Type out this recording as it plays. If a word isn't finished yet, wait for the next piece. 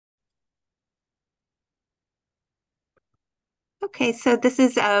Okay, so this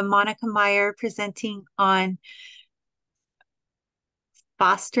is Monica Meyer presenting on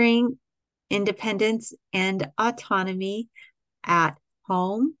fostering independence and autonomy at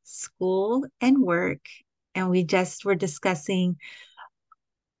home, school, and work. And we just were discussing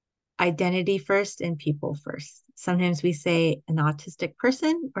identity first and people first. Sometimes we say an autistic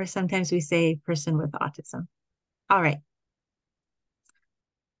person, or sometimes we say person with autism. All right.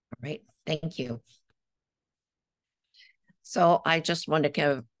 All right, thank you. So I just wanted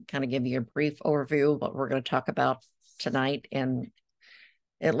to kind of give you a brief overview of what we're going to talk about tonight. And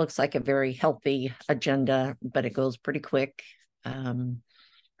it looks like a very healthy agenda, but it goes pretty quick. And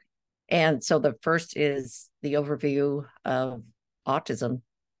so the first is the overview of autism,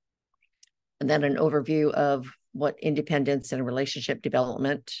 and then an overview of what independence and relationship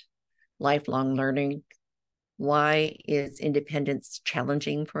development, lifelong learning, why is independence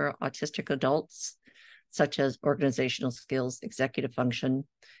challenging for autistic adults, such as organizational skills, executive function,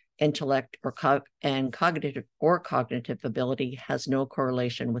 intellect, and cognitive ability has no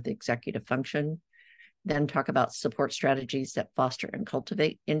correlation with executive function. Then talk about support strategies that foster and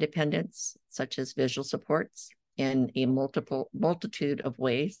cultivate independence, such as visual supports in a multitude of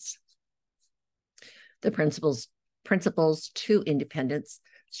ways. The principles to independence,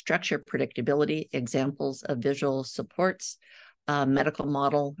 structure predictability, examples of visual supports, medical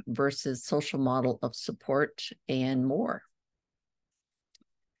model versus social model of support, and more.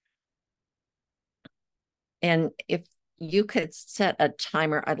 And if you could set a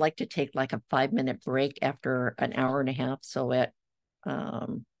timer, I'd like to take like a 5-minute break after an hour and a half. So at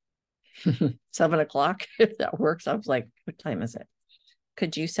 7 o'clock, if that works. I was like, what time is it?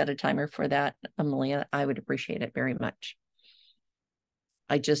 Could you set a timer for that, Amelia? I would appreciate it very much.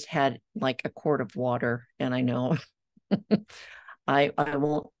 I just had like a quart of water, and I know I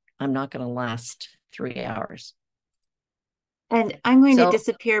won't, I'm not going to last 3 hours. And I'm going to So,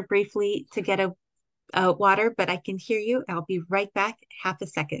 disappear briefly to get a water, but I can hear you. I'll be right back, half a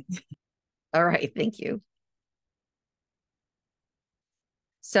second. all right, thank you.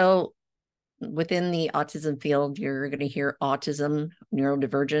 So within the autism field, you're going to hear autism,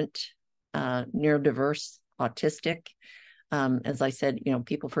 neurodivergent, neurodiverse, autistic. As I said,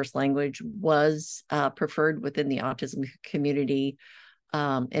 people first language was preferred within the autism community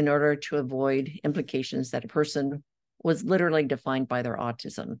in order to avoid implications that a person was literally defined by their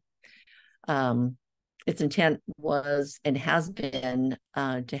autism. Its intent was and has been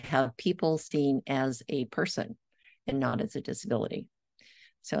to have people seen as a person and not as a disability.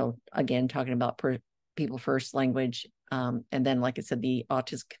 So again, talking about people first language, and then, like I said, the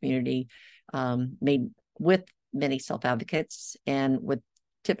autism community made with many self-advocates and with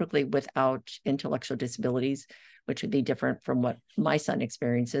typically without intellectual disabilities, which would be different from what my son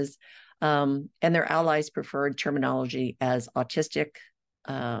experiences. And their allies preferred terminology as autistic,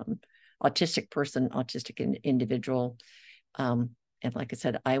 autistic person, autistic individual. And like I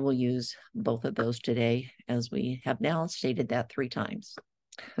said, I will use both of those today, as we have now stated that 3 times.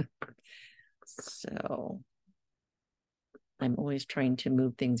 So I'm always trying to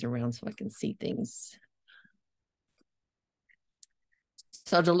move things around so I can see things.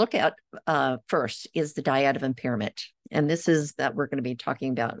 So to look at first is the dyad of impairment. And this is that we're going to be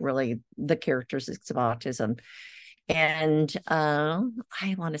talking about really the characteristics of autism. And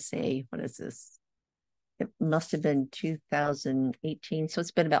I want to say, what is this? It must have been 2018. So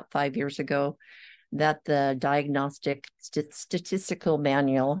it's been about 5 years ago that the Diagnostic Statistical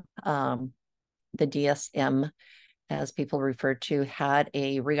Manual, the DSM, as people refer to, had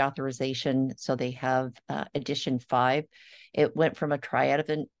a reauthorization. So they have edition 5. It went from a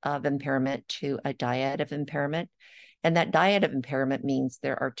triad of impairment to a dyad of impairment. And that dyad of impairment means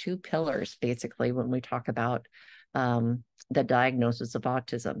there are 2 pillars, basically, when we talk about the diagnosis of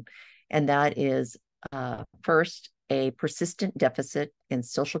autism. And that is first, a persistent deficit in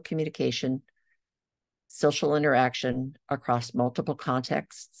social communication, social interaction across multiple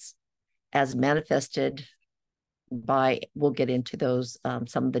contexts, as manifested by, we'll get into those,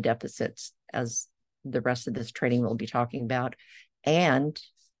 some of the deficits as the rest of this training we'll be talking about, and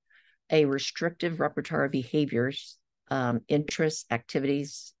a restrictive repertoire of behaviors, interests,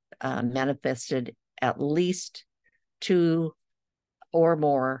 activities manifested at least 2 or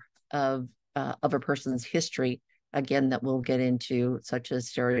more of a person's history, again, that we'll get into, such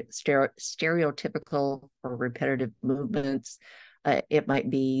as stereotypical or repetitive movements. It might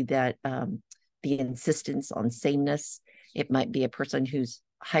be that the insistence on sameness. It might be a person who's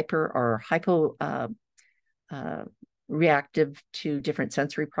hyper or hypo reactive to different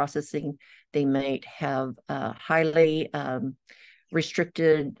sensory processing. They might have highly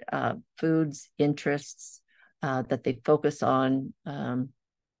restricted foods, interests, that they focus on,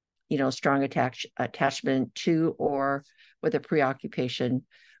 strong attachment to or with a preoccupation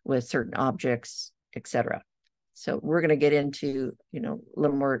with certain objects, etc. So we're going to get into, a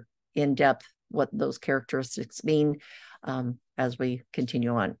little more in depth what those characteristics mean as we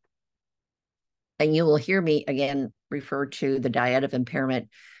continue on. And you will hear me again refer to the dyad of impairment.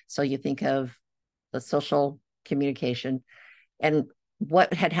 So you think of the social communication and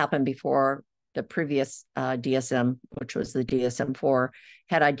what had happened before. The previous DSM, which was the DSM-4,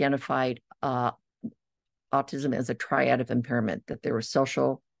 had identified autism as a triad of impairment, that there was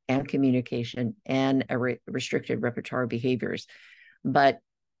social and communication and restricted repertoire behaviors. But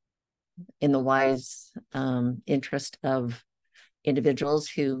in the wise interest of individuals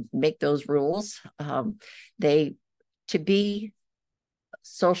who make those rules, to be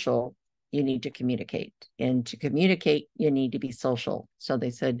social, you need to communicate. And to communicate, you need to be social. So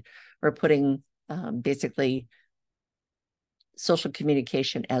they said, we're putting basically social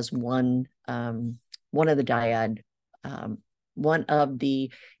communication as one of the dyad, one of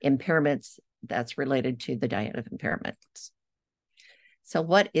the impairments that's related to the dyad of impairments. So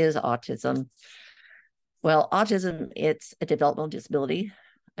what is autism? Well, autism, it's a developmental disability.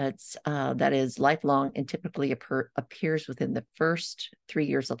 It's that is lifelong and typically appears within the first 3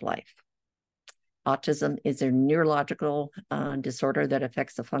 years of life. Autism is a neurological disorder that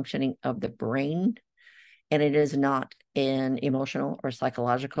affects the functioning of the brain, and it is not an emotional or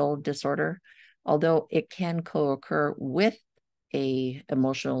psychological disorder, although it can co-occur with a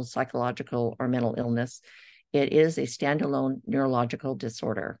emotional, psychological, or mental illness. It is a standalone neurological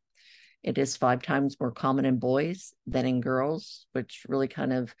disorder. It is 5 times more common in boys than in girls, which really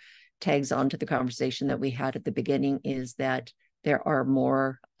kind of tags on to the conversation that we had at the beginning, is that there are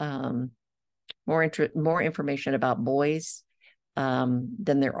more information about boys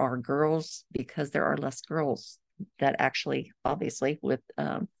than there are girls, because there are less girls that actually, obviously, with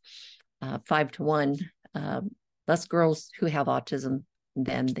 5 to 1, less girls who have autism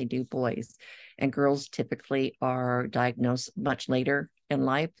than they do boys. And girls typically are diagnosed much later in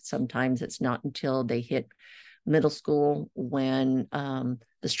life. Sometimes it's not until they hit middle school when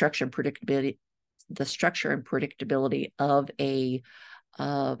the structure and predictability of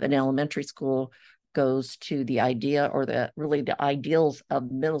an elementary school goes to the idea, or the ideals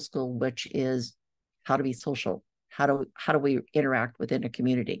of middle school, which is how to be social, how do we interact within a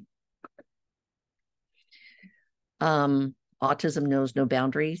community. Autism knows no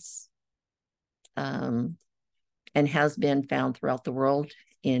boundaries, and has been found throughout the world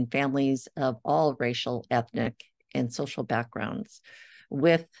in families of all racial, ethnic, and social backgrounds,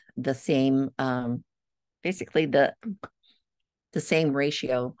 with the same, basically the same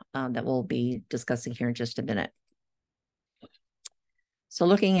ratio that we'll be discussing here in just a minute. So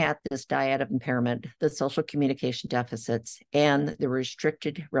looking at this dyad of impairment, the social communication deficits, and the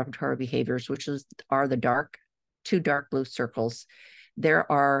restricted repertoire behaviors, which are the two dark blue circles, there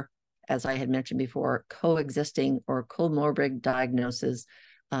are, as I had mentioned before, coexisting or comorbid diagnoses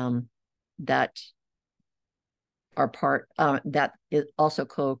that are that also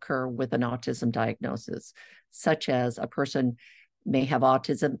co-occur with an autism diagnosis, such as a person may have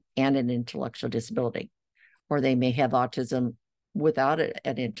autism and an intellectual disability, or they may have autism without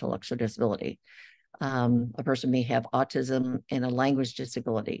an intellectual disability. A person may have autism and a language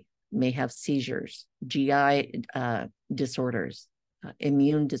disability, may have seizures, GI disorders,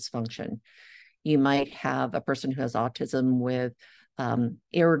 immune dysfunction. You might have a person who has autism with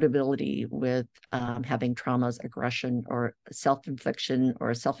irritability, with having traumas, aggression, or self-infliction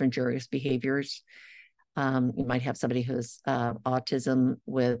or self-injurious behaviors. You might have somebody who's autism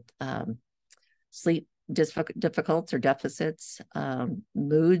with sleep difficulties or deficits,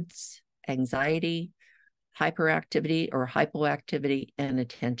 moods, anxiety, hyperactivity or hypoactivity, and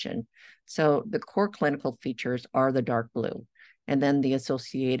attention. So the core clinical features are the dark blue, and then the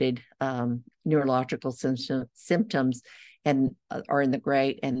associated neurological symptoms are in the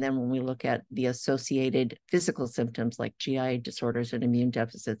gray. And then when we look at the associated physical symptoms like GI disorders and immune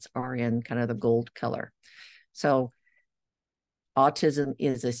deficits are in kind of the gold color. So autism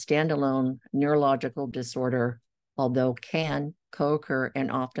is a standalone neurological disorder, although can co-occur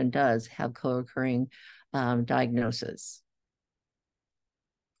and often does have co-occurring diagnosis.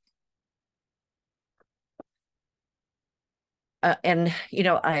 And,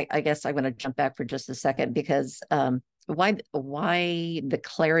 I guess I'm going to jump back for just a second, because why the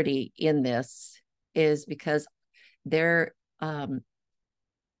clarity in this is because there,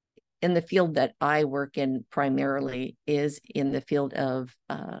 in the field that I work in primarily is in the field of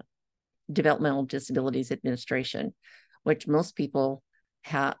developmental disabilities administration, which most people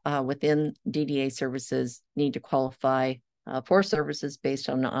within DDA services need to qualify for services based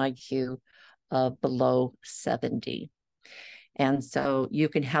on an IQ of below 70. And so you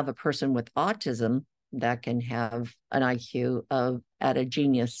can have a person with autism that can have an IQ of at a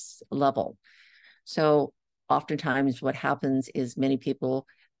genius level. So oftentimes what happens is many people,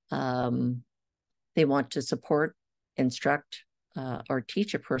 they want to support, instruct, or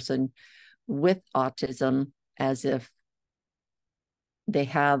teach a person with autism as if they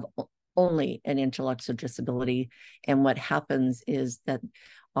have only an intellectual disability. And what happens is that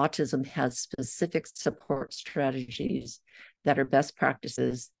autism has specific support strategies that are best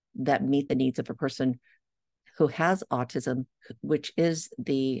practices that meet the needs of a person who has autism, which is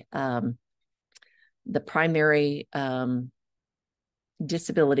the primary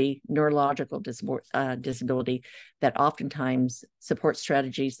disability, neurological disability that oftentimes support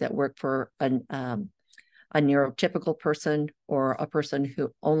strategies that work for a neurotypical person or a person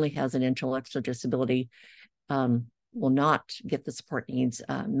who only has an intellectual disability will not get the support needs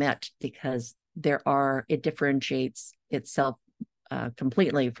met, because it differentiates itself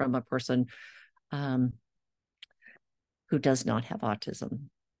completely from a person who does not have autism.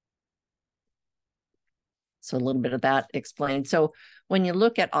 So a little bit of that explained. So when you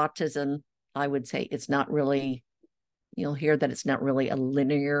look at autism, I would say it's not really, you'll hear that it's not really a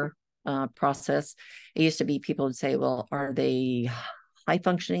linear process. It used to be people would say, well, are they high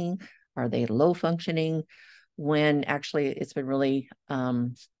functioning? Are they low functioning? When actually it's been really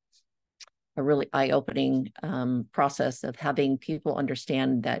a really eye-opening process of having people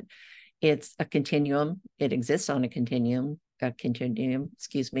understand that it's a continuum. It exists on a continuum,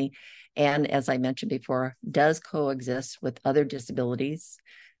 excuse me. And as I mentioned before, does coexist with other disabilities,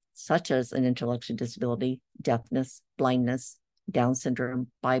 such as an intellectual disability, deafness, blindness, Down syndrome,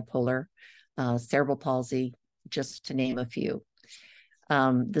 bipolar, cerebral palsy, just to name a few.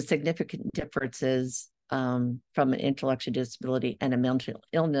 The significant differences from an intellectual disability and a mental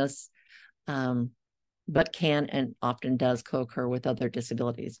illness, but can and often does co-occur with other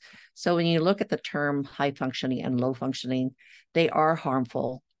disabilities. So when you look at the term high functioning and low functioning, they are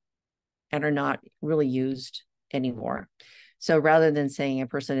harmful and are not really used anymore. So rather than saying a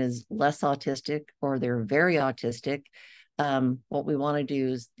person is less autistic or they're very autistic, what we want to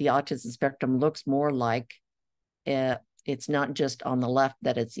do is the autism spectrum looks more like it's not just on the left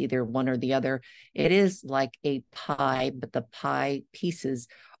that it's either one or the other. It is like a pie, but the pie pieces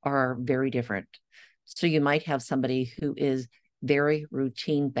are very different. So you might have somebody who is very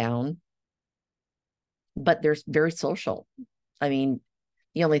routine bound, but they're very social. I mean,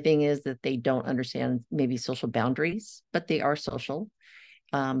 the only thing is that they don't understand maybe social boundaries, but they are social.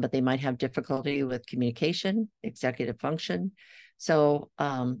 But they might have difficulty with communication, executive function, so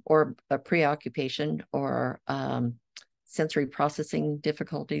or a preoccupation or sensory processing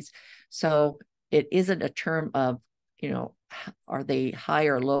difficulties. So it isn't a term of, are they high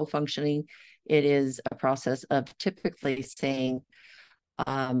or low functioning? It is a process of typically saying,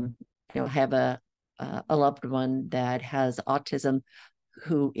 have a loved one that has autism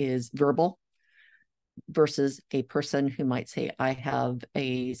who is verbal versus a person who might say, I have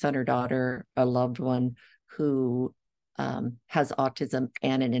a son or daughter, a loved one who has autism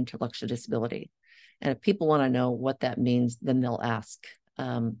and an intellectual disability. And if people want to know what that means, then they'll ask.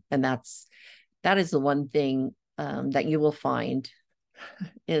 And that is the one thing that you will find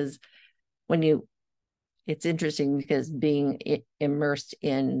is it's interesting because being immersed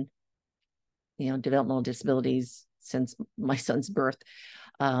in, developmental disabilities since my son's birth,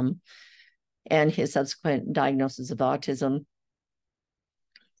 and his subsequent diagnosis of autism,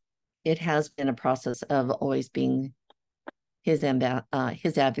 it has been a process of always being his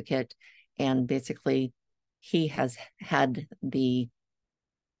advocate. And basically, he has had the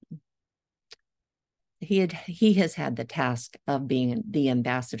task of being the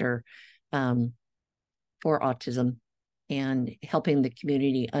ambassador for autism and helping the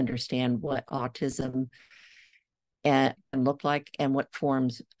community understand what autism can look like and what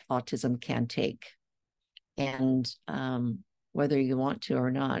forms autism can take. And whether you want to or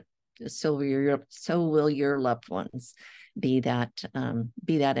not, so will your loved ones be that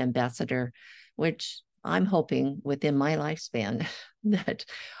ambassador, which I'm hoping within my lifespan that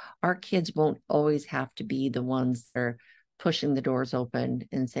our kids won't always have to be the ones that are pushing the doors open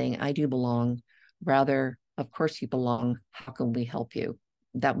and saying, I do belong. Rather, of course you belong. How can we help you?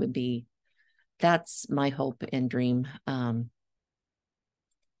 That's my hope and dream for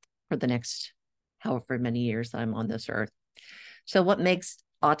the next however many years I'm on this earth. So what makes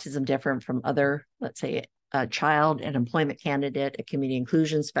autism different from other, let's say, a child, an employment candidate, a community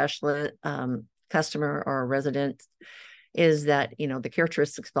inclusion specialist, customer, or a resident? is that, the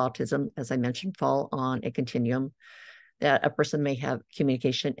characteristics of autism, as I mentioned, fall on a continuum, that a person may have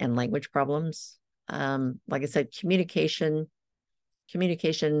communication and language problems. Like I said, communication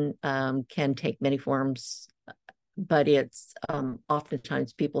can take many forms, but it's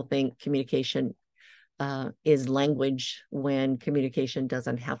oftentimes people think communication is language when communication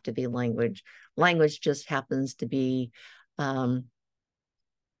doesn't have to be language. Language just happens to be the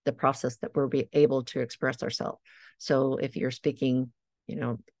process that we're able to express ourselves. So if you're speaking,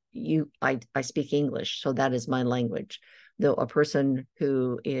 I speak English, so that is my language. Though a person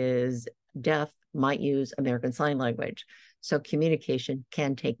who is deaf might use American Sign Language. So communication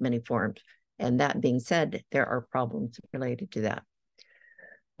can take many forms. And that being said, there are problems related to that.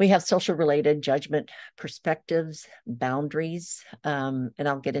 We have social related judgment, perspectives, boundaries, and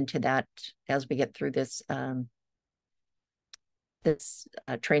I'll get into that as we get through this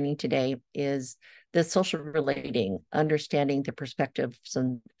training today. Is the social relating, understanding the perspectives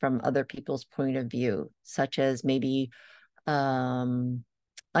from other people's point of view, such as maybe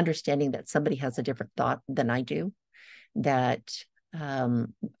understanding that somebody has a different thought than I do, that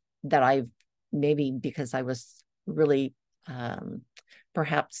I've maybe because I was really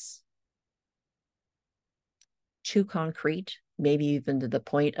perhaps too concrete, maybe even to the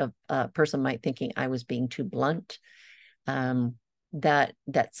point of a person might thinking I was being too blunt, that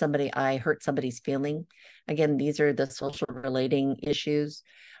I hurt somebody's feeling. Again, these are the social relating issues,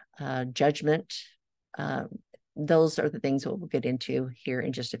 judgment. Those are the things that we'll get into here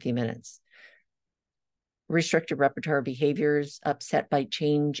in just a few minutes. Restricted repertoire behaviors, upset by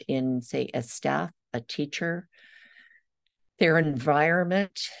change in, say, a staff, a teacher, their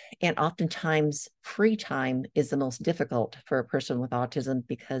environment, and oftentimes free time is the most difficult for a person with autism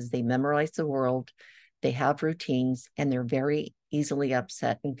because they memorize the world, they have routines, and they're very easily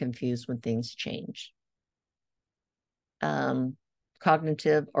upset and confused when things change.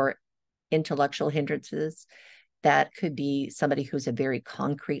 Cognitive or intellectual hindrances, that could be somebody who's a very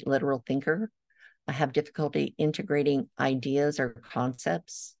concrete, literal thinker, have difficulty integrating ideas or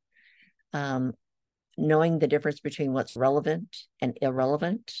concepts, knowing the difference between what's relevant and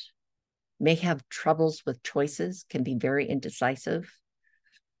irrelevant, may have troubles with choices, can be very indecisive.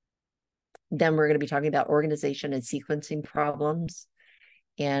 Then we're going to be talking about organization and sequencing problems.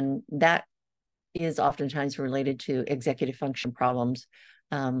 And that is oftentimes related to executive function problems,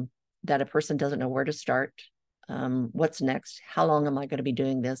 that a person doesn't know where to start, what's next, how long am I going to be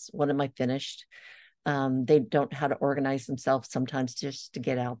doing this, when am I finished? They don't know how to organize themselves sometimes just to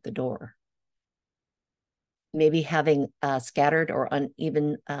get out the door. Maybe having scattered or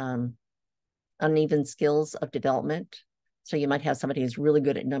uneven skills of development. So you might have somebody who's really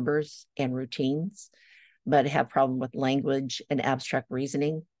good at numbers and routines, but have problem with language and abstract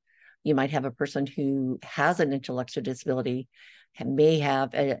reasoning. You might have a person who has an intellectual disability and may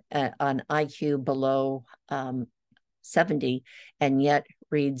have an IQ below 70 and yet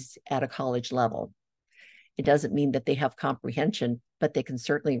reads at a college level. It doesn't mean that they have comprehension, but they can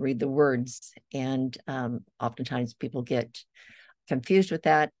certainly read the words. And oftentimes people get confused with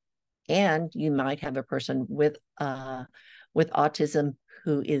that. And you might have a person with autism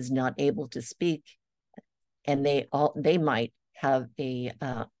who is not able to speak, and they might have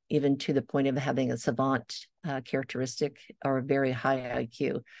even to the point of having a savant characteristic or a very high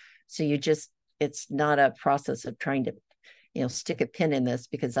IQ. So it's not a process of trying to stick a pin in this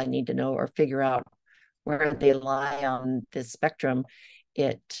because I need to know or figure out where they lie on this spectrum.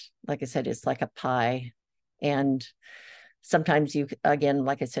 Like I said, it's like a pie. And sometimes again,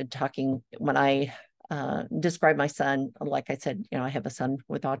 like I said, when I describe my son, like I said, I have a son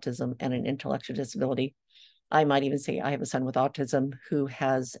with autism and an intellectual disability. I might even say I have a son with autism who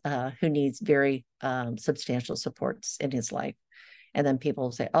needs very substantial supports in his life. And then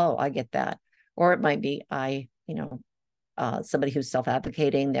people say, oh, I get that. Or it might be somebody who's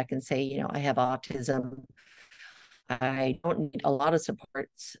self-advocating that can say, I have autism. I don't need a lot of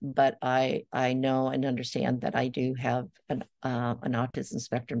supports, but I know and understand that I do have an autism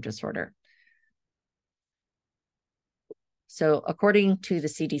spectrum disorder. So according to the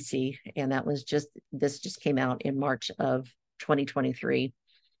CDC, and this just came out in March of 2023,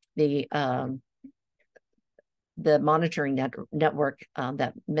 the monitoring network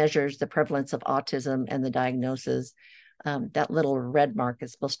that measures the prevalence of autism and the diagnosis, that little red mark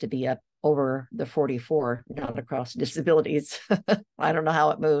is supposed to be up over the 44, not across disabilities. I don't know how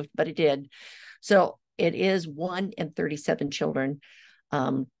it moved, but it did. So it is 1 in 37 children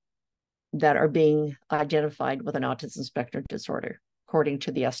that are being identified with an autism spectrum disorder, according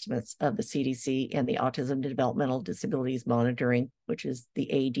to the estimates of the CDC and the Autism Developmental Disabilities Monitoring, which is the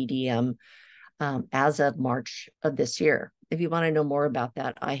ADDM as of March of this year. If you want to know more about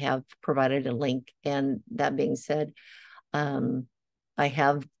that, I have provided a link. And that being said, I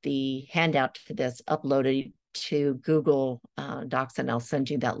have the handout to this uploaded to Google Docs, and I'll send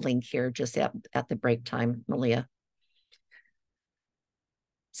you that link here just at the break time, Malia.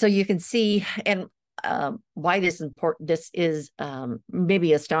 So you can see, and why this is important, this is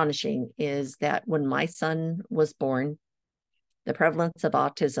maybe astonishing, is that when my son was born, the prevalence of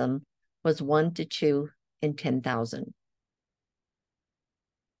autism was 1 to 2 in 10,000.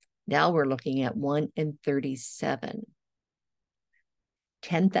 Now we're looking at 1 in 37.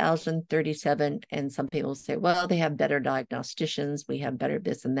 10,037, and some people say, well, they have better diagnosticians, we have better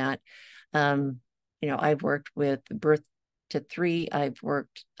this and that. I've worked with birth to 3, I've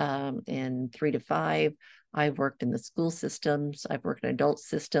worked in 3 to 5, I've worked in the school systems, I've worked in adult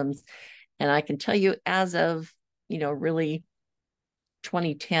systems, and I can tell you, as of really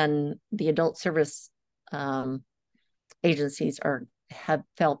 2010, the adult service agencies have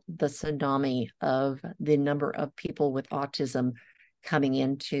felt the tsunami of the number of people with autism coming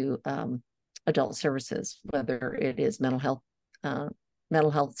into adult services, whether it is mental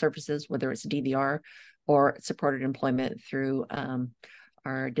health services, whether it's DVR or supported employment through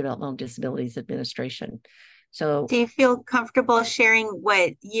our Developmental Disabilities Administration. So, do you feel comfortable sharing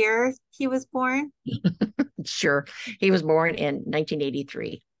what year he was born? Sure, he was born in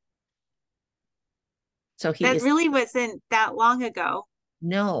 1983. So he That is really wasn't that long ago.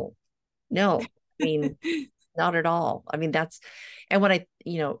 no. I mean, not at all. I mean, and when I,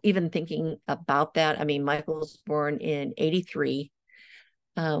 even thinking about that, I mean, Michael was born in 83.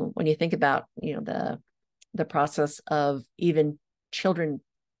 When you think about, the process of even children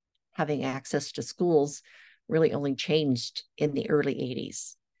having access to schools really only changed in the early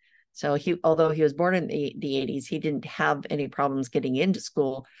 80s. So although he was born in the 80s, he didn't have any problems getting into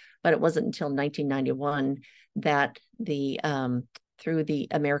school, but it wasn't until 1991 that through the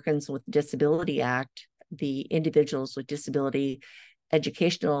Americans with Disability Act, the Individuals with Disability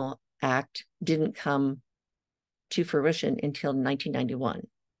Educational Act didn't come to fruition until 1991.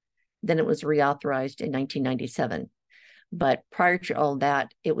 Then it was reauthorized in 1997. But prior to all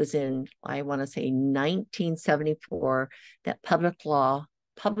that, it was in, I want to say, 1974 that public law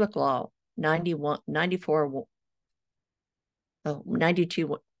 91, 94,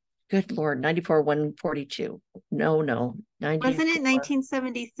 92, good Lord, 94, 142. No, 94. Wasn't it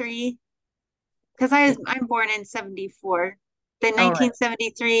 1973? Because I'm born in 74. The All right.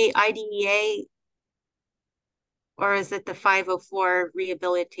 1973 IDEA, or is it the 504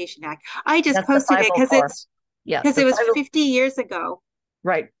 Rehabilitation Act? I just That's the posted it 504. Yeah, because the it was 50. 50 years ago.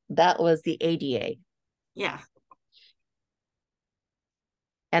 Right. That was the ADA. Yeah.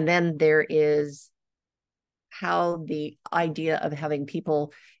 And then there is how the idea of having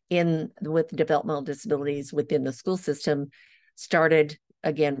people with developmental disabilities within the school system started,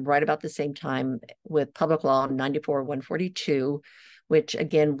 again, right about the same time with public law 94-142, which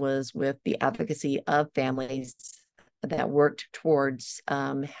again was with the advocacy of families that worked towards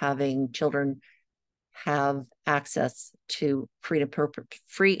having children have access to free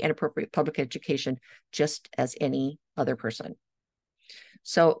and appropriate public education just as any other person.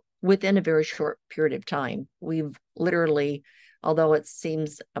 So within a very short period of time, we've literally, although it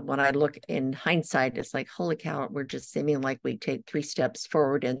seems when I look in hindsight, it's like, holy cow, we're just seeming like we take 3 steps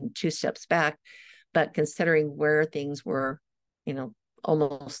forward and 2 steps back. But considering where things were,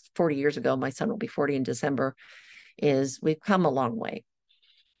 almost 40 years ago, my son will be 40 in December, we've come a long way.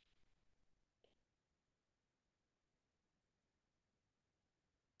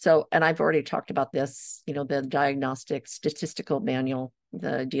 So, and I've already talked about this, the Diagnostic Statistical Manual,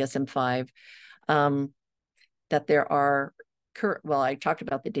 the DSM-5, that there are, I talked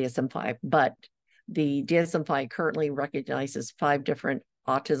about the DSM-5, but the DSM-5 currently recognizes 5 different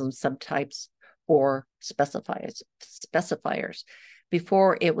autism subtypes or specifiers.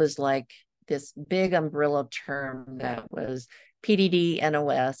 Before, it was like this big umbrella term that was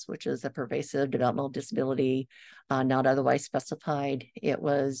PDD-NOS, which is a pervasive developmental disability, not otherwise specified. It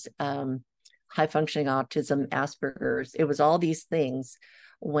was high functioning autism, Asperger's. It was all these things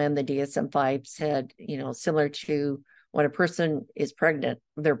when the DSM-5 said, similar to when a person is pregnant,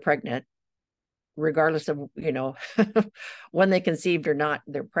 they're pregnant, regardless of, when they conceived or not,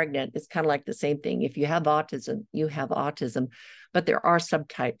 they're pregnant. It's kind of like the same thing. If you have autism, you have autism, but there are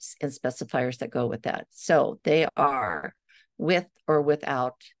subtypes and specifiers that go with that. So they are with or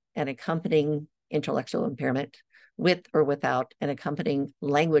without an accompanying intellectual impairment, with or without an accompanying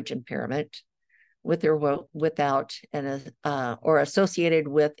language impairment, with or without or associated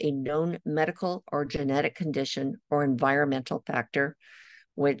with a known medical or genetic condition or environmental factor,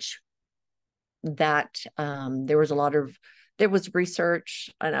 which there was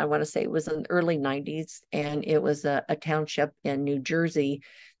research, and I want to say it was in the early 90s, and it was a township in New Jersey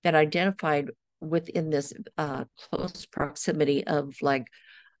that identified within this close proximity of like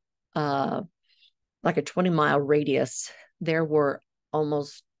a 20-mile radius, there were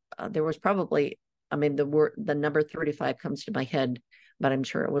almost there was probably, I mean, the number 35 comes to my head, but I'm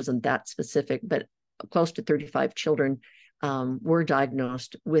sure it wasn't that specific, but close to 35 children were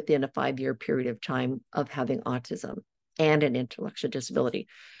diagnosed within a 5-year period of time of having autism and an intellectual disability.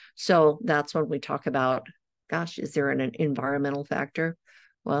 So that's when we talk about, gosh, is there an environmental factor?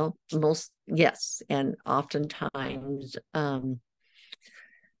 Well, yes. And oftentimes,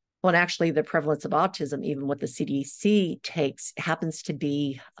 well, actually, the prevalence of autism, even what the CDC takes, happens to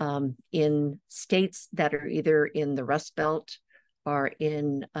be in states that are either in the Rust Belt or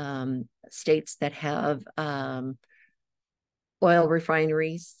in states that have oil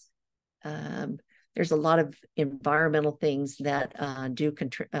refineries. There's a lot of environmental things that do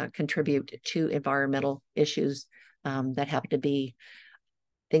contribute to environmental issues that happen to be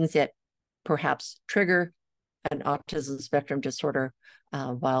things that perhaps trigger an autism spectrum disorder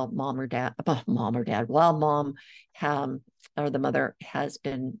while mom or dad, while mom or the mother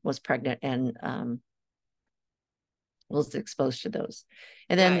was pregnant and was exposed to those.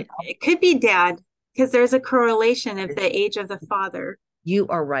 And then it could be dad, because there's a correlation of the age of the father. You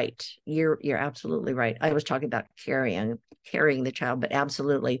are right. You're absolutely right. I was talking about carrying the child, but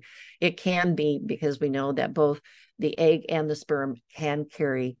absolutely it can be, because we know that both the egg and the sperm can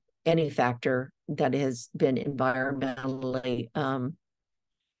carry any factor that has been environmentally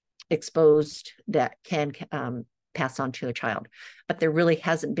exposed that can pass on to a child. But there really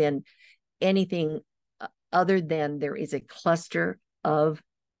hasn't been anything other than there is a cluster of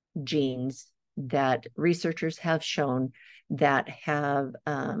genes that researchers have shown that have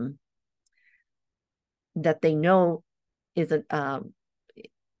that they know isn't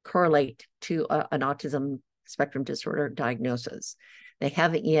correlate to an autism spectrum disorder diagnosis. They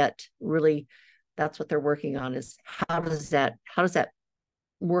haven't yet really. That's what they're working on, is how does that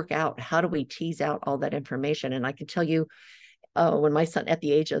work out? How do we tease out all that information? And I can tell you, when my son at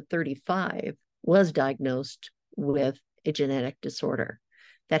the age of 35 was diagnosed with a genetic disorder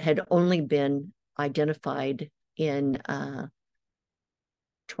that had only been identified in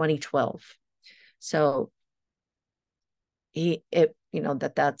 2012. So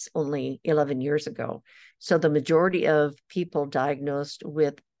that's only 11 years ago. So the majority of people diagnosed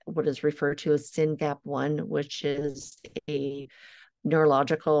with what is referred to as SYNGAP1, which is a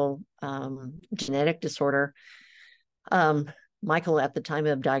neurological genetic disorder. Michael, at the time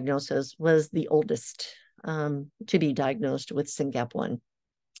of diagnosis, was the oldest to be diagnosed with SYNGAP1.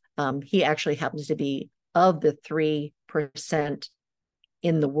 He actually happens to be of the 3%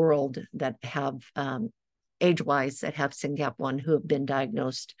 in the world that have age-wise that have SYNGAP1 who have been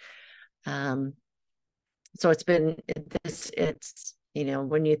diagnosed. So it's when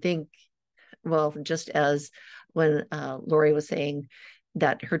you think, well, just as when Lori was saying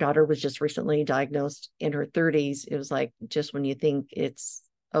that her daughter was just recently diagnosed in her 30s, it was like, just when you think it's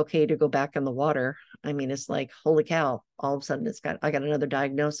okay to go back in the water, I mean, it's like, holy cow, all of a sudden I got another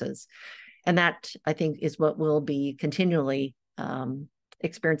diagnosis. And that, I think, is what we'll be continually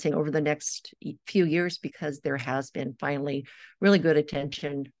experiencing over the next few years, because there has been finally really good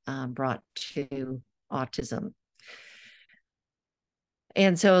attention brought to autism.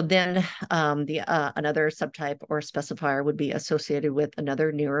 And so then another subtype or specifier would be associated with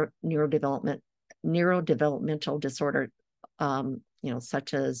another neurodevelopmental disorder,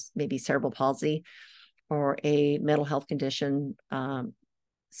 such as maybe cerebral palsy, or a mental health condition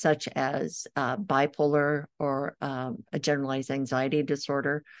such as bipolar, or a generalized anxiety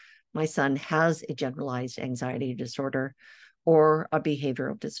disorder. My son has a generalized anxiety disorder, or a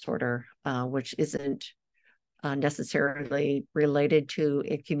behavioral disorder, which isn't necessarily related to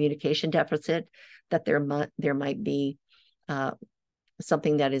a communication deficit, that there might be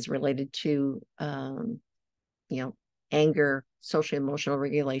something that is related to anger, social emotional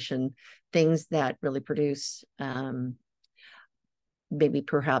regulation, things that really produce maybe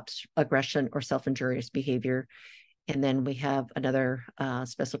perhaps aggression or self-injurious behavior. And then we have another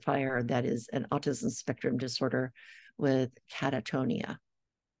specifier that is an autism spectrum disorder with catatonia.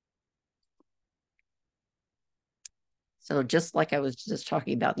 So just like I was just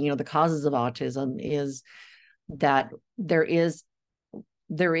talking about, the causes of autism is that there is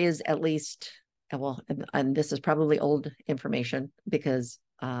at least, well, and this is probably old information, because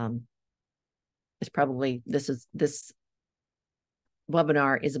it's probably, this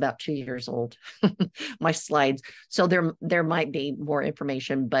webinar is about 2 years old, my slides. So there might be more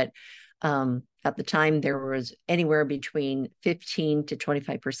information, but At the time, there was anywhere between 15 to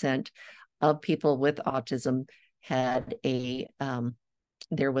 25% of people with autism had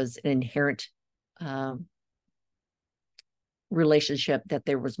there was an inherent relationship that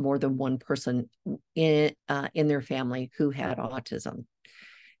there was more than one person in their family who had autism.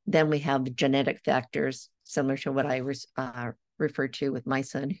 Then we have genetic factors, similar to what I referred to with my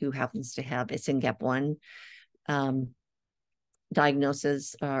son, who happens to have a SYNGAP1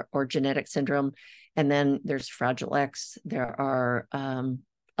 diagnosis or genetic syndrome. And then there's Fragile X. There are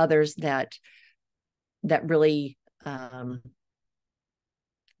others that really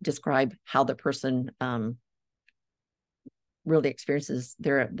describe how the person really experiences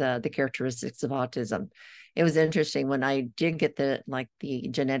the characteristics of autism. It was interesting when I did get the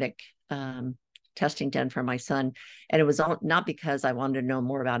genetic testing done for my son, and it was not because I wanted to know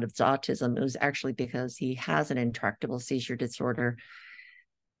more about his autism. It was actually because he has an intractable seizure disorder,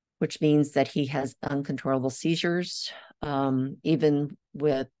 which means that he has uncontrollable seizures, even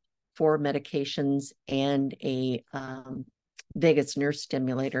with 4 medications and a vagus nerve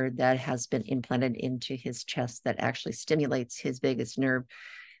stimulator that has been implanted into his chest that actually stimulates his vagus nerve.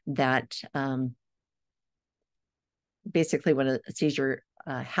 That basically, when a seizure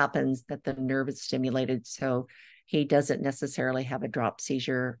happens, that the nerve is stimulated, so he doesn't necessarily have a drop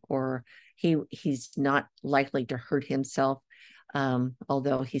seizure, or he's not likely to hurt himself,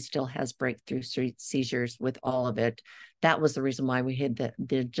 although he still has breakthrough seizures with all of it. That was the reason why we had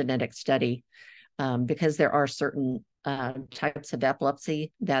the genetic study, because there are certain types of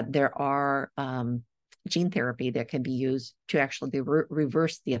epilepsy that there are gene therapy that can be used to actually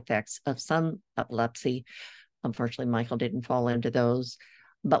reverse the effects of some epilepsy. Unfortunately, Michael didn't fall into those,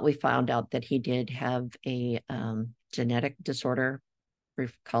 but we found out that he did have a genetic disorder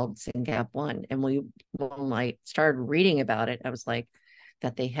called SYNGAP1. And when I started reading about it, I was like,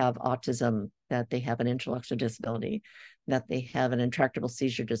 that they have autism, that they have an intellectual disability, that they have an intractable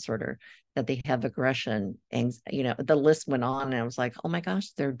seizure disorder, that they have aggression, and the list went on, and I was like, oh my gosh,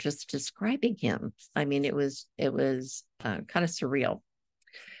 they're just describing him. I mean, it was kind of surreal.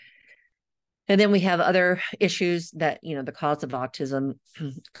 And then we have other issues that, the cause of autism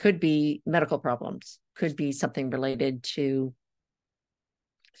could be medical problems, could be something related to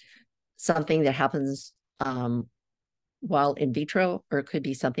something that happens while in vitro, or it could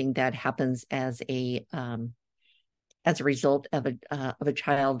be something that happens as a result of a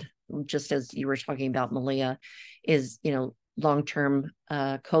child, just as you were talking about, Malia, is long-term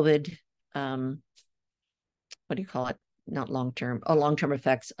COVID. What do you call it? Not long-term. Long-term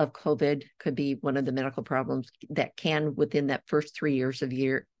effects of COVID could be one of the medical problems that can, within that first 3 years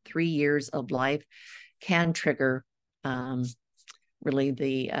of life, can trigger really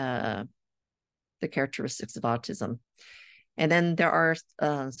the characteristics of autism. And then there are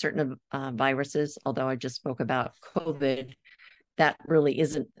certain viruses, although I just spoke about COVID, that really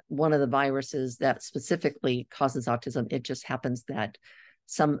isn't one of the viruses that specifically causes autism. It just happens that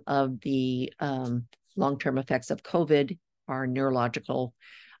some of the long-term effects of COVID are neurological,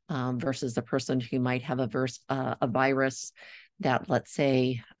 versus the person who might have a virus that, let's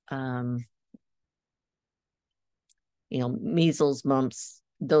say, measles, mumps,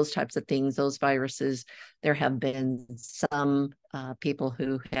 those types of things, those viruses. There have been some people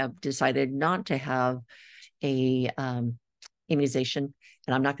who have decided not to have a immunization,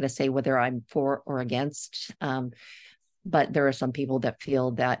 and I'm not going to say whether I'm for or against, but there are some people that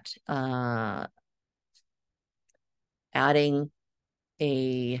feel that adding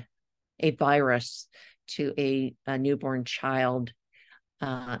a virus to a newborn child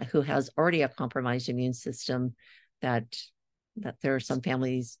who has already a compromised immune system, that there are some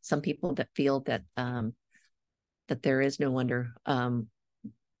people that feel that that there is no wonder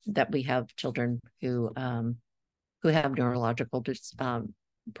that we have children who have neurological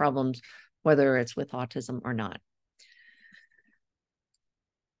problems, whether it's with autism or not.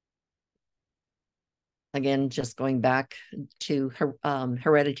 Again, just going back to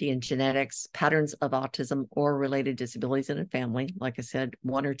heredity and genetics, patterns of autism or related disabilities in a family. Like I said,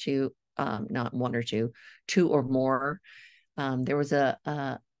 two or more. There was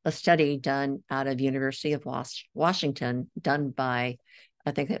a study done out of University of Washington, done by,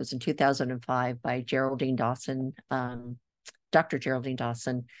 I think it was in 2005, by Geraldine Dawson, Dr. Geraldine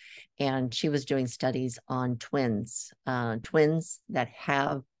Dawson, and she was doing studies on twins that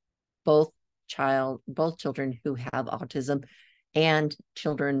have both children who have autism, and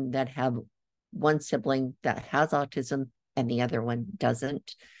children that have one sibling that has autism and the other one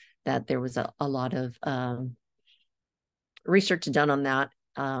doesn't. That there was a lot of research done on that,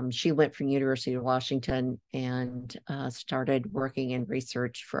 she went from University of Washington and started working in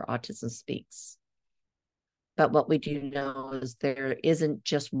research for Autism Speaks. But what we do know is there isn't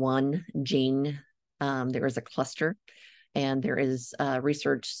just one gene. There is a cluster, and there is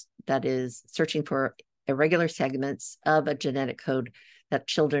research that is searching for irregular segments of a genetic code that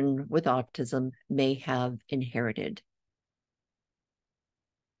children with autism may have inherited.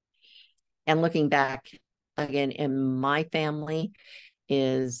 And looking back again in my family,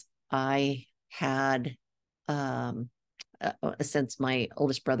 is I had since my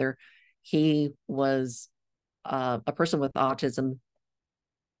oldest brother, he was a person with autism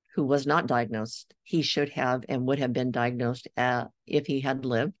who was not diagnosed. He should have and would have been diagnosed if he had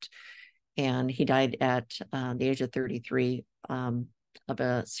lived. And he died at the age of 33 of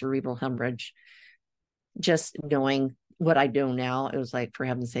a cerebral hemorrhage. Just knowing what I know now, it was like, for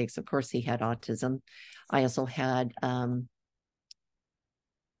heaven's sakes, of course he had autism. I also had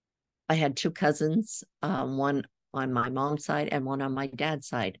I had two cousins, one on my mom's side and one on my dad's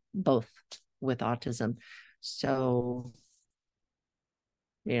side, both with autism. So,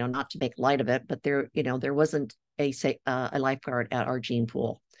 not to make light of it, but there wasn't a lifeguard at our gene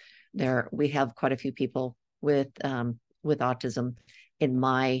pool. We have quite a few people with autism in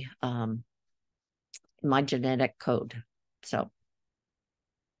my genetic code. So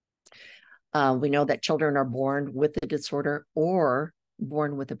we know that children are born with the disorder or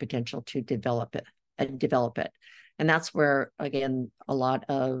born with the potential to develop it. And that's where, again, a lot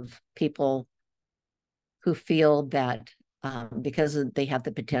of people who feel that because they have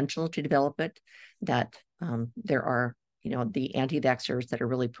the potential to develop it, that there are, the anti-vaxxers that are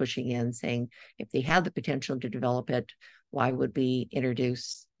really pushing in saying, if they have the potential to develop it, why would we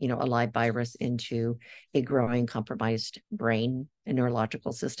introduce, a live virus into a growing compromised brain and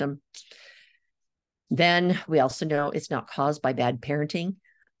neurological system? Then we also know it's not caused by bad parenting,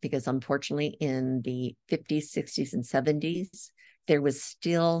 because unfortunately in the 50s, 60s, and 70s, there was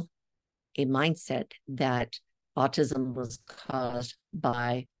still a mindset that autism was caused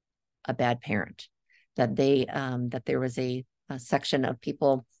by a bad parent, that there was a section of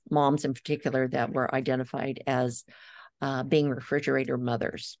people, moms in particular, that were identified as being refrigerator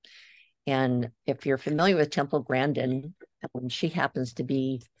mothers. And if you're familiar with Temple Grandin, she happens to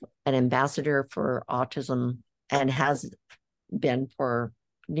be an ambassador for autism and has been for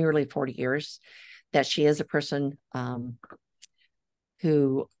nearly 40 years, that she is a person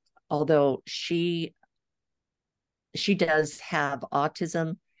who, although she does have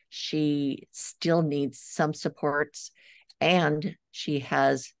autism, she still needs some supports, and she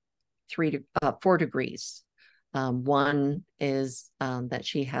has 4 degrees. One is that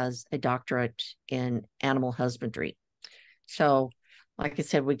she has a doctorate in animal husbandry. So, like I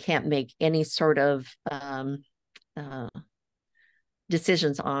said, we can't make any sort of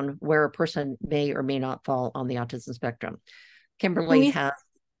decisions on where a person may or may not fall on the autism spectrum. Kimberly has.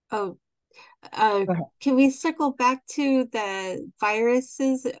 Oh, can we circle back to the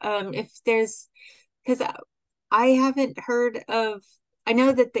viruses? If there's, because I haven't heard of, I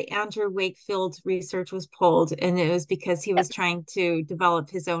know that the Andrew Wakefield research was pulled, and it was because he was trying to develop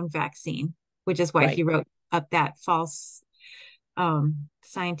his own vaccine, which is why he wrote up that false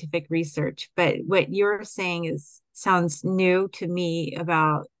scientific research. But what you're saying sounds new to me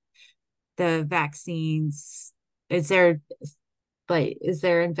about the vaccines. Is there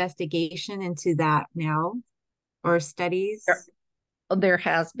investigation into that now, or studies? There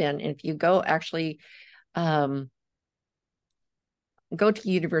has been. If you go actually go to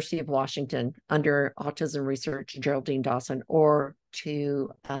the University of Washington under Autism Research, Geraldine Dawson, or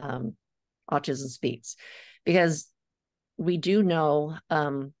to Autism Speaks, because we do know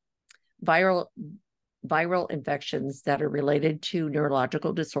viral infections that are related to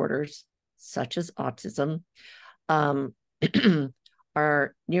neurological disorders, such as autism,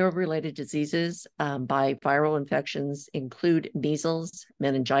 are neuro-related diseases by viral infections include measles,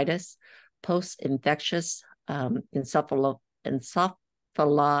 meningitis, post-infectious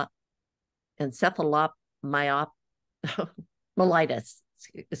encephalomyelitis,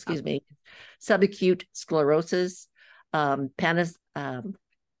 excuse me, subacute sclerosis,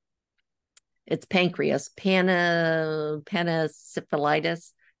 it's pancreas,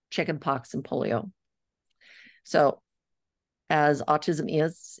 panencephalitis, chickenpox, and polio. So, as autism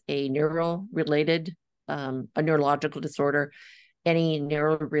is a neurological disorder, any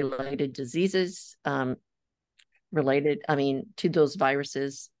neuro-related diseases related, to those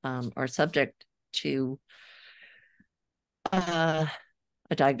viruses are subject to a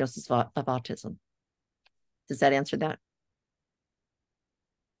diagnosis of autism. Does that answer that?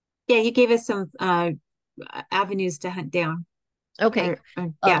 Yeah, you gave us some avenues to hunt down. Okay.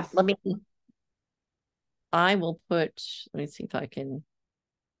 Yeah. I will put, let me see if I can,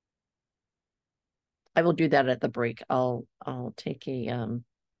 I will do that at the break. I'll take a,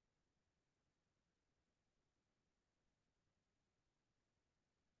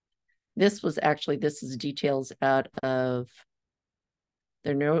 this is details out of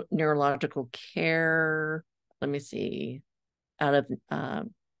their neurological care. Let me see, out of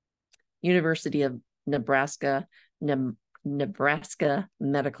University of Nebraska, Nebraska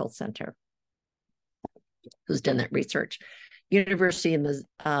Medical Center, who's done that research. University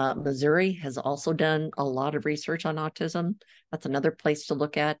of Missouri has also done a lot of research on autism. That's another place to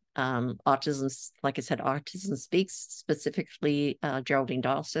look at. Autism, like I said, Autism Speaks, specifically Geraldine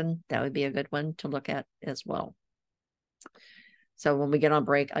Dawson. That would be a good one to look at as well. So when we get on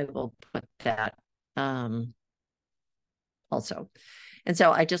break, I will put that also. And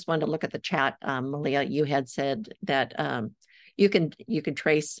so I just wanted to look at the chat. Malia, you had said that you can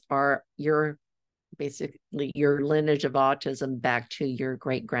trace your basically your lineage of autism back to your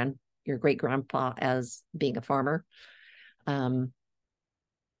great grandpa as being a farmer. And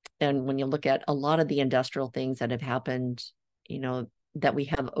when you look at a lot of the industrial things that have happened, that we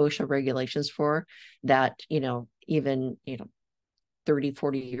have OSHA regulations for, that, even, 30,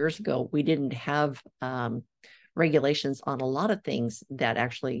 40 years ago, we didn't have regulations on a lot of things that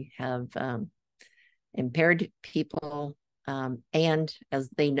actually have impaired people. And as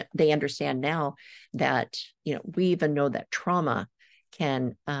they understand now that, we even know that trauma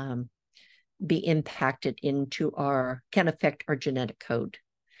can be impacted can affect our genetic code.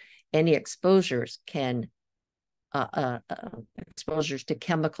 Any exposures can exposures to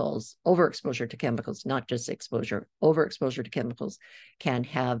chemicals, overexposure to chemicals, not just exposure, overexposure to chemicals can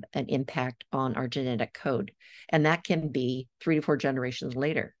have an impact on our genetic code. And that can be 3 to 4 generations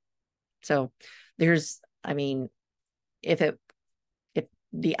later. So if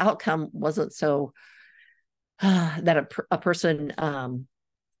the outcome wasn't so that a person and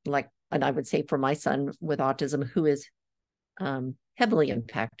I would say for my son with autism, who is heavily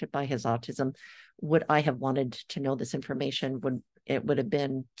impacted by his autism, would I have wanted to know this information? It would have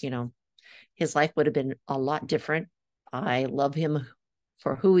been, his life would have been a lot different. I love him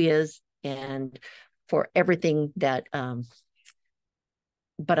for who he is and for everything that, but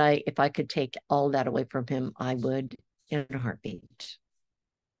if I could take all that away from him, I would in a heartbeat.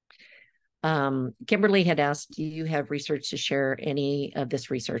 Kimberly had asked, do you have research to share any of this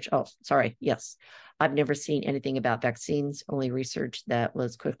research? Oh, sorry. Yes. I've never seen anything about vaccines, only research that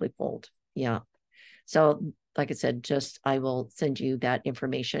was quickly pulled. Yeah. So like I said, I will send you that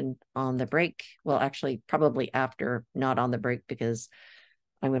information on the break. Well, actually, probably after, not on the break, because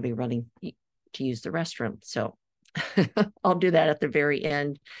I'm going to be running to use the restroom. So I'll do that at the very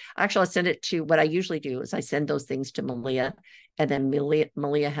end. Actually, I'll send it to, what I usually do is I send those things to Malia, and then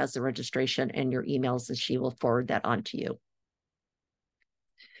Malia has the registration and your emails, and she will forward that on to you.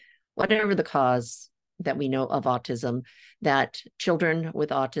 Whatever the cause that we know of autism, that children with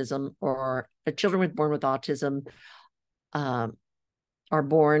autism or children born with autism are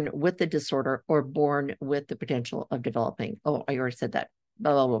born with the disorder or born with the potential of developing. Oh, I already said that.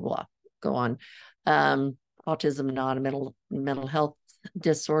 Blah, blah, blah, blah. Go on. Autism, not a mental health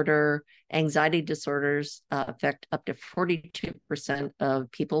disorder. Anxiety disorders affect up to 42%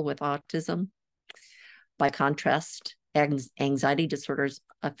 of people with autism. By contrast, anxiety disorders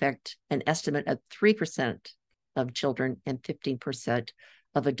affect an estimate of 3% of children and 15%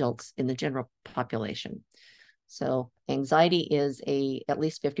 of adults in the general population. So anxiety is at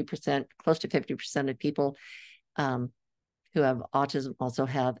least 50%, close to 50% of people who have autism also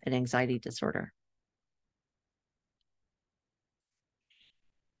have an anxiety disorder.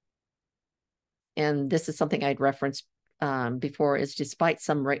 And this is something I'd referenced before, is despite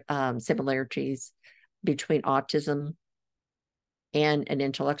some similarities between autism and an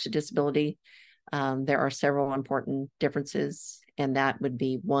intellectual disability, there are several important differences. And that would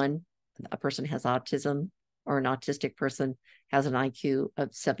be, one, a person has autism or an autistic person has an IQ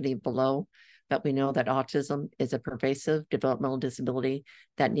of 70 below. But we know that autism is a pervasive developmental disability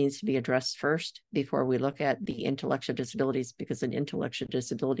that needs to be addressed first before we look at the intellectual disabilities, because an intellectual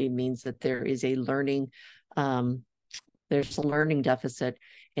disability means that there is there's a learning deficit.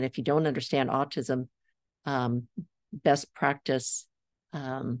 And if you don't understand autism, best practice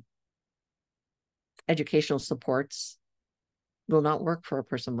educational supports will not work for a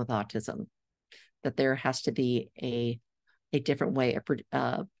person with autism. That there has to be a different way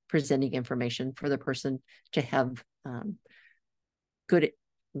of presenting information for the person to have good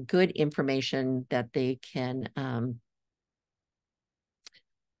information that they can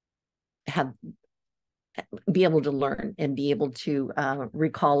have be able to learn and be able to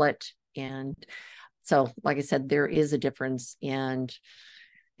recall it. And so, like I said, there is a difference. And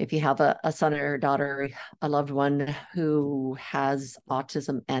if you have a son or a daughter, a loved one who has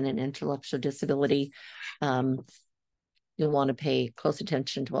autism and an intellectual disability, you'll want to pay close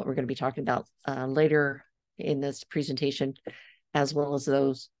attention to what we're going to be talking about later in this presentation, as well as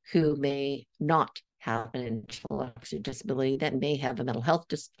those who may not have an intellectual disability, that may have a mental health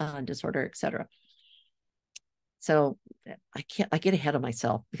disorder, etc. So I get ahead of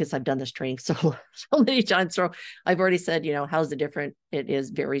myself because I've done this training so many times. So I've already said, how's it different? It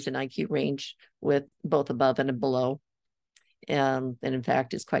is varies in IQ range with both above and below. And in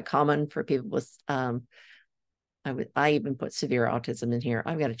fact, it's quite common for people with, I even put severe autism in here.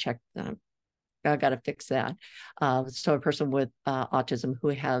 I've got to check, I've got to fix that. So a person with autism who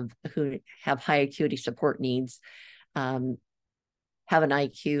have high acuity support needs, have an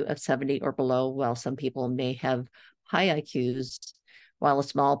IQ of 70 or below, while some people may have high IQs, while a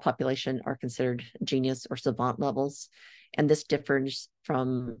small population are considered genius or savant levels. And this differs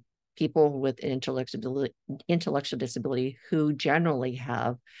from people with an intellectual disability who generally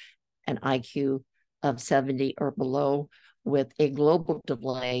have an IQ of 70 or below, with a global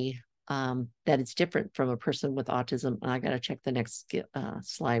delay that is different from a person with autism. And I got to check the next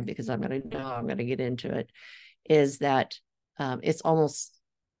slide because I'm going to get into it, is that it's almost,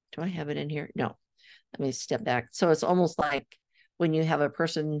 do I have it in here? No, let me step back. So it's almost like when you have a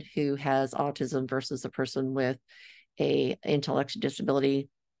person who has autism versus a person with a intellectual disability,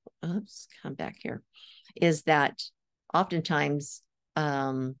 oops, come back here, is that oftentimes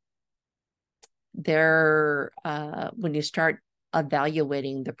when you start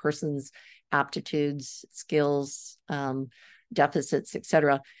evaluating the person's aptitudes, skills, deficits,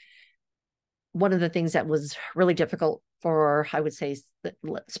 etc., one of the things that was really difficult for, I would say,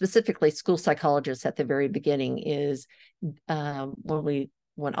 specifically school psychologists at the very beginning is when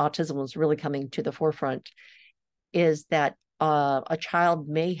autism was really coming to the forefront, is that a child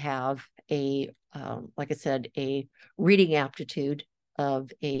may have like I said, a reading aptitude of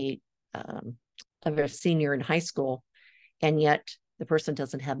a senior in high school, and yet the person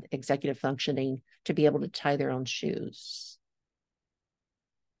doesn't have executive functioning to be able to tie their own shoes.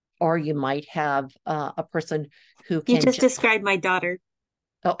 Or you might have a person who You can just described my daughter.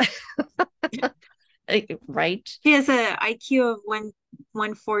 Oh, right. She has a IQ of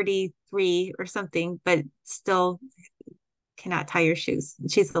 143 or something, but still cannot tie her shoes.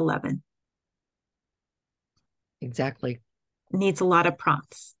 She's 11. Exactly. Needs a lot of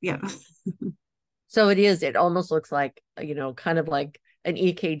prompts. Yeah. So it almost looks like, kind of like an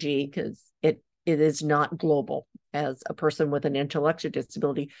EKG, because it is not global. As a person with an intellectual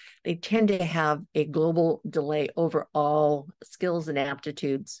disability, they tend to have a global delay over all skills and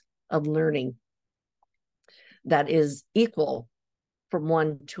aptitudes of learning that is equal from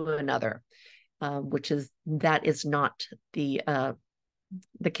one to another, that is not the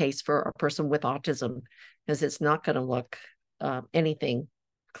case for a person with autism, because it's not going to look anything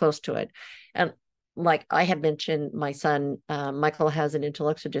close to it. And like I had mentioned, my son Michael has an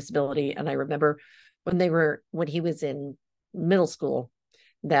intellectual disability, and I remember when he was in middle school,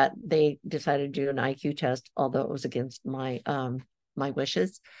 that they decided to do an IQ test, although it was against my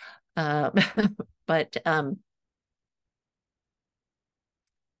wishes. But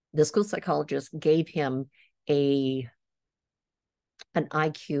the school psychologist gave him an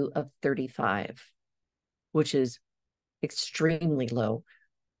IQ of 35, which is extremely low.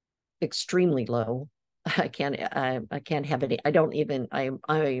 I can't have any. I don't even. I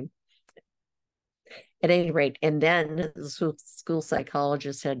at any rate. And then the school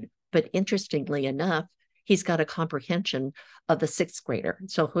psychologist said, but interestingly enough, he's got a comprehension of the sixth grader.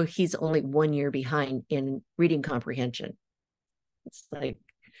 So he's only 1 year behind in reading comprehension. It's like,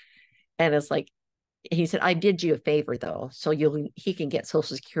 he said, I did you a favor though, so he can get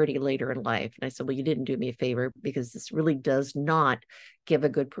Social Security later in life. And I said, well, you didn't do me a favor, because this really does not give a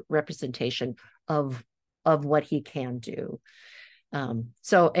good representation of what he can do.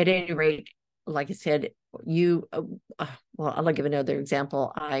 So at any rate, like I said, well, I'll give another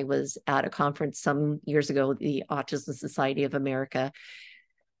example. I was at a conference some years ago, the Autism Society of America.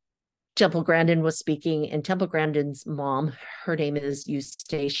 Temple Grandin was speaking, and Temple Grandin's mom, her name is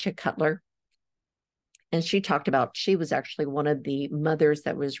Eustacia Cutler. And she talked about, she was actually one of the mothers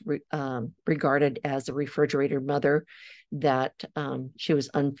that was regarded as a refrigerator mother, that she was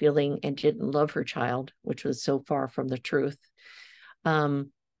unfeeling and didn't love her child, which was so far from the truth.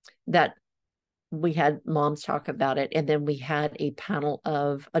 That we had moms talk about it. And then we had a panel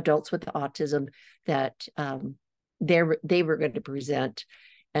of adults with autism that they were going to present.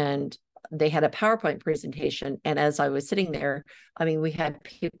 And they had a PowerPoint presentation. And as I was sitting there, I mean, we had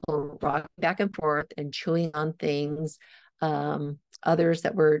people rocking back and forth and chewing on things, others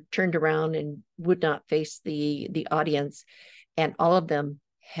that were turned around and would not face the audience. And all of them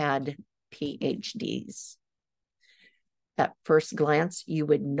had PhDs. At first glance, you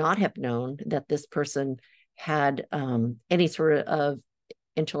would not have known that this person had any sort of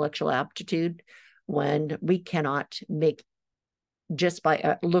intellectual aptitude, when we cannot make, just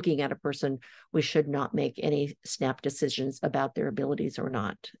by looking at a person, we should not make any snap decisions about their abilities or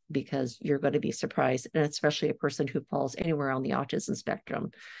not, because you're going to be surprised, and especially a person who falls anywhere on the autism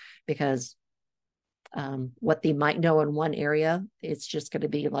spectrum, because what they might know in one area, it's just going to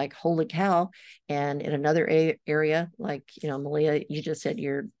be like, holy cow. And in another area, like, Malia, you just said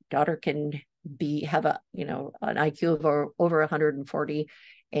your daughter can have a, an IQ of over 140,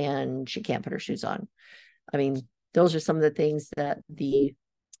 and she can't put her shoes on. I mean, those are some of the things that the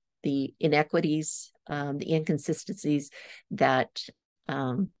inequities, the inconsistencies that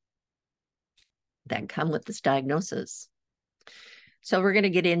that come with this diagnosis. So we're going to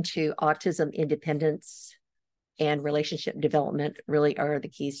get into autism independence and relationship development really are the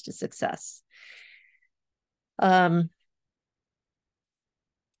keys to success. And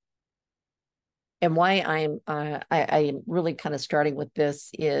why I'm really kind of starting with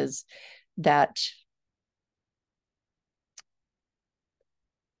this is that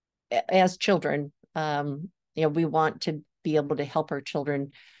as children, we want to be able to help our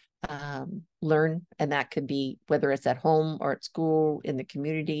children learn, and that could be whether it's at home or at school, in the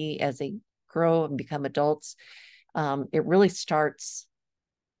community, as they grow and become adults. It really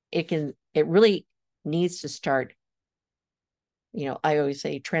needs to start, I always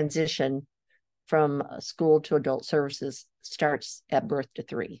say transition from school to adult services starts at birth to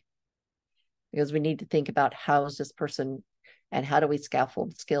 3, because we need to think about how is this person and how do we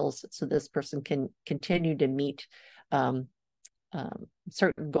scaffold skills so this person can continue to meet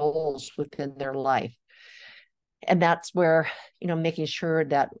certain goals within their life. And that's where, making sure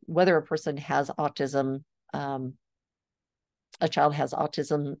that whether a person has autism, a child has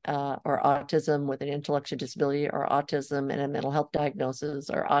autism or autism with an intellectual disability, or autism and a mental health diagnosis,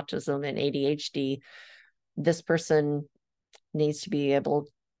 or autism and ADHD, this person needs to be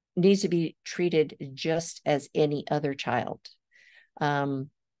treated just as any other child.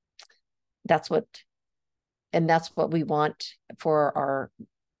 That's what we want for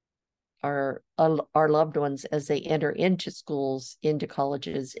our loved ones as they enter into schools, into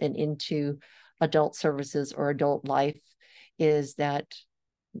colleges, and into adult services or adult life, is that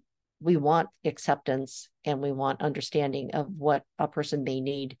we want acceptance and we want understanding of what a person may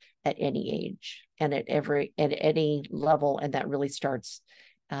need at any age and at any level. And that really starts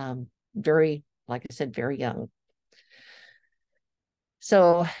very, like I said, very young.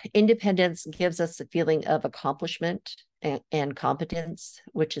 So independence gives us a feeling of accomplishment and competence,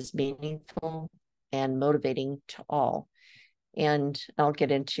 which is meaningful and motivating to all. And I'll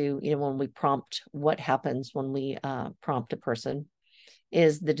get into, when we prompt, what happens when we prompt a person,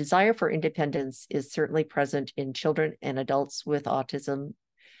 is the desire for independence is certainly present in children and adults with autism,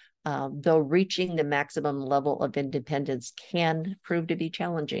 though reaching the maximum level of independence can prove to be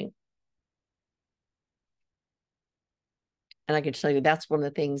challenging. And I can tell you that's one of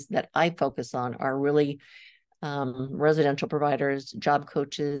the things that I focus on are really residential providers, job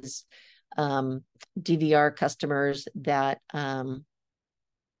coaches, DVR customers that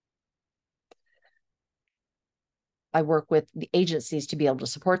I work with the agencies to be able to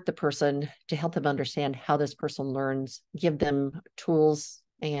support the person, to help them understand how this person learns, give them tools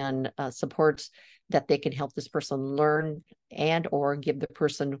and supports that they can help this person learn, and or give the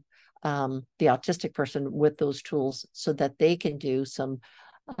person, the autistic person, with those tools so that they can do some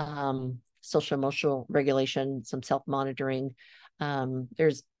social emotional regulation, some self-monitoring.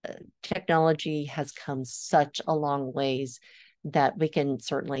 There's technology has come such a long ways that we can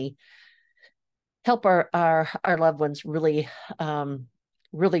certainly help our loved ones really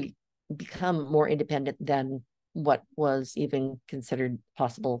really become more independent than what was even considered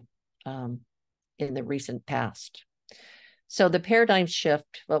possible in the recent past. So the paradigm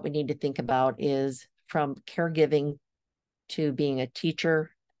shift, what we need to think about is from caregiving to being a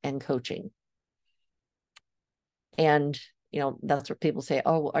teacher and coaching. And that's what people say,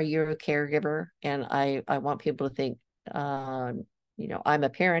 oh, are you a caregiver? And I want people to think, I'm a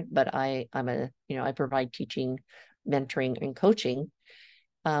parent, but I provide teaching, mentoring, and coaching.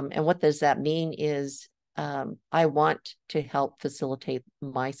 And what does that mean is I want to help facilitate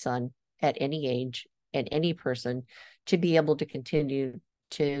my son at any age and any person to be able to continue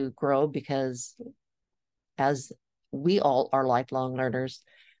to grow, because as we all are lifelong learners,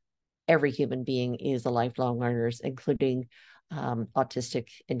 every human being is a lifelong learner, including autistic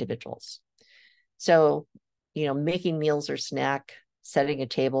individuals. So, making meals or snack, setting a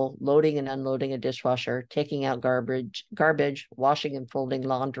table, loading and unloading a dishwasher, taking out garbage, washing and folding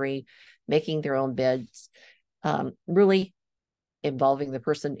laundry, making their own beds, really involving the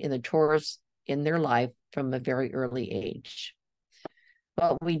person in the chores in their life from a very early age.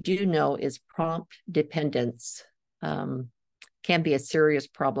 What we do know is prompt dependence can be a serious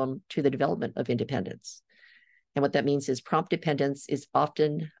problem to the development of independence. And what that means is prompt dependence is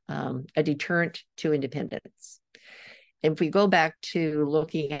often a deterrent to independence. If we go back to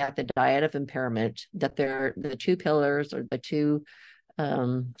looking at the dyad of impairment, that they're the two pillars or the two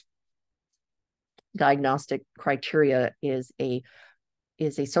diagnostic criteria is a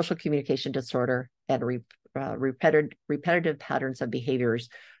social communication disorder and repetitive patterns of behaviors.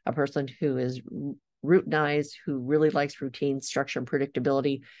 A person who is routinized, who really likes routine, structure, and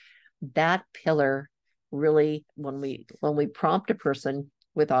predictability. That pillar really, when we prompt a person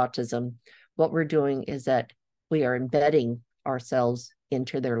with autism, what we're doing is that we are embedding ourselves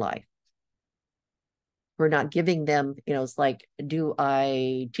into their life. We're not giving them, it's like, do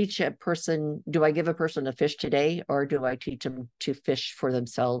I give a person a fish today, or do I teach them to fish for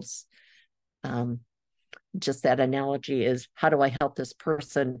themselves? Just that analogy is, how do I help this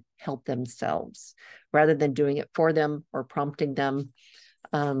person help themselves rather than doing it for them or prompting them?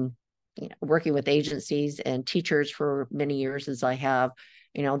 Working with agencies and teachers for many years as I have,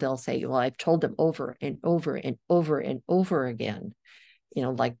 they'll say, well, I've told them over and over and over and over again,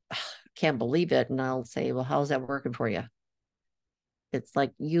 like, can't believe it. And I'll say, well, how's that working for you? It's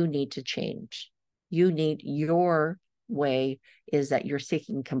like, you need to change. Your way is that you're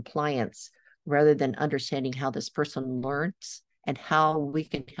seeking compliance rather than understanding how this person learns and how we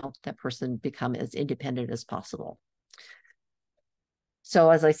can help that person become as independent as possible. So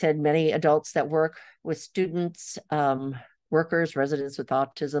as I said, many adults that work with students, workers, residents with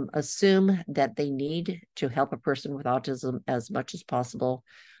autism assume that they need to help a person with autism as much as possible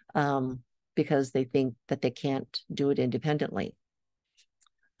because they think that they can't do it independently.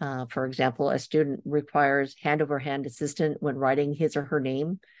 For example, a student requires hand-over-hand assistance when writing his or her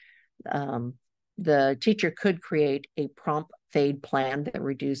name. The teacher could create a prompt fade plan that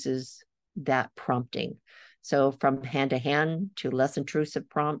reduces that prompting. So from hand to hand to less intrusive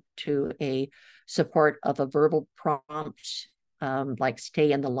prompt to a support of a verbal prompt, like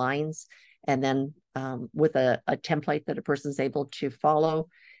stay in the lines, and then with a template that a person is able to follow,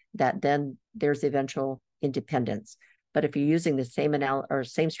 that then there's eventual independence. But if you're using the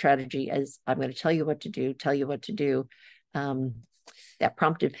same strategy as I'm going to tell you what to do, that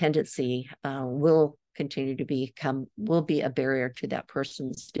prompt dependency will continue to will be a barrier to that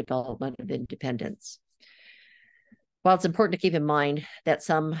person's development of independence. While it's important to keep in mind that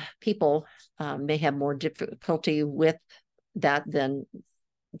some people may have more difficulty with that than,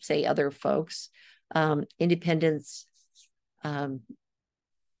 say, other folks, independence on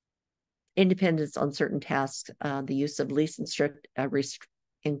certain tasks, the use of least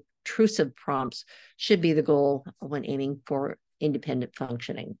intrusive prompts should be the goal when aiming for independent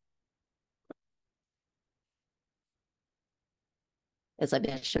functioning. As I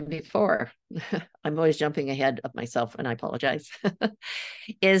mentioned before, I'm always jumping ahead of myself, and I apologize,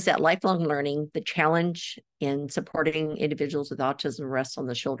 is that lifelong learning, the challenge in supporting individuals with autism rests on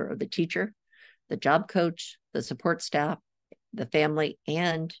the shoulder of the teacher, the job coach, the support staff, the family,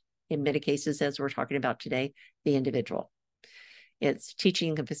 and in many cases, as we're talking about today, the individual. It's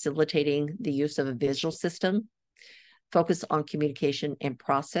teaching and facilitating the use of a visual system, focus on communication and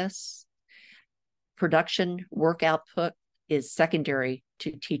process. Production, work output is secondary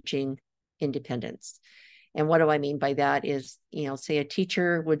to teaching independence. And what do I mean by that is, say a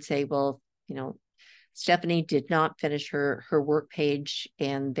teacher would say, well, Stephanie did not finish her work page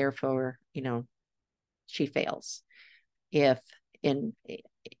and therefore, she fails. If in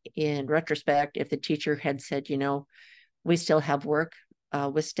retrospect, if the teacher had said, we still have work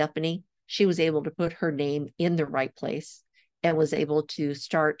with Stephanie, she was able to put her name in the right place and was able to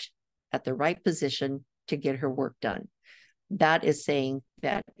start at the right position to get her work done. That is saying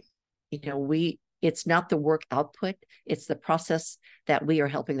that, it's not the work output, it's the process that we are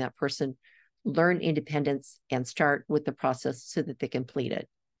helping that person learn independence and start with the process so that they complete it.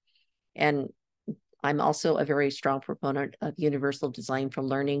 And I'm also a very strong proponent of universal design for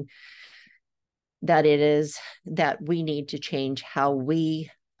learning, that it is that we need to change how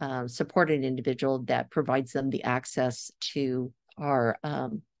we support an individual that provides them the access to our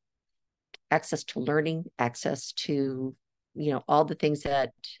access to learning, access to all the things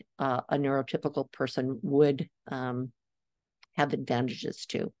that a neurotypical person would have advantages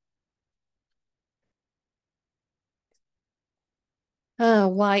to.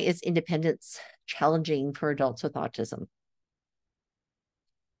 Why is independence challenging for adults with autism?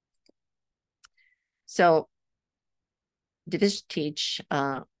 So, Division Teach,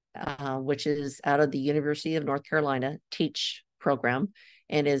 which is out of the University of North Carolina Teach program,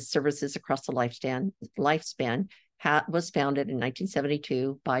 and is services across the lifespan, was founded in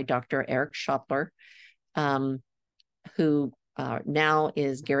 1972 by Dr. Eric Schopler, who now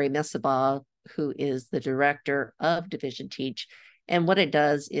is Gary Messabaugh, who is the director of Division Teach. And what it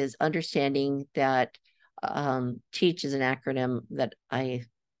does is understanding that TEACH is an acronym that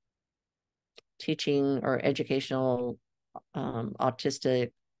teaching or educational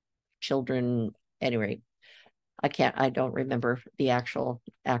autistic children. Anyway, I don't remember the actual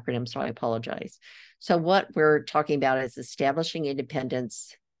acronym, so I apologize. So what we're talking about is establishing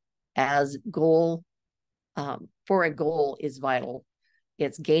independence as goal for a goal is vital.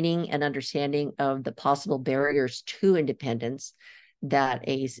 It's gaining an understanding of the possible barriers to independence that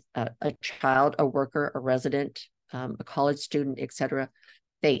a child, a worker, a resident, a college student, etc.,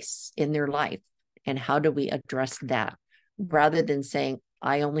 face in their life, and how do we address that, rather than saying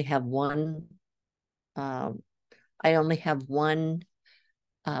I only have one one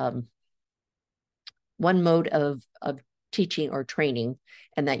mode of teaching or training,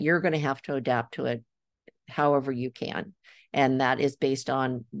 and that you're going to have to adapt to it however you can. And that is based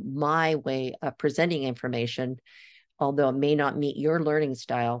on my way of presenting information. Although it may not meet your learning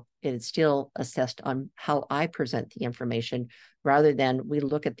style, it is still assessed on how I present the information, rather than we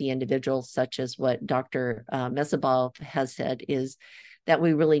look at the individual, such as what Dr. Messabaugh has said, is that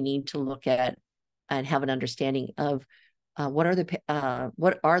we really need to look at and have an understanding of what are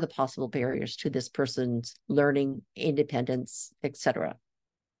the possible barriers to this person's learning, independence, etc.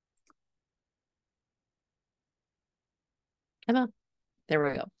 Come on, there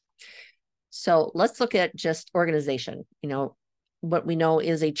we go. So let's look at just organization. What we know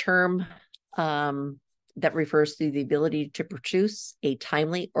is a term that refers to the ability to produce a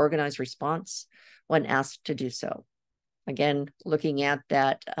timely, organized response when asked to do so. Again, looking at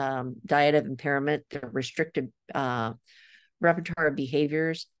that diet of impairment, the restricted repertoire of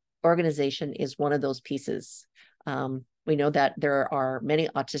behaviors, organization is one of those pieces. We know that there are many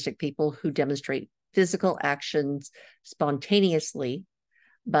autistic people who demonstrate physical actions spontaneously,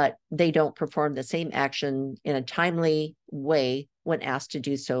 but they don't perform the same action in a timely way when asked to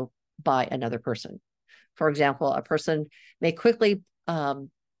do so by another person. For example, a person may quickly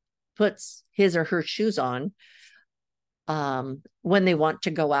puts his or her shoes on when they want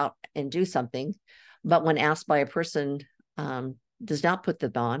to go out and do something, but when asked by a person, does not put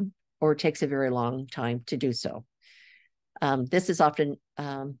them on or takes a very long time to do so. This is often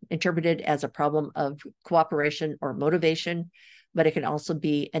interpreted as a problem of cooperation or motivation, but it can also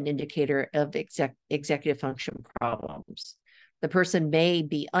be an indicator of executive function problems. The person may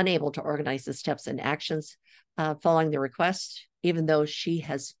be unable to organize the steps and actions following the request, even though she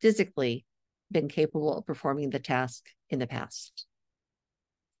has physically been capable of performing the task in the past.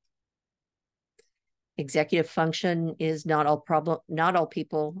 Executive function is not all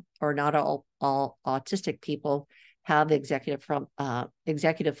people, or not all autistic people have executive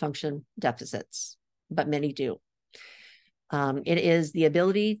function deficits, but many do. It is the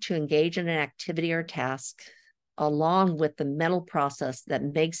ability to engage in an activity or task along with the mental process that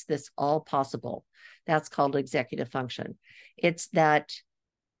makes this all possible. That's called executive function. It's that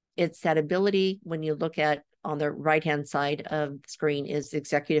ability, when you look at on the right-hand side of the screen is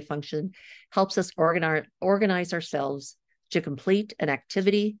executive function, helps us organize ourselves to complete an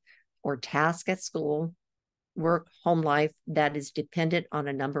activity or task at school, work, home life that is dependent on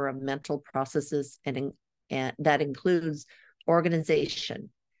a number of mental processes, and that includes organization,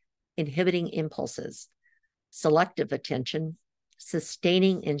 inhibiting impulses, selective attention,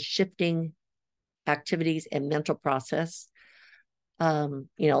 sustaining and shifting activities and mental process.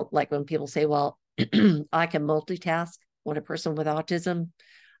 Like when people say, well, I can multitask. When a person with autism,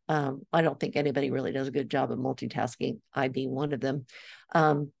 I don't think anybody really does a good job of multitasking, I being one of them.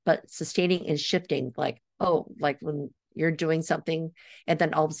 But sustaining and shifting, like when you're doing something and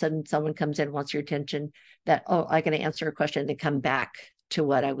then all of a sudden someone comes in, wants your attention, that, I'm going to answer a question and come back to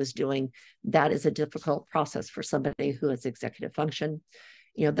what I was doing. That is a difficult process for somebody who has executive function.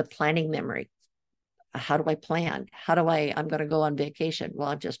 The planning memory. How do I plan? I'm going to go on vacation. Well,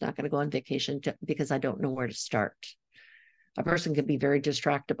 I'm just not going to go on vacation because I don't know where to start. A person can be very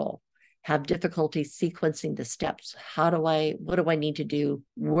distractible, have difficulty sequencing the steps. What do I need to do?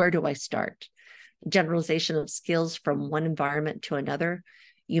 Where do I start? Generalization of skills from one environment to another.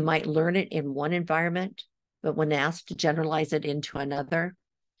 You might learn it in one environment, but when asked to generalize it into another,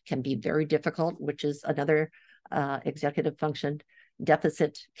 can be very difficult, which is another executive function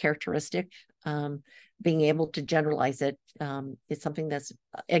deficit characteristic. Being able to generalize it is something that's,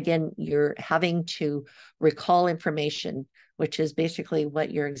 again, you're having to recall information, which is basically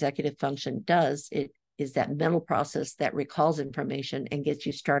what your executive function does. It is that mental process that recalls information and gets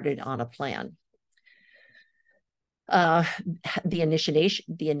you started on a plan. The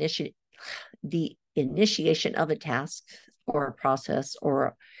initiation of a task or a process,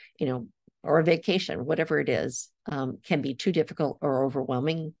 or or a vacation, whatever it is, can be too difficult or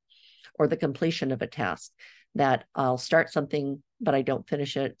overwhelming, or the completion of a task, that I'll start something, but I don't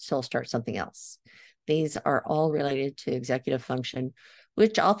finish it, so I'll start something else. These are all related to executive function,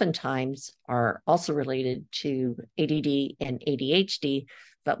 which oftentimes are also related to ADD and ADHD.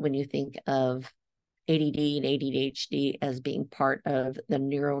 But when you think of ADD and ADHD as being part of the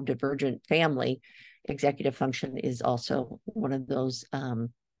neurodivergent family, executive function is also one of those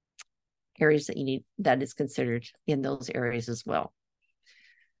areas that is considered in those areas as well.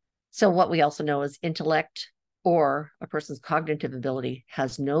 So what we also know is intellect or a person's cognitive ability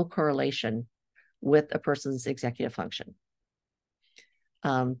has no correlation with a person's executive function.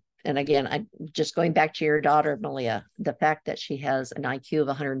 And again, I'm just going back to your daughter, Malia, the fact that she has an IQ of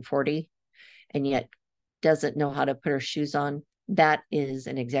 140 and yet doesn't know how to put her shoes on, that is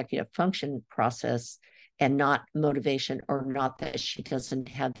an executive function process, and not motivation, or not that she doesn't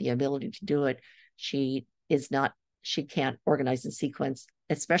have the ability to do it. She can't organize and sequence,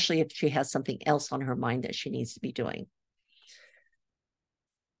 especially if she has something else on her mind that she needs to be doing.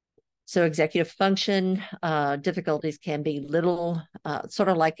 So executive function difficulties can be little, sort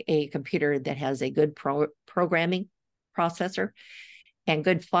of like a computer that has a good programming processor and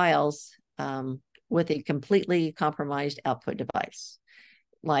good files with a completely compromised output device,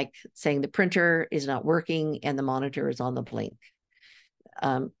 like saying the printer is not working and the monitor is on the blink.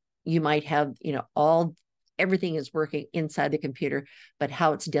 You might have, everything is working inside the computer, but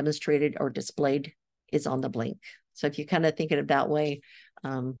how it's demonstrated or displayed is on the blink. So if you kind of think of it that way,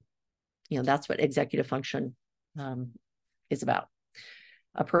 that's what executive function is about.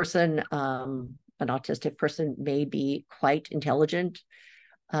 A person, an autistic person, may be quite intelligent,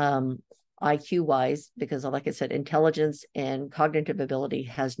 IQ-wise, because like I said, intelligence and cognitive ability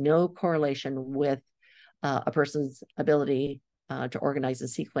has no correlation with a person's ability to organize a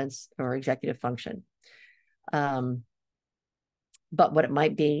sequence or executive function. But what it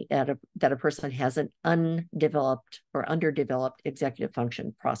might be that a person has an undeveloped or underdeveloped executive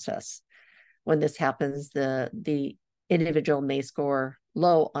function process. When this happens, the individual may score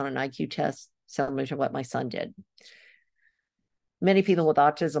low on an IQ test, similar to what my son did. Many people with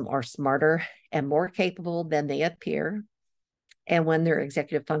autism are smarter and more capable than they appear. And when their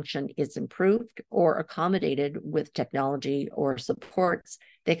executive function is improved or accommodated with technology or supports,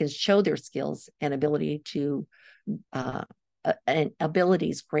 they can show their skills and ability to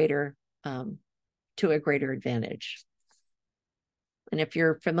abilities greater to a greater advantage. And if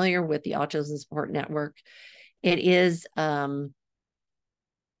you're familiar with the Autism Support Network, it is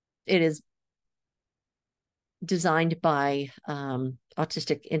designed by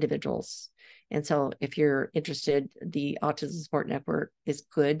autistic individuals. And so if you're interested, the Autism Support Network is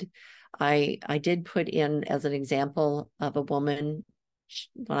good. I did put in as an example of a woman.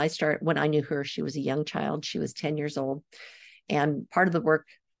 When I knew her, she was a young child. She was 10 years old. And part of the work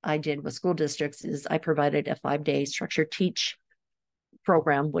I did with school districts is I provided a 5-day structured teach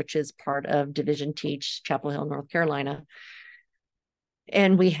program, which is part of Division Teach, Chapel Hill, North Carolina.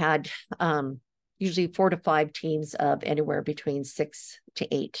 And we had usually 4 to 5 teams of anywhere between 6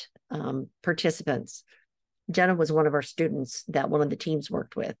 to 8 participants. Jenna was one of our students that one of the teams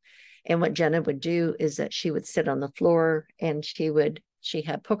worked with. And what Jenna would do is that she would sit on the floor and she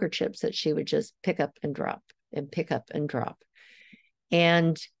had poker chips that she would just pick up and drop and pick up and drop.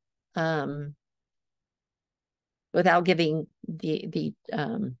 And without giving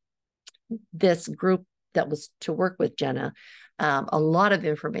this group that was to work with Jenna a lot of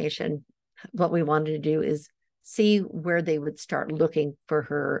information, what we wanted to do is see where they would start looking for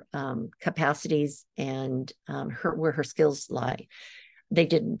her capacities and where her skills lie. They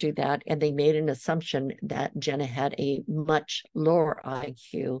didn't do that, and they made an assumption that Jenna had a much lower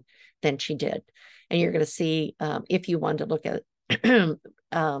IQ than she did. And you're going to see, if you want to look at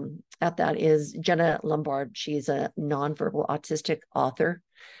that, is Jenna Lombard. She's a nonverbal autistic author.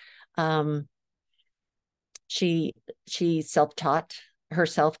 She self-taught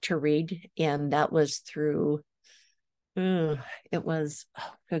herself to read, and that was through good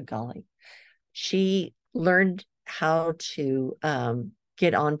golly, she learned how to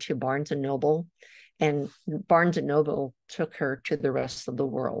get onto Barnes and Noble, and Barnes and Noble took her to the rest of the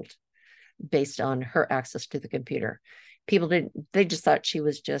world based on her access to the computer. people they just thought she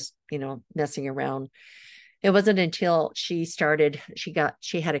was just, messing around. It wasn't until she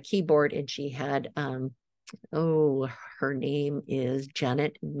had a keyboard, and she had, her name is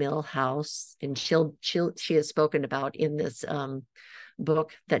Janet Milhouse, and she has spoken about in this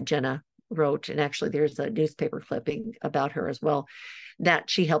book that Jenna wrote, and actually there's a newspaper clipping about her as well, that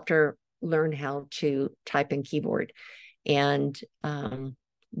she helped her learn how to type in keyboard. And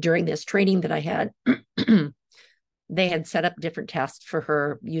during this training that I had, they had set up different tasks for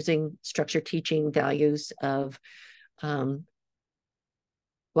her using structured teaching values of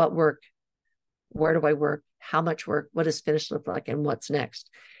what work, where do I work, how much work, what does finished look like, and what's next.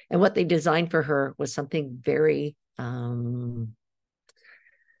 And what they designed for her was something very,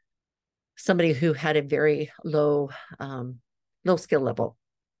 somebody who had a very low skill level.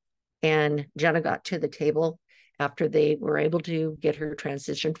 And Jenna got to the table after they were able to get her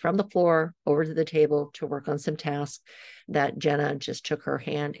transitioned from the floor over to the table to work on some tasks, that Jenna just took her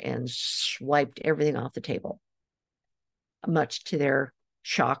hand and swiped everything off the table, much to their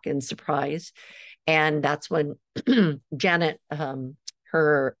shock and surprise. And that's when Janet,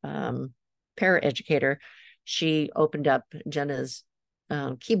 her paraeducator, she opened up Jenna's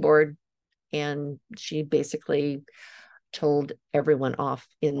keyboard, and she basically told everyone off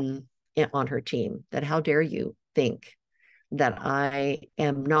on her team that, how dare you think that I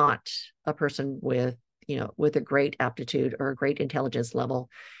am not a person with a great aptitude or a great intelligence level.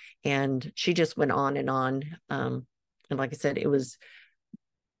 And she just went on and on. And like I said,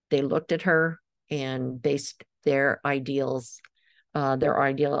 they looked at her and based their ideal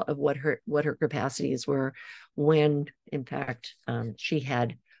of what her capacities were, when in fact she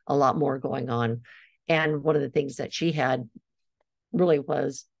had a lot more going on. And one of the things that she had really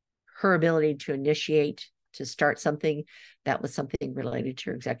was her ability to initiate, to start something that was something related to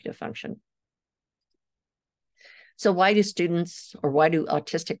her executive function. So why do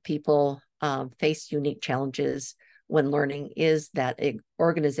autistic people face unique challenges when learning? Is that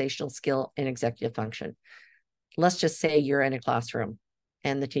organizational skill and executive function. Let's just say you're in a classroom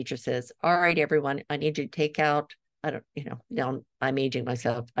and the teacher says, all right, everyone, I need you to take out, now I'm aging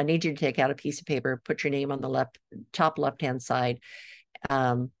myself. I need you to take out a piece of paper, put your name on the top left-hand side,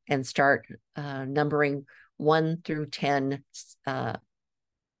 and start numbering 1 through 10,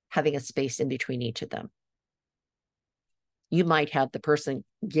 having a space in between each of them. You might have the person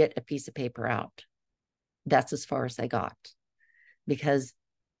get a piece of paper out. That's as far as I got, because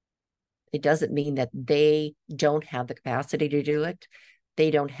it doesn't mean that they don't have the capacity to do it.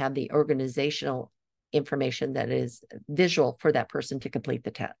 They don't have the organizational information that is visual for that person to complete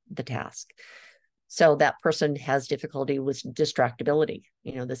the task. So that person has difficulty with distractibility,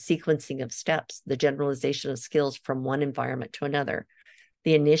 the sequencing of steps, the generalization of skills from one environment to another,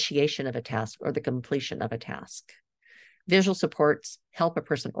 the initiation of a task or the completion of a task. Visual supports help a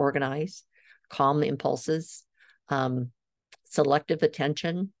person organize, calm impulses, selective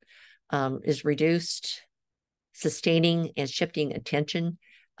attention is reduced, sustaining and shifting attention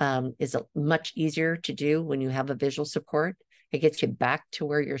is much easier to do when you have a visual support. It gets you back to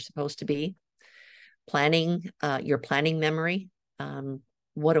where you're supposed to be. Planning, your planning memory.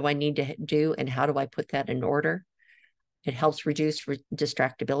 What do I need to do and how do I put that in order? It helps reduce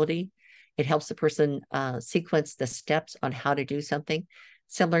distractibility. It helps the person sequence the steps on how to do something.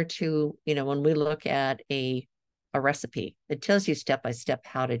 Similar to, when we look at a recipe, it tells you step by step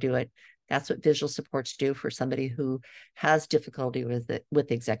how to do it. That's what visual supports do for somebody who has difficulty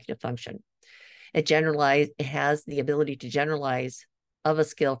with executive function. It has the ability to generalize of a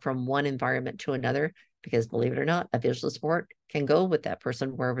skill from one environment to another, because believe it or not, a visual support can go with that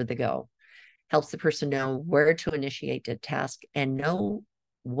person wherever they go. Helps the person know where to initiate a task and know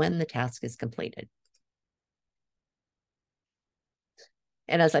when the task is completed.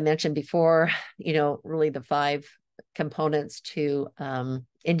 And as I mentioned before, really the 5 components to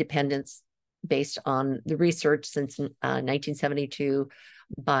independence based on the research since 1972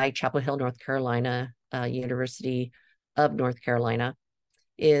 by Chapel Hill, North Carolina, University of North Carolina,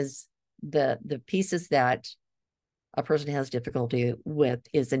 is the pieces that a person has difficulty with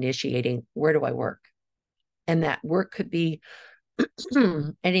is initiating, where do I work? And that work could be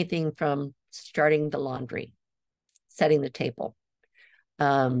anything from starting the laundry, setting the table,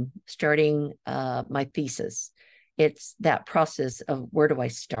 starting my thesis. It's that process of, where do I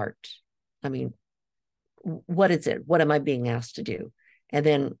start? I mean, what is it? What am I being asked to do? And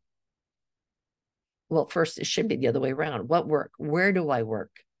then, well, first it should be the other way around. What work? Where do I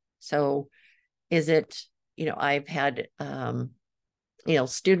work? So is it, I've had,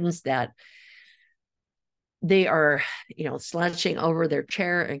 students that they are, slouching over their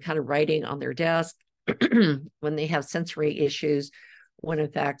chair and kind of writing on their desk. when they have sensory issues, when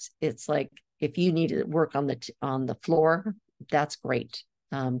in fact it's like if you need to work on the floor, that's great.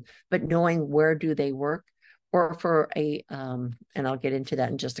 But knowing where do they work, or for and I'll get into that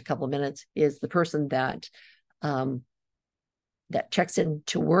in just a couple of minutes, is the person that that checks in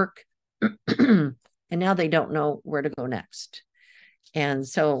to work and now they don't know where to go next. And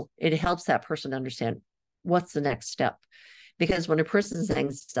so it helps that person understand what's the next step. Because when a person's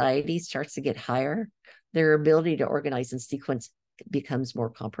anxiety starts to get higher, their ability to organize and sequence becomes more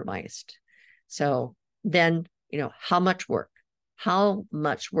compromised. So then, how much work? How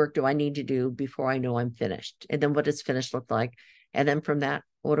much work do I need to do before I know I'm finished? And then what does finished look like? And then from that,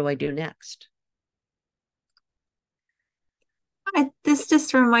 what do I do next? This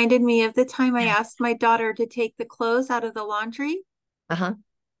just reminded me of the time I asked my daughter to take the clothes out of the laundry. Uh-huh.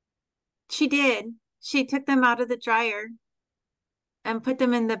 She did. She took them out of the dryer and put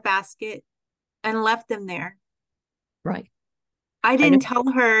them in the basket and left them there. Right. I I know. didn't tell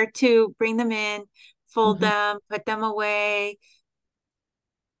her to bring them in, fold Mhm. them, put them away.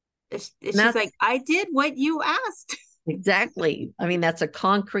 And She's that's like, I did what you asked. exactly. I mean, that's a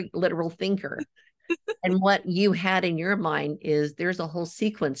concrete, literal thinker. And what you had in your mind is there's a whole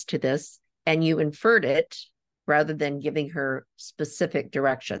sequence to this, and you inferred it rather than giving her specific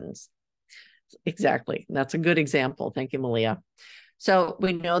directions. Exactly. That's a good example. Thank you, Malia. So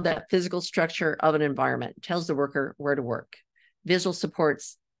we know that physical structure of an environment tells the worker where to work. Visual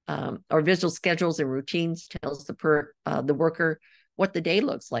supports or visual schedules and routines tells the worker what the day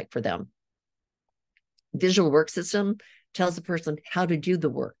looks like for them. Visual work system tells the person how to do the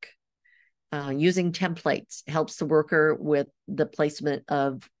work. Using templates helps the worker with the placement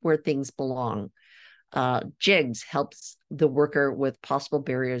of where things belong. Jigs helps the worker with possible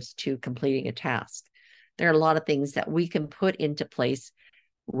barriers to completing a task. There are a lot of things that we can put into place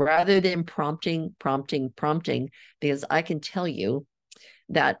rather than prompting, because I can tell you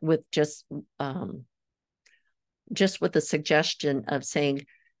that with just with the suggestion of saying,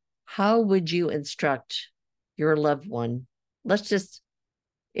 how would you instruct your loved one? Let's just,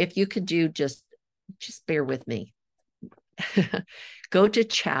 if you could do just bear with me. Go to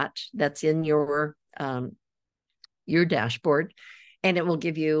chat that's in your dashboard, and it will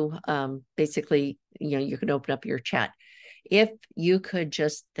give you basically, you can open up your chat. If you could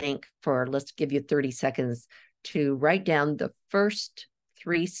just think for, let's give you 30 seconds to write down the first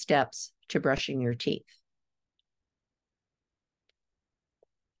 3 steps to brushing your teeth.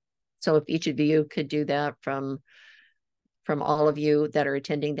 So if each of you could do that from all of you that are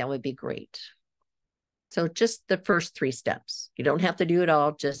attending, that would be great. So just the first 3 steps. You don't have to do it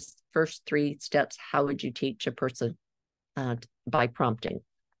all, just first 3 steps. How would you teach a person by prompting?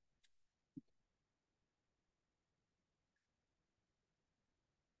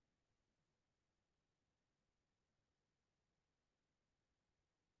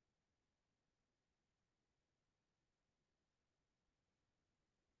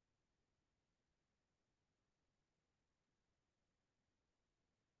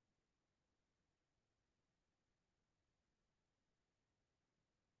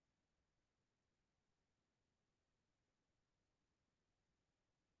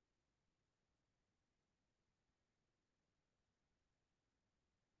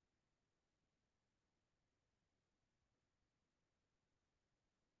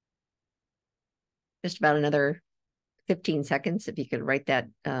 Just about another 15 seconds. If you could write that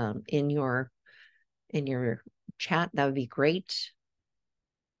in your chat, that would be great.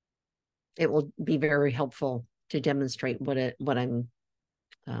 It will be very helpful to demonstrate what I'm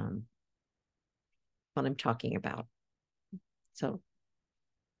talking about. So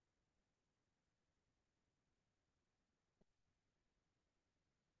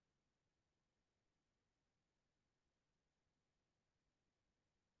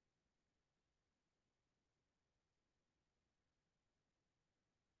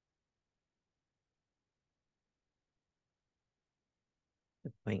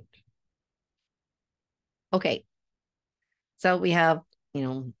good point. Okay. So we have,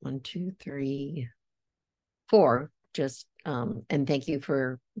 1, 2, 3, 4, just and thank you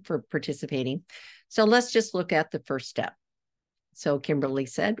for participating. So let's just look at the first step. So Kimberly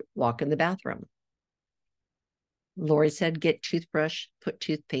said, walk in the bathroom. Lori said, get toothbrush, put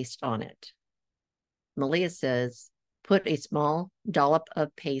toothpaste on it. Malia says, put a small dollop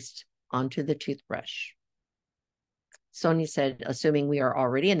of paste onto the toothbrush. Sonia said, assuming we are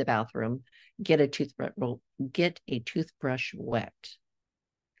already in the bathroom, get a toothbrush wet.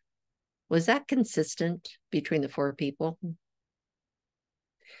 Was that consistent between the 4 people?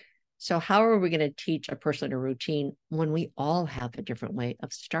 So how are we going to teach a person a routine when we all have a different way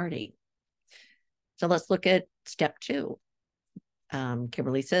of starting? So let's look at step 2.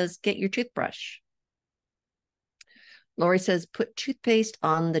 Kimberly says, get your toothbrush. Lori says, put toothpaste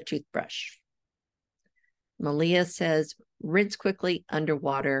on the toothbrush. Malia says, rinse quickly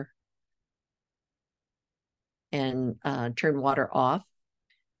underwater and turn water off.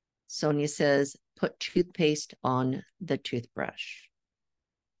 Sonia says, put toothpaste on the toothbrush.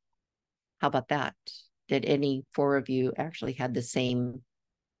 How about that? Did any 4 of you actually had the same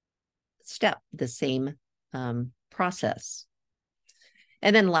step, the same process?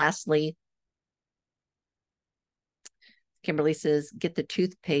 And then lastly, Kimberly says, get the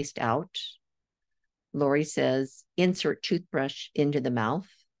toothpaste out. Lori says, insert toothbrush into the mouth.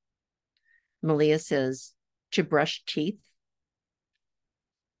 Malia says, to brush teeth.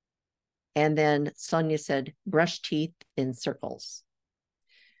 And then Sonia said, brush teeth in circles.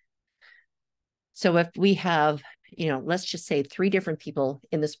 So if we have, let's just say 3 different people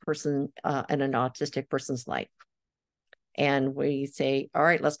in this person, in an autistic person's life. And we say, all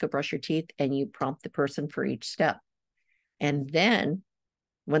right, let's go brush your teeth. And you prompt the person for each step. And then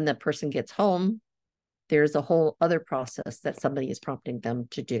when the person gets home, there's a whole other process that somebody is prompting them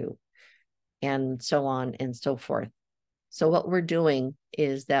to do, and so on and so forth. So what we're doing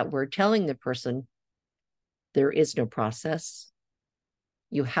is that we're telling the person there is no process.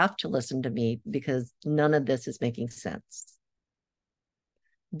 You have to listen to me because none of this is making sense.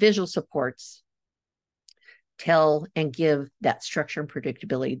 Visual supports tell and give that structure and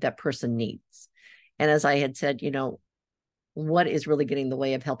predictability that person needs. And as I had said, what is really getting in the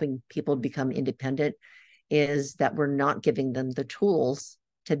way of helping people become independent is that we're not giving them the tools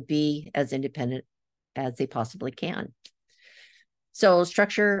to be as independent as they possibly can. So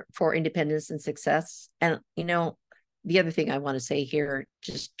structure for independence and success. And, the other thing I want to say here,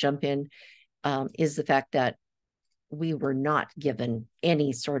 just jump in, is the fact that we were not given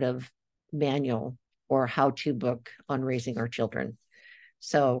any sort of manual or how-to book on raising our children.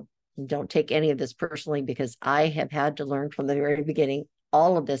 So don't take any of this personally, because I have had to learn from the very beginning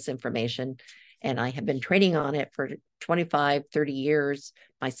all of this information, and I have been training on it for 25, 30 years.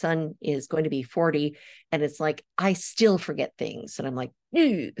 My son is going to be 40, and it's like, I still forget things. And I'm like,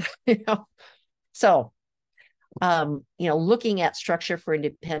 So, looking at structure for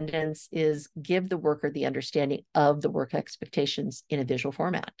independence is give the worker the understanding of the work expectations in a visual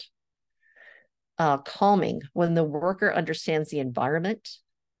format. Calming, when the worker understands the environment,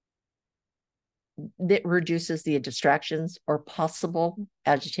 that reduces the distractions or possible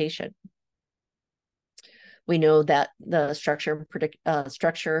agitation. We know that the structure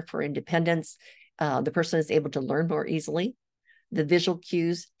for independence, the person is able to learn more easily. The visual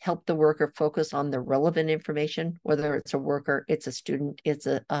cues help the worker focus on the relevant information, whether it's a worker, it's a student, it's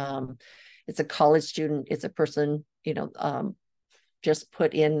a college student, it's a person, just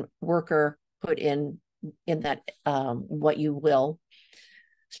put in worker, put in that what you will.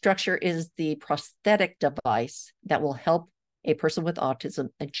 Structure is the prosthetic device that will help a person with autism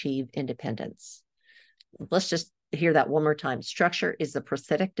achieve independence. Let's just hear that one more time. Structure is the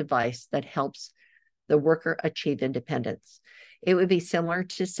prosthetic device that helps the worker achieve independence. It would be similar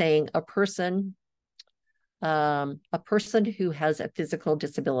to saying a person who has a physical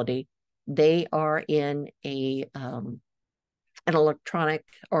disability, they are in an electronic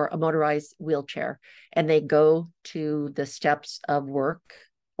or a motorized wheelchair, and they go to the steps of work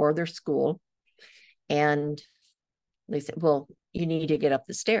or their school, and they say, well, you need to get up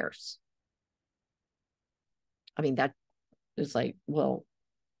the stairs. I mean, that is like, well,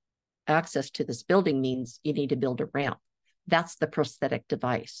 access to this building means you need to build a ramp. That's the prosthetic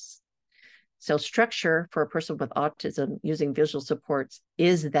device. So structure for a person with autism using visual supports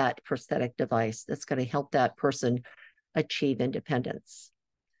is that prosthetic device that's going to help that person achieve independence.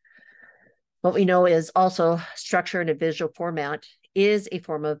 What we know is also structure in a visual format is a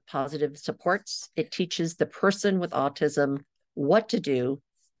form of positive supports. It teaches the person with autism what to do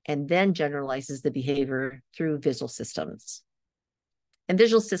and then generalizes the behavior through visual systems. And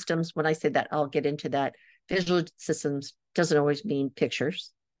visual systems, when I say that, I'll get into that. Visual systems doesn't always mean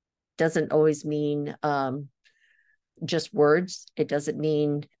pictures, doesn't always mean just words. It doesn't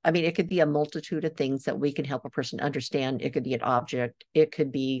mean, it could be a multitude of things that we can help a person understand. It could be an object. It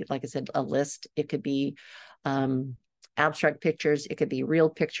could be, like I said, a list. It could be abstract pictures. It could be real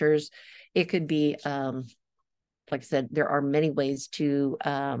pictures. It could be, like I said, there are many ways to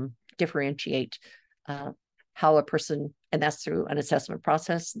differentiate how a person, and that's through an assessment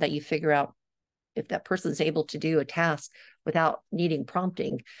process that you figure out if that person is able to do a task without needing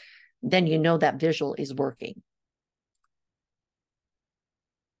prompting, then you know that visual is working.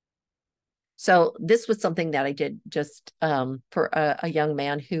 So this was something that I did just for a young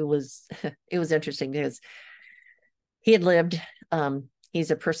man who was, it was interesting because he had lived,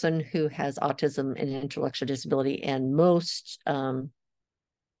 he's a person who has autism and intellectual disability, and one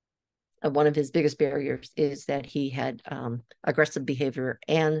of his biggest barriers is that he had aggressive behavior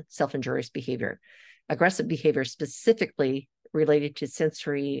and self-injurious behavior. Aggressive behavior specifically related to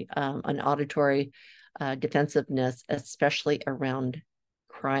sensory and auditory defensiveness, especially around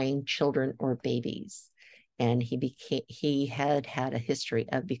crying children or babies. And he had a history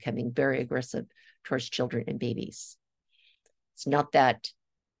of becoming very aggressive towards children and babies. It's not that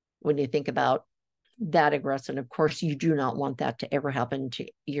when you think about that aggressive, of course, you do not want that to ever happen to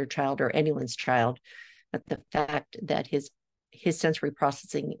your child or anyone's child. But the fact that his sensory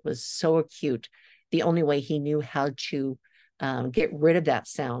processing was so acute, the only way he knew how to get rid of that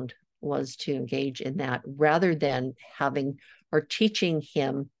sound was to engage in that, rather than having or teaching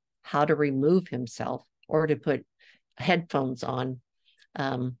him how to remove himself or to put headphones on.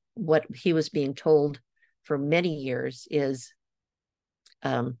 What he was being told for many years is,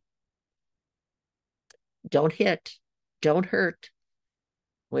 don't hit, don't hurt,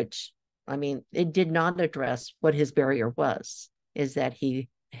 which, I mean, it did not address what his barrier was, is that he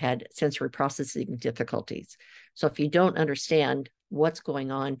had sensory processing difficulties. So if you don't understand what's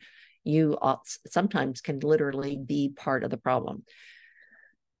going on, you sometimes can literally be part of the problem.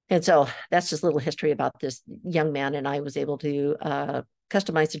 And so that's just a little history about this young man. And I was able to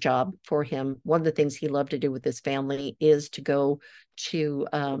customize a job for him. One of the things he loved to do with his family is to go to,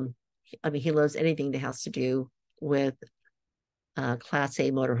 I mean, he loves anything that has to do with Class A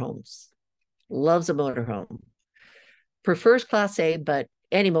motorhomes. Loves a motorhome. Prefers Class A, but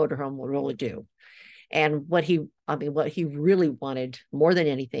any motorhome will really do. And what he really wanted more than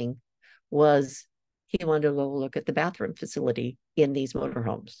anything was he wanted to go look at the bathroom facility in these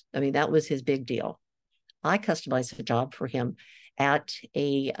motorhomes. I mean, that was his big deal. I customized a job for him at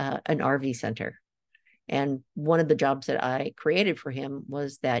an RV center. And one of the jobs that I created for him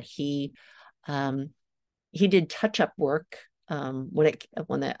was that he did touch-up work. When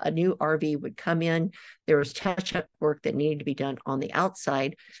a new RV would come in, there was touch-up work that needed to be done on the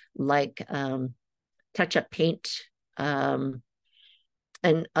outside, like touch-up paint,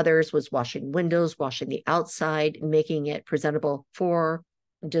 and others was washing windows, washing the outside, making it presentable for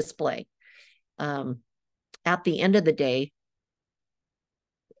display. At the end of the day,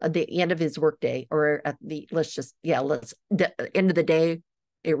 at the end of his workday, or at the the end of the day,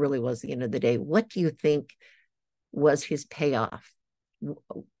 it really was the end of the day. What do you think was his payoff?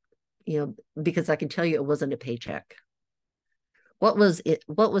 Because I can tell you it wasn't a paycheck. What was it?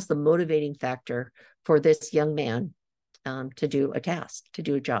 What was the motivating factor for this young man to do a task, to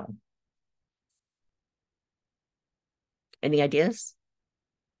do a job? Any ideas?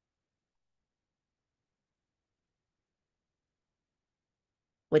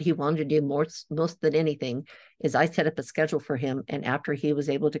 What he wanted to do most than anything is I set up a schedule for him, and after he was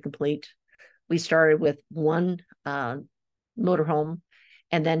able to complete, we started with one motorhome,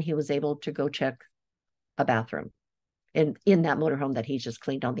 and then he was able to go check a bathroom in that motorhome that he just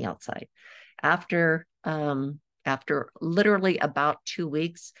cleaned on the outside. After literally about 2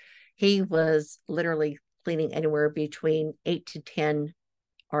 weeks, he was literally cleaning anywhere between 8 to 10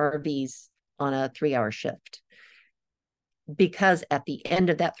 RVs on a 3-hour shift. Because at the end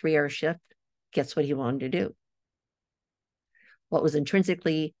of that 3-hour shift, guess what he wanted to do? What was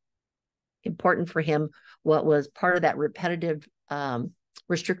intrinsically important for him, what was part of that repetitive,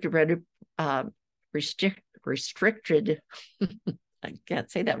 restricted, I can't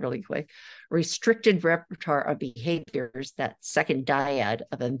say that really quick, restricted repertoire of behaviors, that second dyad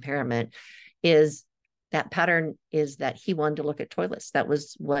of impairment, is that pattern is that he wanted to look at toilets. That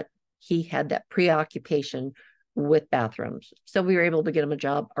was what he had, that preoccupation with bathrooms. So we were able to get him a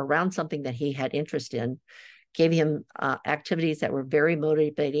job around something that he had interest in, gave him activities that were very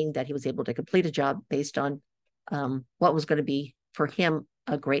motivating, that he was able to complete a job based on what was going to be for him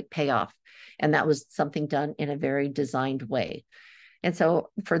a great payoff. And that was something done in a very designed way. And so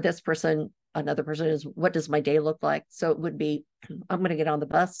for this person, another person is, what does my day look like? So it would be, I'm going to get on the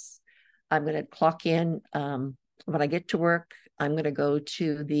bus. I'm going to clock in. When I get to work, I'm going to go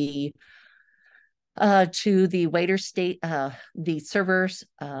to the waiter state, the servers,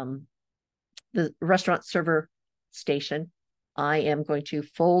 the restaurant server station. I am going to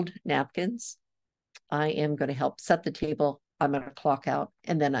fold napkins. I am going to help set the table. I'm going to clock out,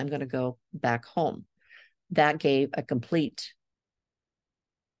 and then I'm going to go back home. That gave a complete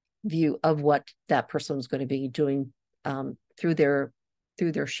view of what that person was going to be doing through their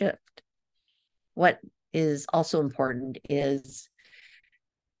shift. What is also important is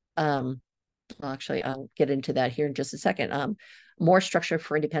Well, actually, I'll get into that here in just a second. More structure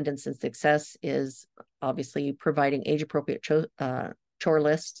for independence and success is obviously providing age-appropriate chore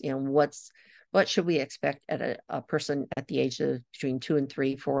lists. You know, what should we expect at a person at the age of between 2 and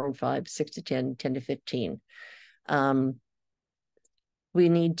 3, 4 and 5, 6 to 10, 10 to 15. We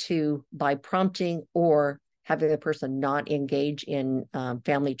need to, by prompting or having the person not engage in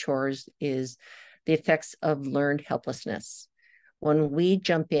family chores, is the effects of learned helplessness. When we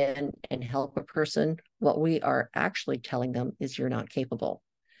jump in and help a person, what we are actually telling them is you're not capable.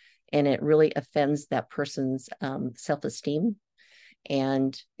 And it really offends that person's self-esteem.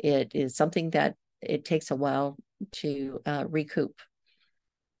 And it is something that it takes a while to recoup,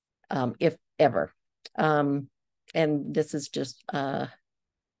 if ever. And this is just a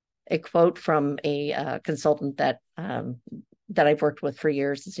quote from a consultant that I've worked with for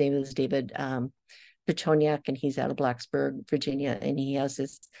years. His name is David Petoniak, and he's out of Blacksburg, Virginia, and he has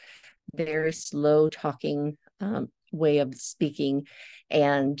this very slow talking way of speaking,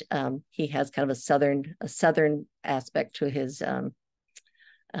 and he has kind of a southern aspect to his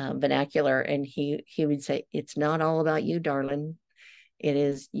vernacular, and he would say, "It's not all about you, darling. It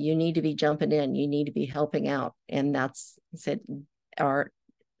is, you need to be jumping in, you need to be helping out," and that's, he said,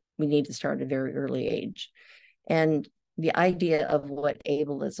 we need to start at a very early age. And the idea of what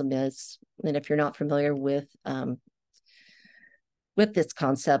ableism is, and if you're not familiar with this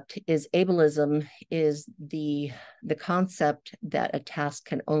concept, is ableism is the concept that a task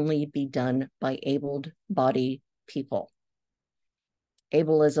can only be done by able-bodied people.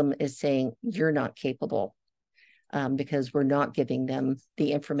 Ableism is saying you're not capable, because we're not giving them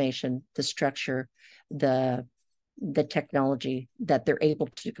the information, the structure, the technology that they're able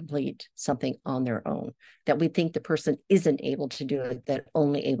to complete something on their own, that we think the person isn't able to do it, that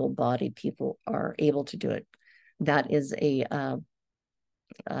only able-bodied people are able to do it. That is a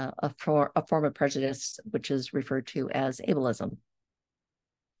form of prejudice, which is referred to as ableism.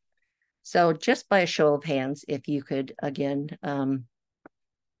 So just by a show of hands, if you could, again,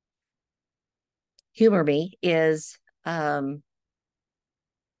 humor me, is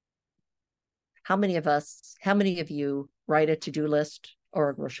how many of you write a to-do list or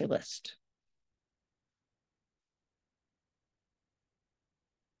a grocery list?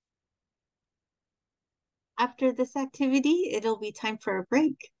 After this activity, it'll be time for a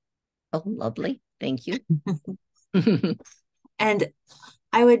break. Oh, lovely. Thank you. And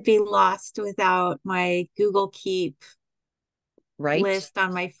I would be lost without my Google Keep Right? list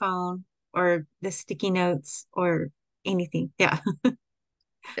on my phone or the sticky notes or anything. Yeah.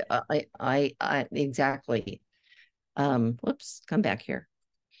 I exactly. Whoops, come back here.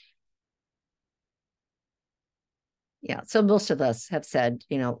 Yeah. So most of us have said,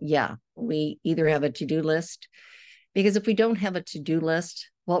 yeah, we either have a to-do list, because if we don't have a to-do list,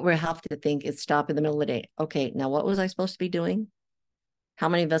 what we have to think is stop in the middle of the day. Okay, now what was I supposed to be doing? How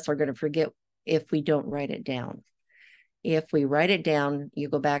many of us are going to forget if we don't write it down? If we write it down, you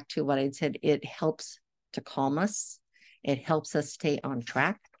go back to what I said, it helps to calm us. It helps us stay on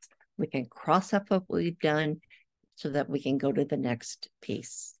track. We can cross up what we've done so that we can go to the next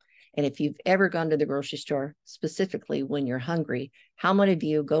piece. And if you've ever gone to the grocery store, specifically when you're hungry, how many of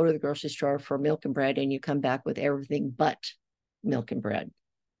you go to the grocery store for milk and bread and you come back with everything but milk and bread?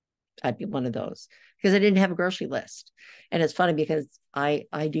 I'd be one of those, because I didn't have a grocery list. And it's funny because I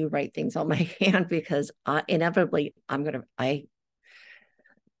do write things on my hand, because inevitably I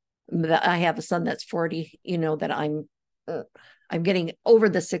have a son that's 40, that I'm getting over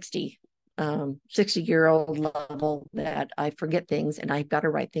the 60-year-old level, that I forget things and I've got to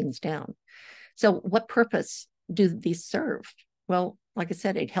write things down. So what purpose do these serve? Well, like I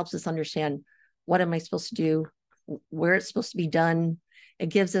said, it helps us understand, what am I supposed to do, where it's supposed to be done. It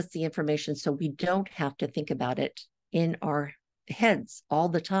gives us the information so we don't have to think about it in our heads all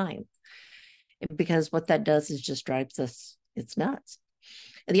the time, because what that does is just drives us, it's nuts.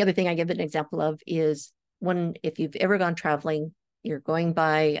 And the other thing I give an example of is, if you've ever gone traveling, you're going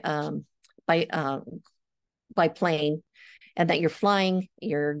by plane, and that you're flying,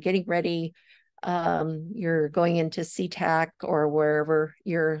 you're getting ready, you're going into SeaTac or wherever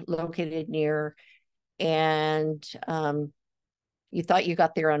you're located near, and you thought you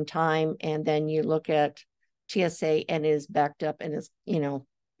got there on time, and then you look at TSA and is backed up, and is,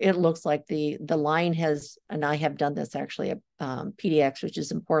 it looks like the line has, and I have done this actually at PDX, which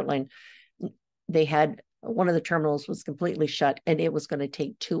is in Portland. They had, one of the terminals was completely shut, and it was going to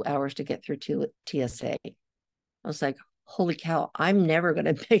take 2 hours to get through to TSA. I was like, holy cow, I'm never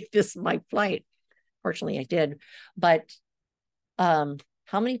going to make this my flight. Fortunately, I did. But how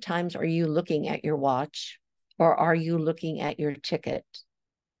many times are you looking at your watch, or are you looking at your ticket?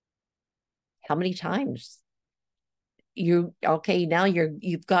 how many times now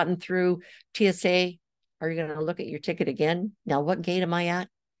you've gotten through TSA. Are you going to look at your ticket again? Now, what gate am I at?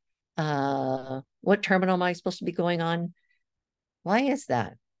 What terminal am I supposed to be going on? Why is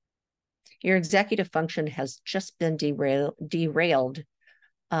that? Your executive function has just been derailed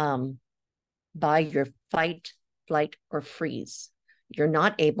by your fight, flight, or freeze. You're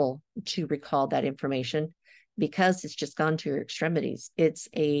not able to recall that information because it's just gone to your extremities. It's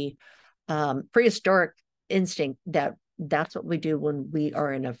a prehistoric instinct that's what we do when we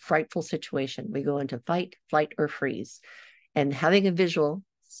are in a frightful situation. We go into fight, flight, or freeze. And having a visual,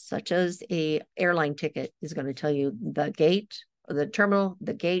 such as a airline ticket, is going to tell you the gate, the terminal,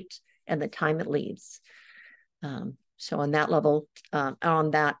 the gate, and the time it leaves. So on that level,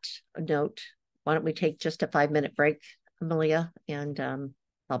 on that note, why don't we take just a 5-minute break, Amelia, and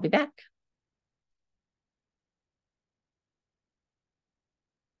I'll be back.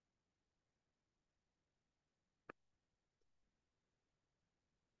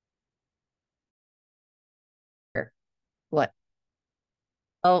 What?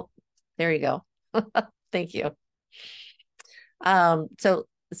 Oh, there you go. Thank you. So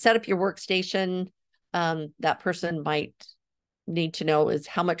set up your workstation. That person might need to know is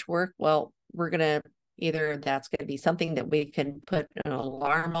how much work. Well, we're going to that's going to be something that we can put an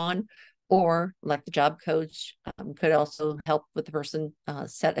alarm on, or like the job coach could also help with the person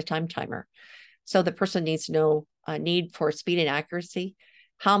set a time timer. So the person needs to know need for speed and accuracy.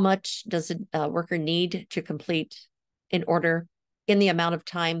 How much does a worker need to complete in order in the amount of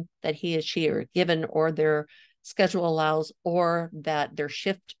time that he or she are given, or their schedule allows, or that their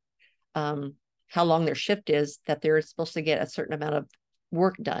shift, how long their shift is, that they're supposed to get a certain amount of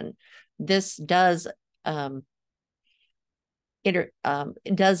work done. This does it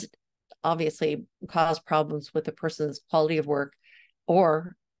does obviously cause problems with the person's quality of work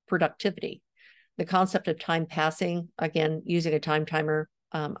or productivity. The concept of time passing, again, using a time timer,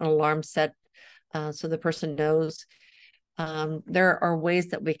 an alarm set, so the person knows. There are ways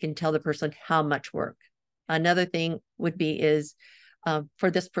that we can tell the person how much work. Another thing would be is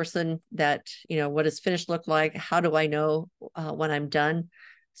for this person that, what does finished look like? How do I know when I'm done?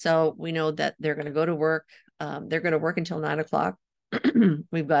 So we know that they're going to go to work. They're going to work until 9 o'clock.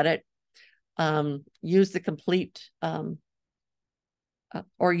 We've got it. Use the complete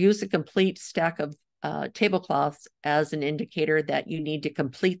stack of tablecloths as an indicator that you need to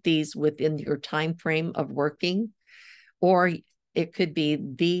complete these within your time frame of working. Or it could be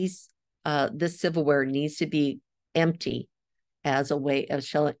this silverware needs to be empty as a way of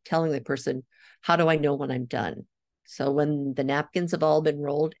telling the person, how do I know when I'm done? So when the napkins have all been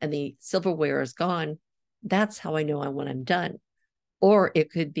rolled and the silverware is gone, that's how I know when I'm done. Or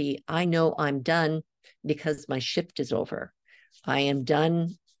it could be, I know I'm done because my shift is over. I am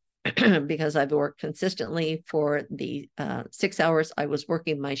done because I've worked consistently for the 6 hours I was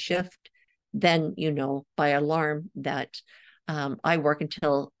working my shift. Then by alarm that I work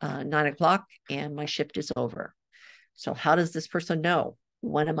until 9 o'clock and my shift is over. So how does this person know?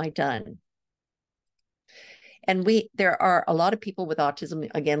 When am I done? And there are a lot of people with autism,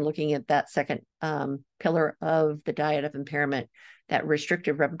 again, looking at that second pillar of the dyad of impairment, that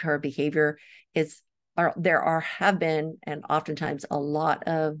restrictive repertoire behavior have been, and oftentimes a lot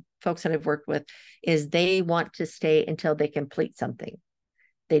of folks that I've worked with, is they want to stay until they complete something.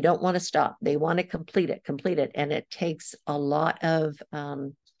 They don't want to stop. They want to complete it. And it takes a lot of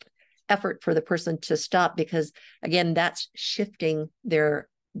effort for the person to stop, because again, that's shifting their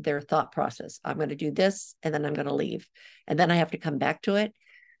thought process. I'm going to do this and then I'm going to leave, and then I have to come back to it.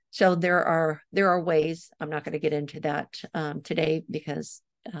 So there are ways. I'm not going to get into that today, because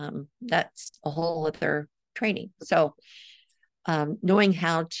that's a whole other training. So knowing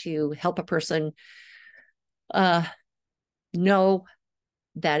how to help a person know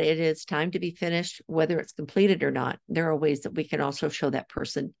that it is time to be finished, whether it's completed or not. There are ways that we can also show that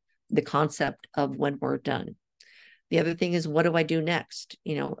person the concept of when we're done. The other thing is, what do I do next?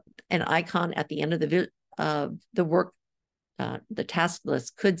 An icon at the end of the work, the task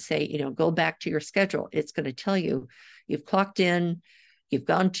list could say, go back to your schedule. It's going to tell you you've clocked in, you've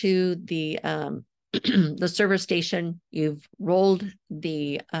gone to the the server station, you've rolled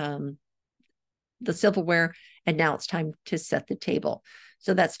the silverware, and now it's time to set the table.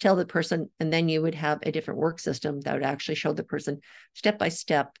 So that's tell the person, and then you would have a different work system that would actually show the person step by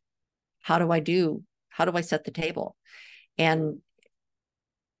step, how do I set the table? And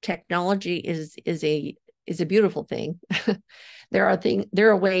technology is a beautiful thing. There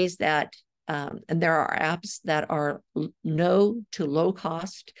are ways that and there are apps that are no to low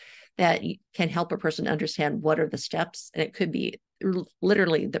cost that can help a person understand what are the steps. And it could be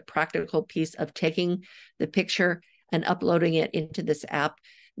literally the practical piece of taking the picture and uploading it into this app,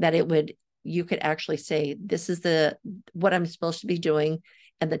 that you could actually say, this is what I'm supposed to be doing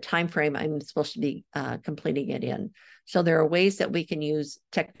and the time frame I'm supposed to be completing it in. So there are ways that we can use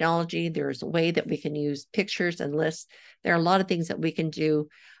technology. There's a way that we can use pictures and lists. There are a lot of things that we can do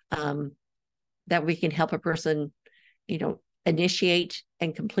that we can help a person, initiate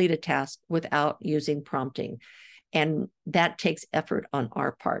and complete a task without using prompting. And that takes effort on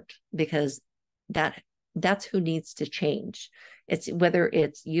our part, because that's who needs to change. It's whether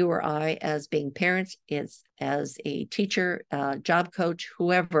it's you or I as being parents, it's as a teacher, job coach,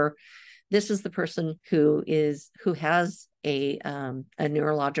 whoever. This is the person who has a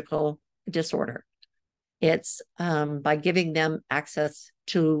neurological disorder. It's by giving them access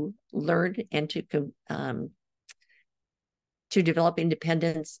to learn and to develop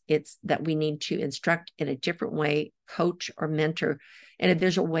independence. It's that we need to instruct in a different way, coach or mentor in a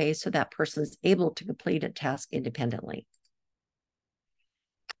visual way, so that person's able to complete a task independently.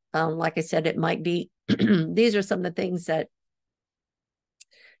 Like I said, it might be, these are some of the things that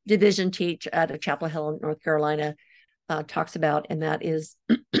division teach at a Chapel Hill, North Carolina, talks about, and that is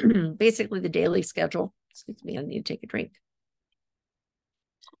basically the daily schedule. Excuse me, I need to take a drink.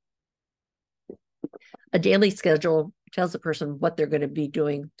 A daily schedule tells a person what they're going to be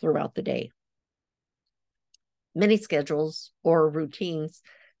doing throughout the day. Many schedules or routines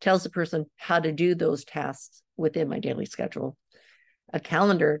tells a person how to do those tasks within my daily schedule. A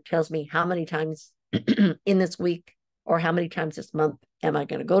calendar tells me how many times in this week or how many times this month am I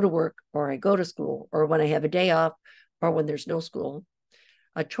going to go to work, or I go to school, or when I have a day off, or when there's no school.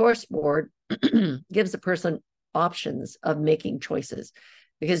 A choice board gives a person options of making choices.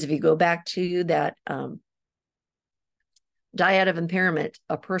 Because if you go back to that dyad of impairment,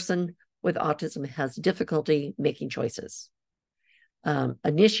 a person with autism has difficulty making choices,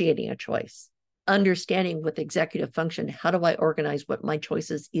 initiating a choice, understanding with executive function, how do I organize what my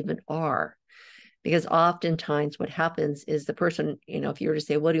choices even are? Because oftentimes what happens is the person, if you were to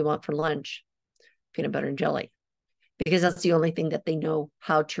say, what do you want for lunch? Peanut butter and jelly. Because that's the only thing that they know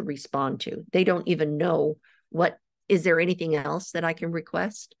how to respond to. They don't even know is there anything else that I can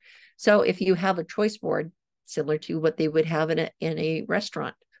request? So if you have a choice board, similar to what they would have in a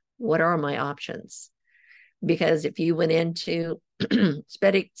restaurant, what are my options? Because if you went into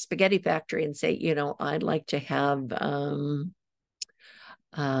spaghetti factory and say, I'd like to have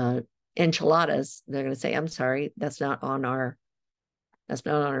enchiladas, they're going to say, I'm sorry, that's not on our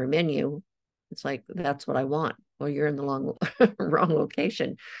menu. It's like, that's what I want. Well, you're in the wrong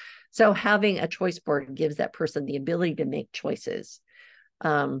location. So having a choice board gives that person the ability to make choices.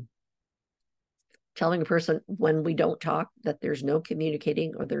 Telling a person when we don't talk that there's no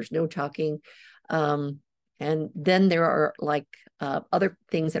communicating or there's no talking. And then there are other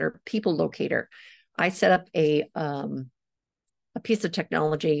things that are people locator. I set up a piece of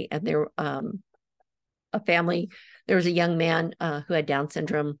technology, and there a family. There was a young man who had Down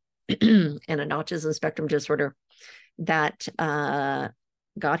syndrome and an autism spectrum disorder that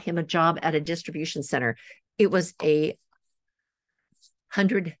got him a job at a distribution center. It was a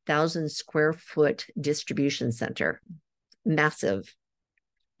 100,000 square foot distribution center, massive.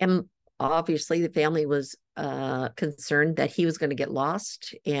 And obviously the family was concerned that he was going to get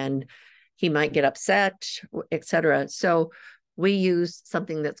lost and he might get upset, etc. So we use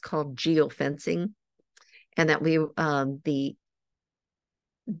something that's called geofencing, and that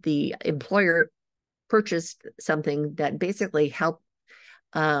the employer purchased something that basically helped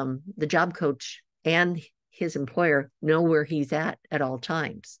the job coach and his employer know where he's at all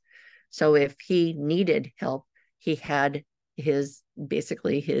times. So if he needed help, he had his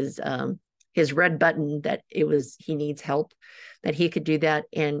red button that he needs help, that he could do that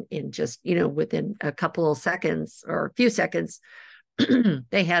in just, within a couple of seconds or a few seconds,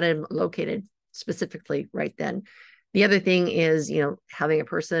 they had him located specifically right then. The other thing is, having a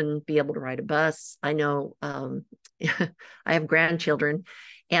person be able to ride a bus. I know I have grandchildren,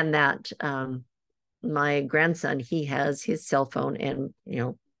 and that my grandson, he has his cell phone, and,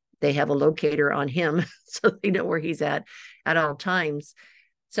 they have a locator on him so they know where he's at all times.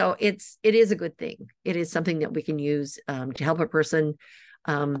 So it is a good thing. It is something that we can use to help a person,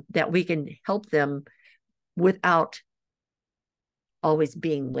 that we can help them without always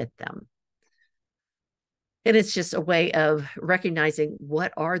being with them. And it's just a way of recognizing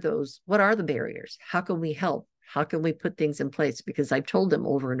what are the barriers? How can we help? How can we put things in place? Because I've told them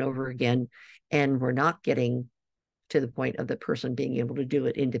over and over again, and we're not getting to the point of the person being able to do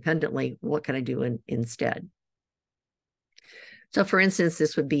it independently. What can I do instead? So, for instance,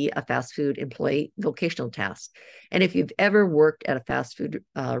 this would be a fast food employee vocational task. And if you've ever worked at a fast food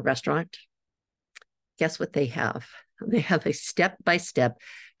restaurant, guess what they have? They have a step by step.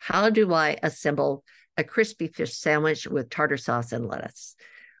 How do I assemble a crispy fish sandwich with tartar sauce and lettuce?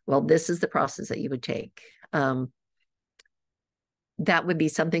 Well, this is the process that you would take. That would be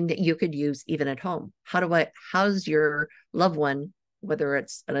something that you could use even at home. How's your loved one, whether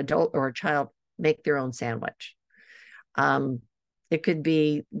it's an adult or a child, make their own sandwich? It could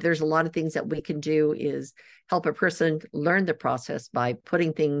be, there's a lot of things that we can do is help a person learn the process by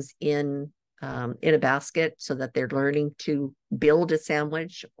putting things in a basket so that they're learning to build a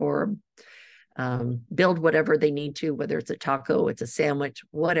sandwich or build whatever they need to, whether it's a taco, it's a sandwich,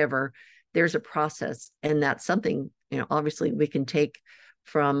 whatever. There's a process. And that's something, obviously we can take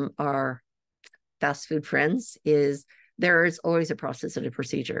from our fast food friends is there is always a process and a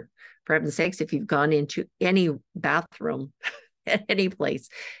procedure. For heaven's sakes, if you've gone into any bathroom at any place,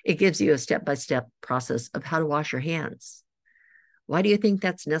 it gives you a step-by-step process of how to wash your hands. Why do you think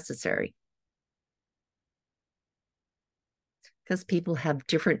that's necessary? Because people have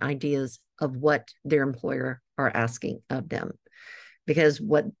different ideas of what their employer are asking of them. Because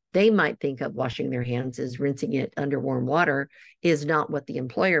what they might think of washing their hands is rinsing it under warm water is not what the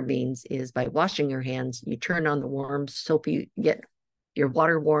employer means. Is by washing your hands, you turn on the warm soapy, get your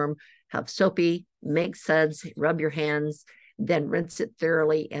water warm, have soapy, make suds, rub your hands, then rinse it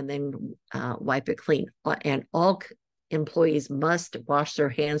thoroughly, and then wipe it clean. And all employees must wash their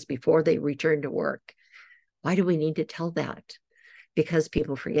hands before they return to work. Why do we need to tell that? Because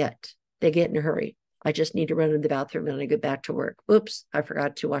people forget. They get in a hurry. I just need to run to the bathroom and I get back to work. Oops, I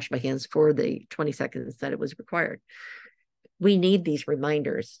forgot to wash my hands for the 20 seconds that it was required. We need these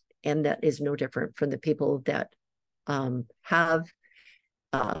reminders, and that is no different from the people that have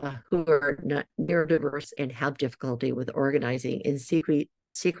who are not neurodiverse and have difficulty with organizing and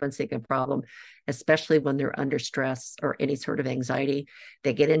sequencing a problem, especially when they're under stress or any sort of anxiety.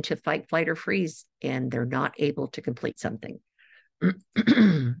 They get into fight, flight, or freeze, and they're not able to complete something.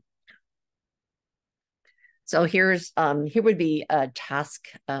 So here would be a task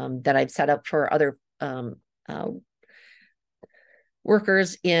that I've set up for other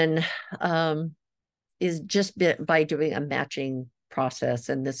workers in is just by doing a matching process.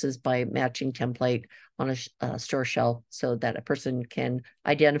 And this is by matching template on a store shelf so that a person can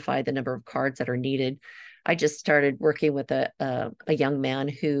identify the number of cards that are needed. I just started working with a young man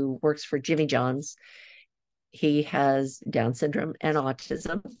who works for Jimmy John's. He has Down syndrome and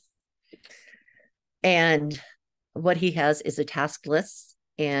autism. And what he has is a task list,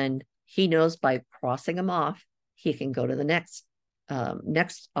 and he knows by crossing them off, he can go to the next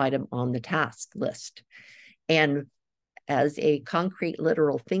item on the task list. And as a concrete,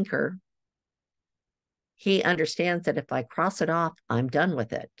 literal thinker, he understands that if I cross it off, I'm done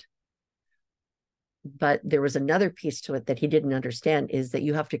with it. But there was another piece to it that he didn't understand, is that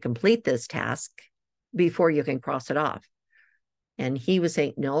you have to complete this task before you can cross it off. And he was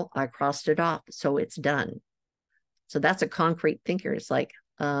saying, no, I crossed it off, so it's done. So that's a concrete thinker. It's like,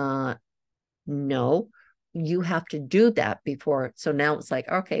 no, you have to do that before. So now it's like,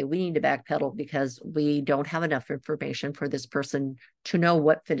 okay, we need to backpedal because we don't have enough information for this person to know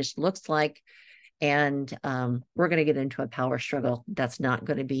what finished looks like. And we're going to get into a power struggle that's not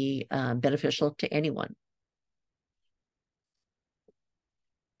going to be beneficial to anyone.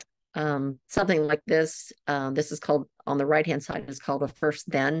 Something like this, this is called, on the right-hand side, is called a first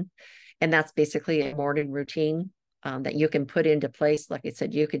then. And that's basically a morning routine that you can put into place. Like I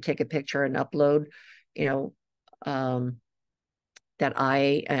said, you could take a picture and upload, that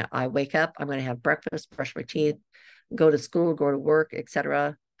I wake up, I'm going to have breakfast, brush my teeth, go to school, go to work,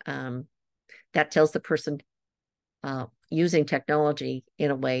 etc. That tells the person using technology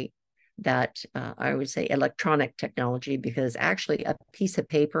in a way that I would say electronic technology, because actually a piece of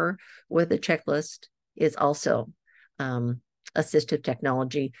paper with a checklist is also assistive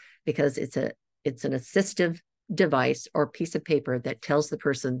technology, because it's an assistive device or piece of paper that tells the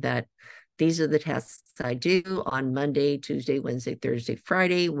person that these are the tasks I do on Monday, Tuesday, Wednesday, Thursday,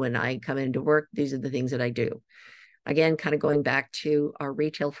 Friday. When I come into work, these are the things that I do. Again, kind of going back to our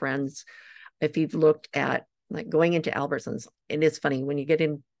retail friends, if you've looked at like going into Albertsons, and it's funny when you get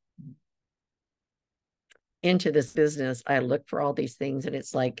into this business, I look for all these things, and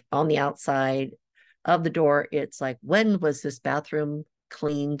it's like on the outside of the door, it's like, when was this bathroom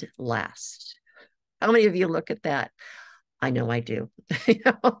cleaned last? How many of you look at that? I know I do.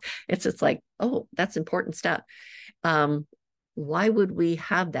 It's just like, oh, that's important stuff. Why would we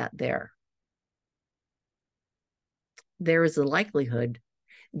have that there? There is a likelihood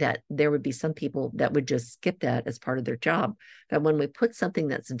that there would be some people that would just skip that as part of their job. But when we put something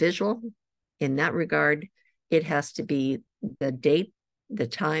that's visual in that regard, it has to be the date, the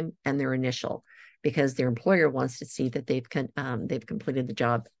time, and their initial, because their employer wants to see that they've completed the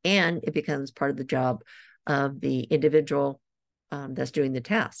job, and it becomes part of the job of the individual that's doing the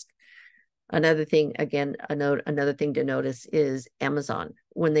task. Another thing, again, another thing to notice is Amazon.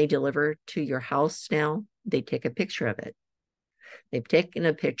 When they deliver to your house now, they take a picture of it. They've taken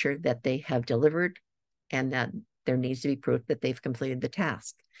a picture that they have delivered, and that there needs to be proof that they've completed the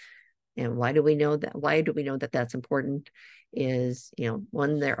task. And why do we know that? Why do we know that that's important? Is,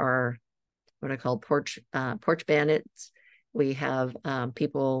 one, there are what I call porch bandits. We have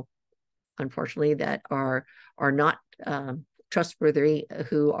people, unfortunately, that are not trustworthy,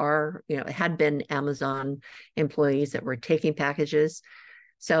 who are, had been Amazon employees that were taking packages.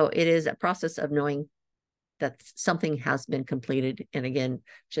 So it is a process of knowing that something has been completed. And again,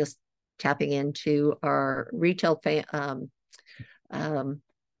 just tapping into our retail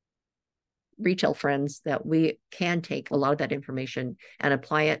friends, that we can take a lot of that information and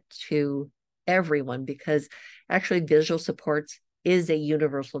apply it to everyone, because actually visual supports is a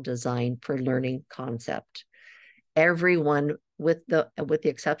universal design for learning concept. Everyone, with the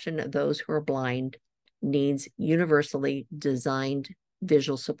exception of those who are blind, needs universally designed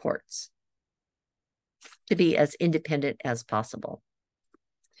visual supports to be as independent as possible.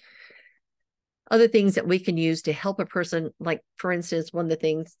 Other things that we can use to help a person, like, for instance, one of the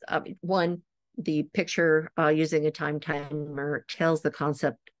things, the picture using a time timer tells the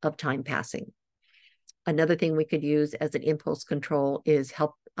concept of time passing. Another thing we could use as an impulse control is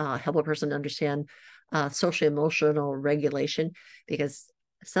help a person understand social emotional regulation, because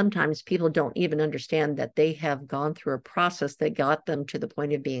sometimes people don't even understand that they have gone through a process that got them to the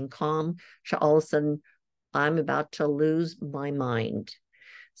point of being calm. So all of a sudden, I'm about to lose my mind.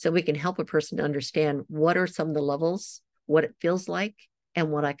 So we can help a person to understand what are some of the levels, what it feels like,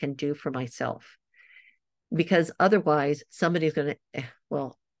 and what I can do for myself. Because otherwise, somebody's going to,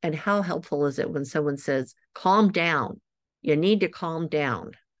 well, and how helpful is it when someone says, calm down, you need to calm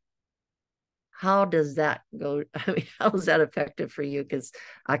down? How does that go? I mean, how is that effective for you? Because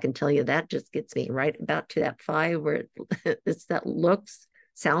I can tell you that just gets me right about to that 5 where it's that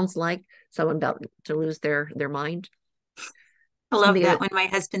sounds like someone about to lose their mind. I love that when my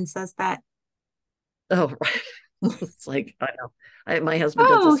husband says that. Oh, right. It's like, I know. My husband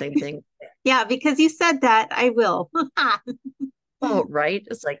does the Oh, same thing. yeah, because you said that, I will. Oh, right.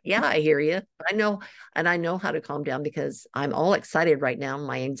 It's like, yeah, I hear you. I know. And I know how to calm down, because I'm all excited right now.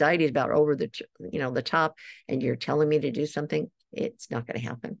 My anxiety is about over the top, and you're telling me to do something. It's not going to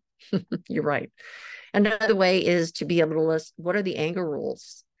happen. You're right. Another way is to be able to list, what are the anger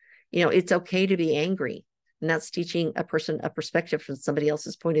rules? It's okay to be angry. And that's teaching a person a perspective from somebody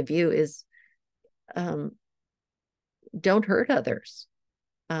else's point of view is, don't hurt others.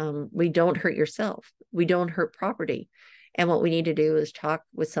 We don't hurt yourself. We don't hurt property. And what we need to do is talk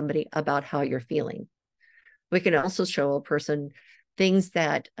with somebody about how you're feeling. We can also show a person things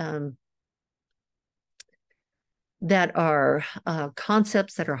that are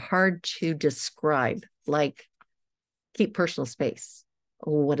concepts that are hard to describe, like keep personal space.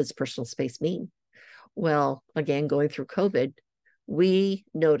 What does personal space mean? Well, again, going through COVID, we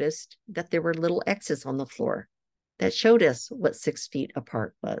noticed that there were little X's on the floor that showed us what 6 feet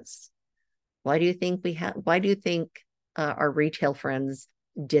apart was. Why do you think our retail friends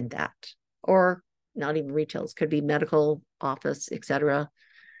did that? Or not even retails, could be medical office, etc.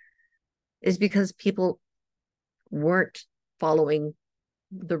 Is because people weren't following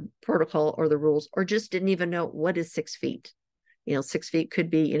the protocol or the rules, or just didn't even know what is 6 feet. 6 feet could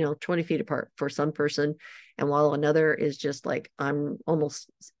be 20 feet apart for some person, and while another is just like, I'm almost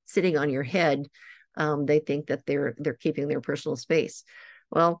sitting on your head, they think that they're keeping their personal space.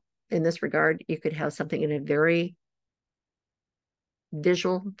 Well, in this regard, you could have something in a very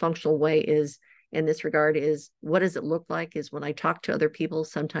visual, functional way. Is in this regard is, what does it look like? Is when I talk to other people,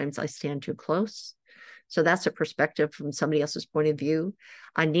 sometimes I stand too close. So that's a perspective from somebody else's point of view.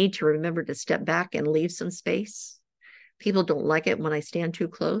 I need to remember to step back and leave some space. People don't like it when I stand too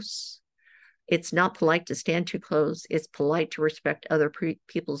close. It's not polite to stand too close. It's polite to respect other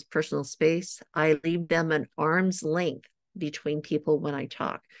people's personal space. I leave them an arm's length between people when I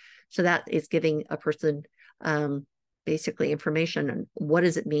talk. So that is giving a person basically information on what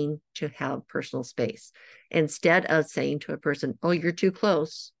does it mean to have personal space. Instead of saying to a person, oh, you're too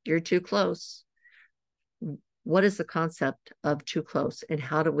close, what is the concept of too close, and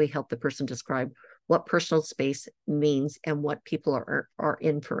how do we help the person describe what personal space means and what people are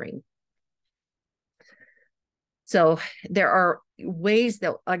inferring? So there are ways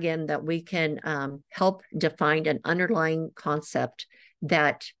that, again, that we can help define an underlying concept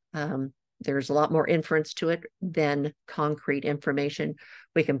that there's a lot more inference to it than concrete information.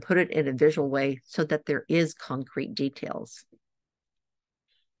 We can put it in a visual way so that there is concrete details.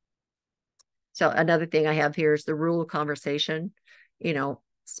 So another thing I have here is the rule of conversation.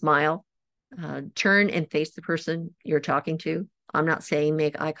 Smile, turn and face the person you're talking to. I'm not saying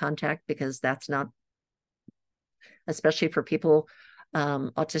make eye contact, because that's not, especially for people,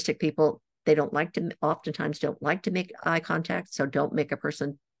 autistic people, they oftentimes don't like to make eye contact. So don't make a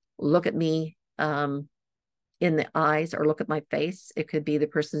person look at me in the eyes or look at my face. It could be the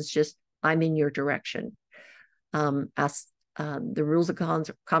person's just, I'm in your direction. The rules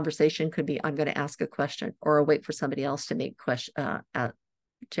of conversation could be, I'm going to ask a question, or I'll wait for somebody else to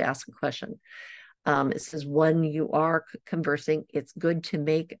to ask a question. It says when you are conversing, it's good to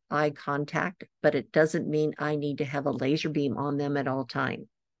make eye contact, but it doesn't mean I need to have a laser beam on them at all time.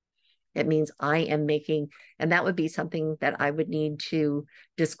 It means I am making, and that would be something that I would need to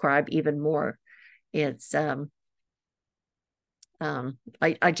describe even more. It's I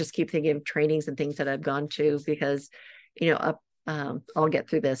just keep thinking of trainings and things that I've gone to, because I'll get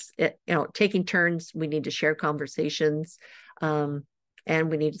through this. Taking turns, we need to share conversations, and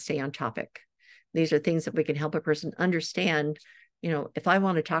we need to stay on topic. These are things that we can help a person understand. If I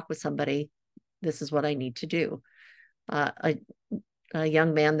want to talk with somebody, this is what I need to do. A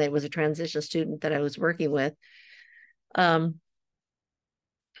young man that was a transition student that I was working with,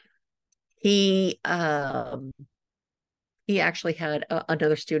 he actually had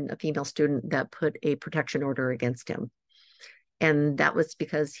another student, a female student, that put a protection order against him. And that was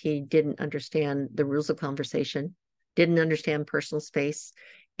because he didn't understand the rules of conversation, didn't understand personal space,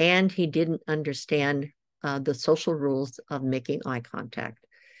 and he didn't understand the social rules of making eye contact,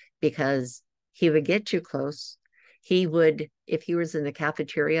 because he would get too close. If he was in the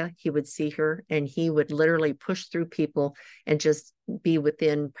cafeteria, he would see her and he would literally push through people and just be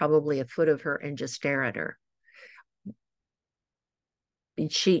within probably a foot of her and just stare at her.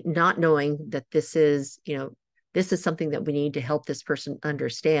 She, not knowing that this is something that we need to help this person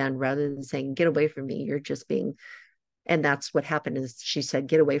understand, rather than saying, get away from me, you're just being. And that's what happened, is she said,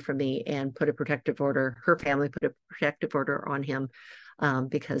 get away from me, and put a protective order. Her family put a protective order on him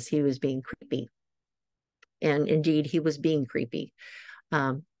because he was being creepy. And indeed, he was being creepy.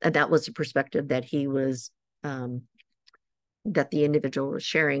 And that was the perspective that he was, that the individual was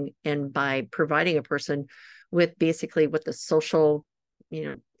sharing. And by providing a person with basically what the social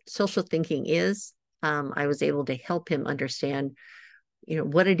thinking is, I was able to help him understand,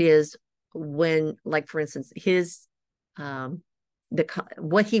 what it is when, like, for instance,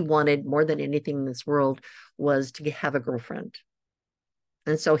 what he wanted more than anything in this world was to have a girlfriend.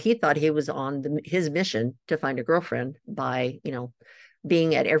 And so he thought he was on his mission to find a girlfriend by,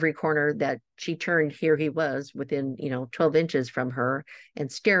 being at every corner that she turned. Here he was within, 12 inches from her,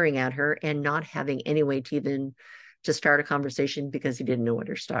 and staring at her, and not having any way to even to start a conversation, because he didn't know where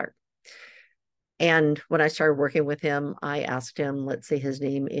to start. And when I started working with him, I asked him, let's say his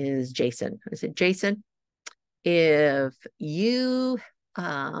name is Jason. I said, Jason, if you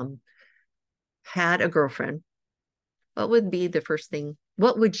had a girlfriend, what would be the first thing?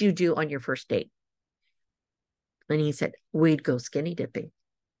 What would you do on your first date? And he said, we'd go skinny dipping.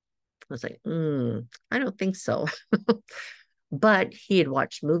 I was like, I don't think so. But he had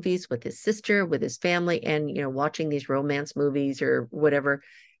watched movies with his sister, with his family, and, watching these romance movies or whatever,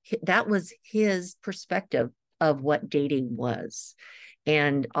 that was his perspective of what dating was.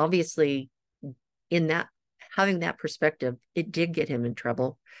 And obviously, in that, having that perspective, it did get him in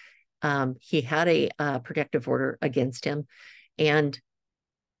trouble. He had a protective order against him, and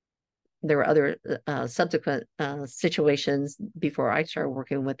there were other subsequent situations before I started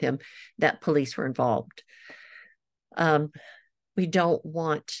working with him that police were involved. We don't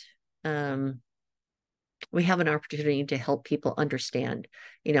want, we have an opportunity to help people understand,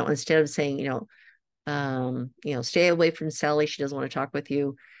 instead of saying, stay away from Sally, she doesn't want to talk with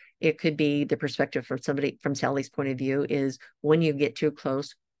you. It could be the perspective from Sally's point of view is, when you get too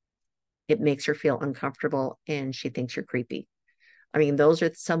close, it makes her feel uncomfortable and she thinks you're creepy. I mean, those are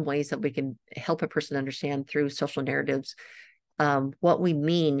some ways that we can help a person understand through social narratives what we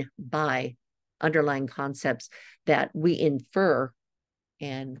mean by underlying concepts that we infer.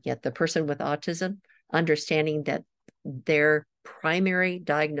 And yet the person with autism, understanding that their primary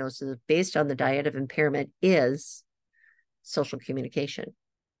diagnosis based on the diet of impairment is social communication.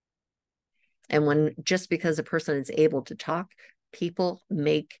 And just because a person is able to talk, people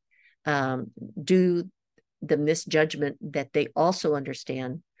do the misjudgment that they also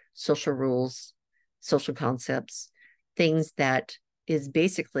understand social rules social concepts, things that is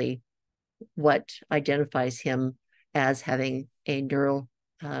basically what identifies him as having a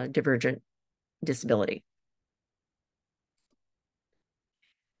neurodivergent disability.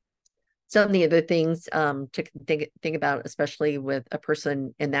 Some of the other things to think about, especially with a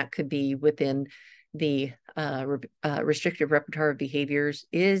person, and that could be within the restrictive repertoire of behaviors,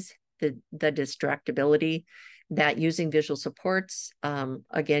 is the distractibility. That using visual supports,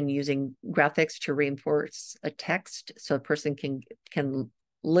 again, using graphics to reinforce a text, so a person can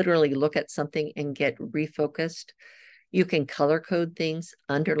literally look at something and get refocused. You can color code things,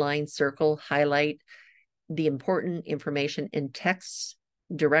 underline, circle, highlight the important information in texts,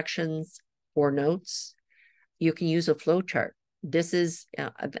 directions, or notes. You can use a flow chart. This is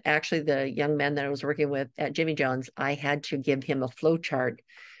actually the young man that I was working with at Jimmy John's. I had to give him a flow chart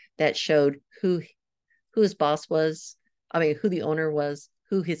that showed who his boss was, who the owner was,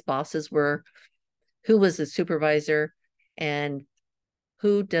 who his bosses were, who was the supervisor, and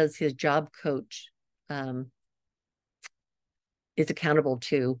who does his job coach is accountable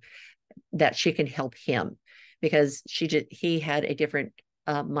to, that she can help him, because he had a different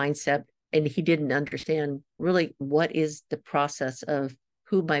mindset, and he didn't understand really what is the process of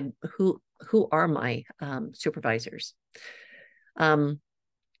who are my supervisors.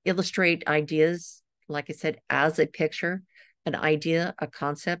 Illustrate ideas, like I said, as a picture, an idea, a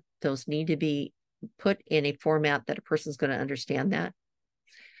concept. Those need to be put in a format that a person's going to understand that.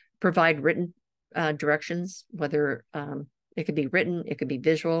 Provide written directions, whether it could be written, it could be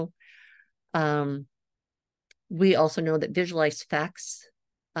visual. We also know that visualized facts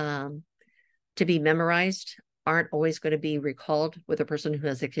to be memorized aren't always going to be recalled with a person who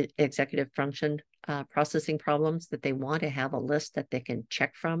has executive function processing problems, that they want to have a list that they can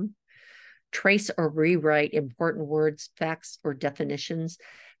check from. Trace or rewrite important words, facts, or definitions.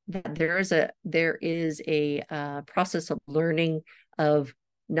 That there is a process of learning, of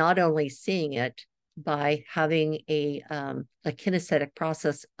not only seeing it, by having a kinesthetic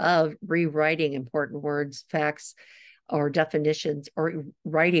process of rewriting important words, facts, or definitions, or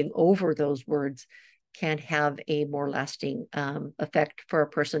writing over those words, can have a more lasting effect for a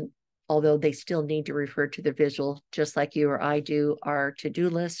person, although they still need to refer to the visual, just like you or I do our to-do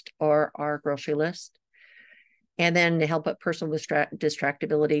list or our grocery list. And then to help a person with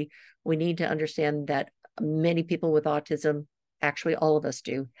distractibility, we need to understand that many people with autism, actually all of us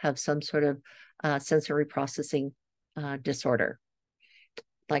do, have some sort of sensory processing disorder.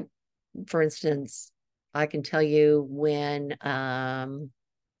 Like, for instance, I can tell you when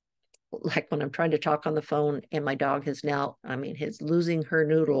when I'm trying to talk on the phone and my dog has now, is losing her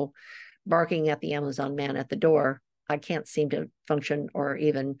noodle, barking at the Amazon man at the door. I can't seem to function,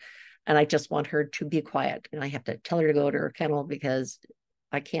 and I just want her to be quiet. And I have to tell her to go to her kennel because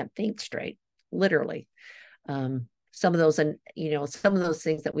I can't think straight, literally. Some of those, and some of those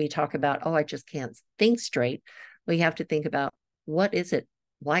things that we talk about, I just can't think straight. We have to think about, what is it?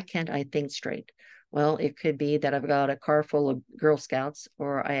 Why can't I think straight? Well, it could be that I've got a car full of Girl Scouts,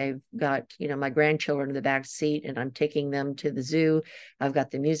 or I've got, my grandchildren in the back seat and I'm taking them to the zoo. I've got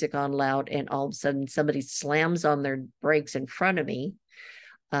the music on loud, and all of a sudden somebody slams on their brakes in front of me.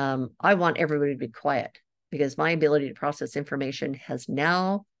 I want everybody to be quiet, because my ability to process information has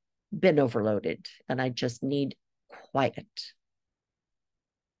now been overloaded and I just need quiet.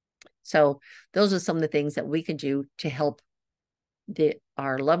 So those are some of the things that we can do to help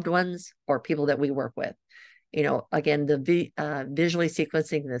our loved ones or people that we work with. Again, the visually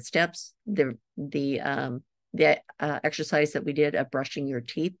sequencing the steps, the exercise that we did of brushing your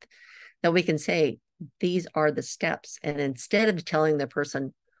teeth, that we can say, these are the steps. And instead of telling the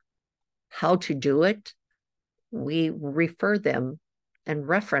person how to do it, we refer them and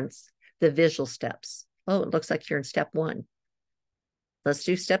reference the visual steps. Oh, it looks like you're in step 1. Let's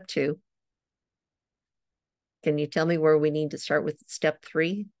do step 2. Can you tell me where we need to start with step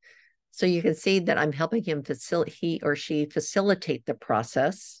 3? So you can see that I'm helping him he or she facilitate the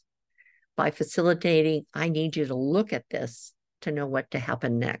process. By facilitating, I need you to look at this to know what to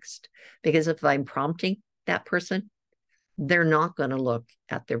happen next. Because if I'm prompting that person, they're not going to look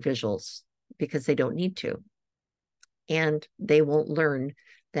at their visuals because they don't need to. And they won't learn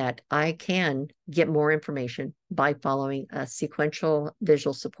that I can get more information by following a sequential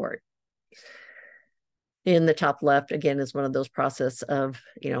visual support. In the top left, again, is one of those process of,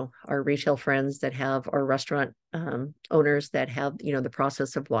 our retail friends that have, or restaurant owners that have, the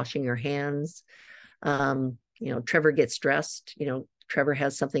process of washing your hands. Trevor gets dressed. Trevor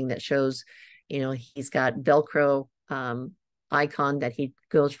has something that shows, he's got Velcro icon that he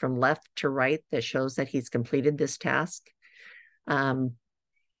goes from left to right that shows that he's completed this task.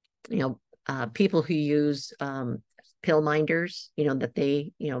 people who use pill minders, that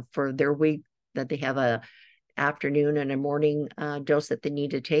they, for their week, that they have a afternoon and a morning dose that they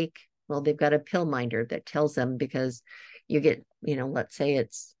need to take. Well, they've got a pill minder that tells them, because you get, let's say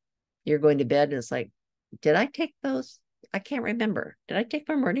you're going to bed and it's like, did I take those? I can't remember. Did I take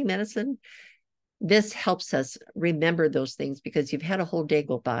my morning medicine? This helps us remember those things because you've had a whole day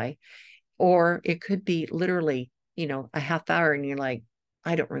go by, or it could be literally, a half hour and you're like,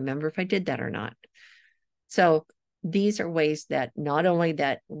 I don't remember if I did that or not. So these are ways that not only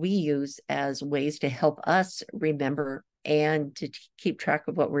that we use as ways to help us remember and to keep track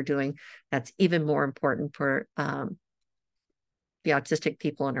of what we're doing, that's even more important for the autistic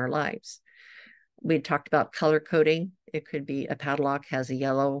people in our lives. We talked about color coding. It could be a padlock has a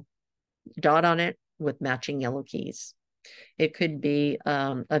yellow dot on it with matching yellow keys. It could be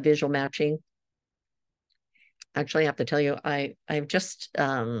a visual matching. Actually, I have to tell you, I've just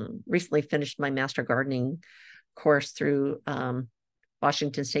recently finished my master gardening course through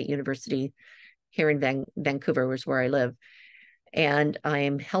Washington State University here in Vancouver, was where I live. And I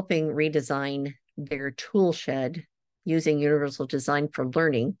am helping redesign their tool shed using universal design for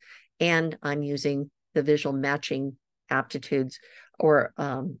learning. And I'm using the visual matching aptitudes or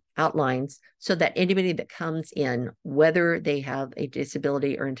outlines so that anybody that comes in, whether they have a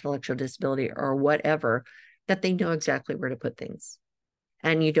disability or intellectual disability or whatever, that they know exactly where to put things.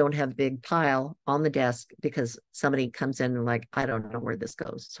 And you don't have a big pile on the desk because somebody comes in and like, I don't know where this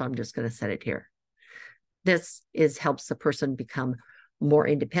goes, so I'm just going to set it here. This helps the person become more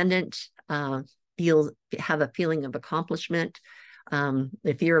independent, have a feeling of accomplishment.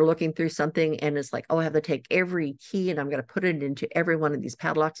 If you're looking through something and it's like, oh, I have to take every key and I'm going to put it into every one of these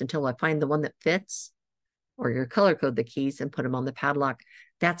padlocks until I find the one that fits, or you color code the keys and put them on the padlock,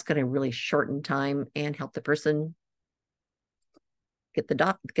 that's going to really shorten time and help the person get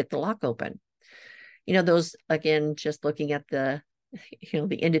the lock open. Those, again, just looking at the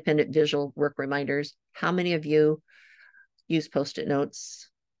independent visual work reminders. How many of you use Post-it notes?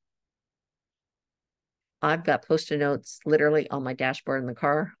 I've got Post-it notes literally on my dashboard in the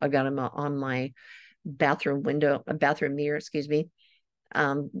car. I've got them on my bathroom mirror, excuse me.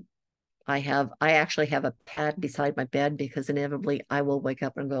 I actually have a pad beside my bed because inevitably I will wake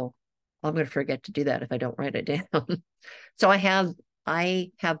up and go, I'm going to forget to do that if I don't write it down. So I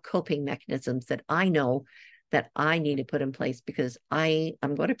have coping mechanisms that I know that I need to put in place because I'm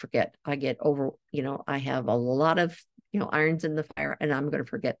going to forget. I get over, I have a lot of, irons in the fire and I'm going to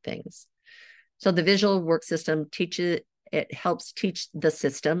forget things. So the visual work system it helps teach the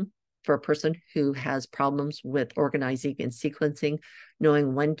system for a person who has problems with organizing and sequencing,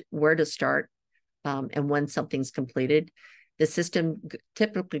 knowing where to start and when something's completed. The system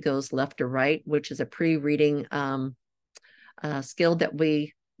typically goes left to right, which is a pre-reading skill that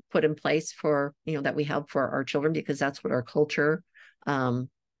we put in place for, that we have for our children, because that's what our culture,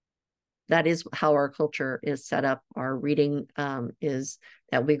 that is how our culture is set up. Our reading is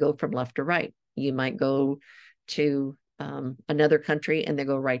that we go from left to right. You might go to another country and they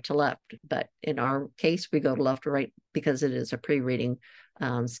go right to left. But in our case, we go to left to right because it is a pre-reading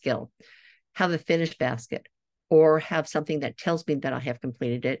skill. Have a finished basket or have something that tells me that I have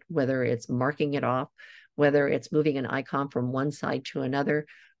completed it, whether it's marking it off, whether it's moving an icon from one side to another,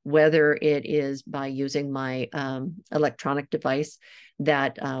 whether it is by using my electronic device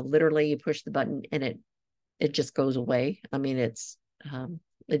that literally you push the button and it just goes away. I mean, it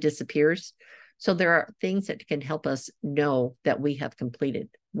disappears. So there are things that can help us know that we have completed.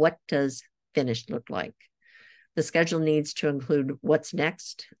 What does finished look like? The schedule needs to include what's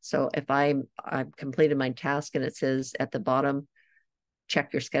next. So if I've completed my task and it says at the bottom,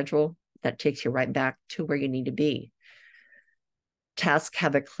 check your schedule, that takes you right back to where you need to be. Tasks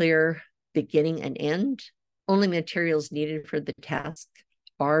have a clear beginning and end. Only materials needed for the task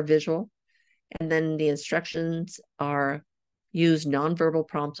are visual. And then the instructions are use nonverbal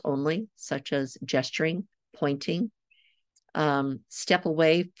prompts only, such as gesturing, pointing. Step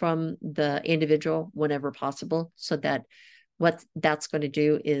away from the individual whenever possible, so that what that's going to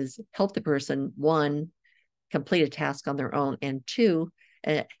do is help the person, one, complete a task on their own, and two,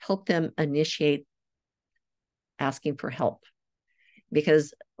 help them initiate asking for help.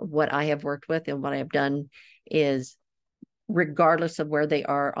 Because what I have worked with and what I have done is, regardless of where they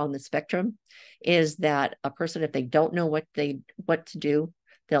are on the spectrum, is that a person, if they don't know what to do,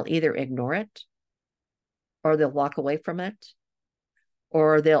 they'll either ignore it, or they'll walk away from it,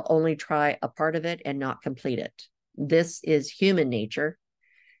 or they'll only try a part of it and not complete it. This is human nature.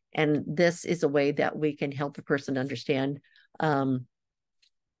 And this is a way that we can help the person understand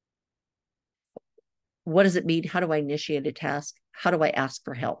what does it mean? How do I initiate a task? How do I ask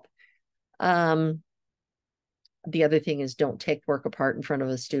for help? The other thing is don't take work apart in front of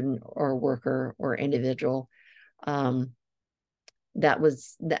a student or worker or individual. Um, that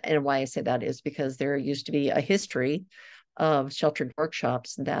was and why I say that is because there used to be a history of sheltered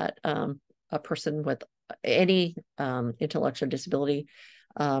workshops that a person with any intellectual disability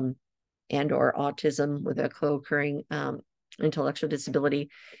um, and or autism with a co-occurring intellectual disability,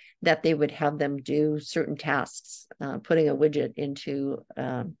 that they would have them do certain tasks, putting a widget into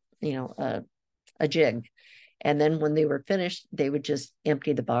a jig, and then when they were finished they would just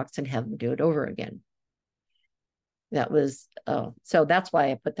empty the box and have them do it over again. That was so that's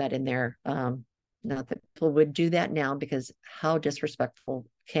why I put that in there. Not that people would do that now, because how disrespectful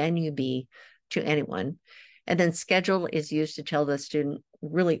can you be to anyone? And then schedule is used to tell the student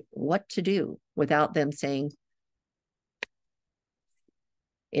really what to do without them saying,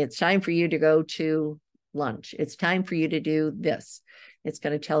 it's time for you to go to lunch. It's time for you to do this. It's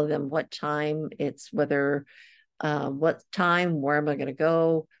going to tell them what time, it's whether, what time, where am I going to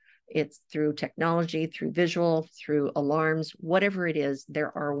go? It's through technology, through visual, through alarms, whatever it is,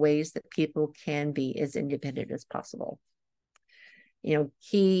 there are ways that people can be as independent as possible.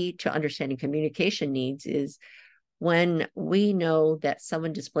 Key to understanding communication needs is when we know that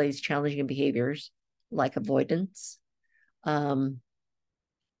someone displays challenging behaviors like avoidance,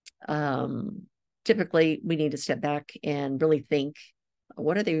 typically we need to step back and really think,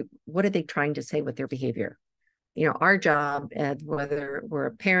 what are they trying to say with their behavior? Our job, whether we're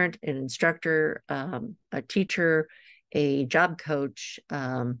a parent, an instructor, a teacher, a job coach,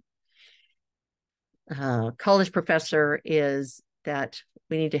 college professor, is that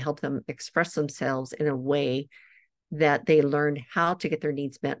we need to help them express themselves in a way that they learn how to get their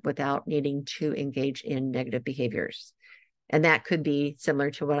needs met without needing to engage in negative behaviors. And that could be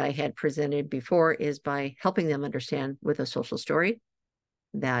similar to what I had presented before, is by helping them understand with a social story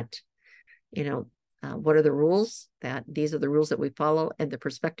that, what are the rules, that these are the rules that we follow. And the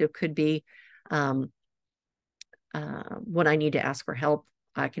perspective could be, when I need to ask for help,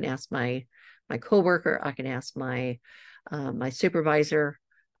 I can ask my coworker, I can ask my supervisor.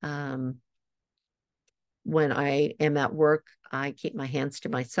 When I am at work, I keep my hands to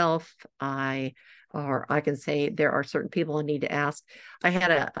myself. Or I can say there are certain people I need to ask. I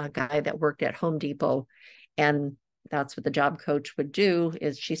had a guy that worked at Home Depot, and that's what the job coach would do,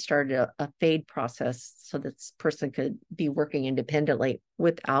 is she started a fade process so that this person could be working independently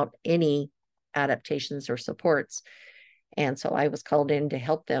without any adaptations or supports. And so I was called in to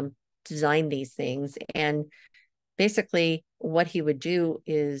help them design these things. And basically what he would do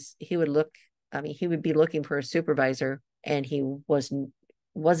is he would be looking for a supervisor, and he wasn't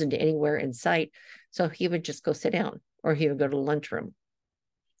anywhere in sight. So he would just go sit down, or he would go to the lunchroom.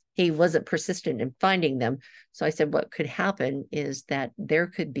 He wasn't persistent in finding them. So I said, what could happen is that there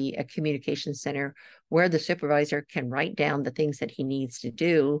could be a communication center where the supervisor can write down the things that he needs to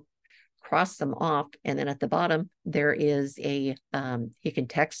do, cross them off, and then at the bottom there is he can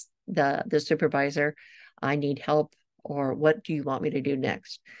text the supervisor, I need help, or what do you want me to do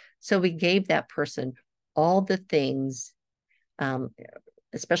next? So we gave that person all the things,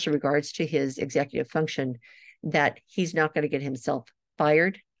 especially regards to his executive function, that he's not going to get himself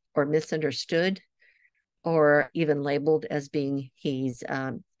fired or misunderstood or even labeled as being he's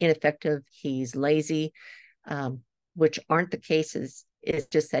ineffective, he's lazy, which aren't the cases. It's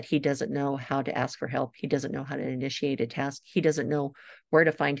just that he doesn't know how to ask for help. He doesn't know how to initiate a task. He doesn't know where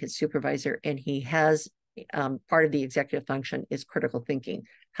to find his supervisor. And he has part of the executive function is critical thinking.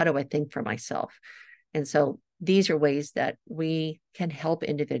 How do I think for myself? And so these are ways that we can help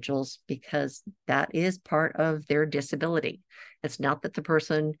individuals, because that is part of their disability. It's not that the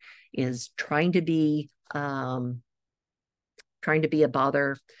person is trying to be a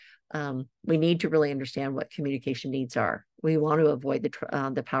bother. We need to really understand what communication needs are. We want to avoid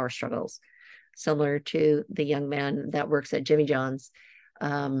the power struggles, similar to the young man that works at Jimmy John's,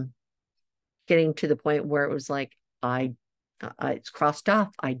 getting to the point where it was like, it's crossed off,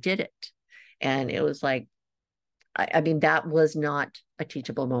 I did it. And it was like, I mean, that was not a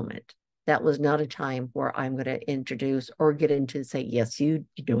teachable moment. That was not a time where I'm going to introduce or get into say, yes, you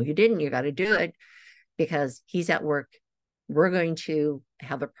didn't, you got to do it, because he's at work. We're going to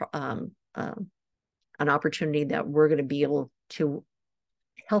have an opportunity that we're going to be able to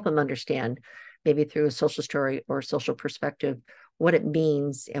help him understand, maybe through a social story or social perspective, what it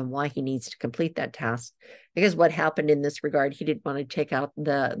means and why he needs to complete that task. Because what happened in this regard, he didn't want to take out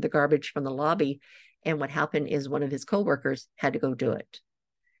the garbage from the lobby. And what happened is one of his coworkers had to go do it.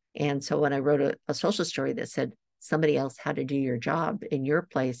 And so when I wrote a social story that said somebody else had to do your job in your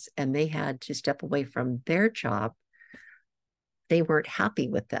place, and they had to step away from their job they weren't happy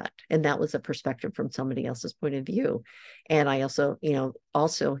with that. And that was a perspective from somebody else's point of view. And I also,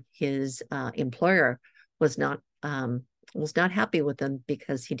 also his employer was not happy with him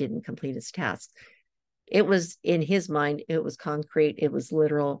because he didn't complete his tasks. It was, in his mind, it was concrete, it was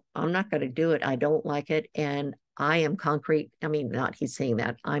literal. I'm not going to do it, I don't like it, and I am concrete. I mean, not he's saying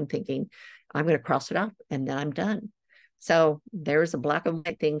that, I'm thinking I'm going to cross it off and then I'm done. So there's a black and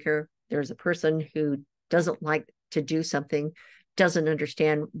white thinker, there's a person who doesn't like to do something, doesn't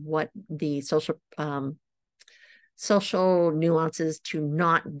understand what the social nuances to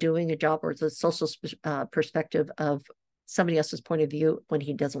not doing a job, or the social perspective of somebody else's point of view when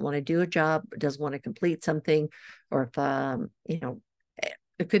he doesn't want to do a job, doesn't want to complete something, or if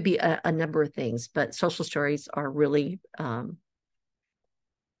it could be a number of things. But social stories are really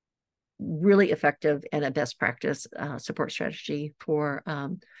really effective and a best practice support strategy for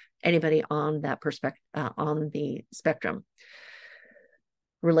anybody on that perspective, on the spectrum.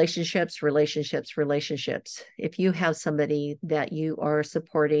 Relationships. If you have somebody that you are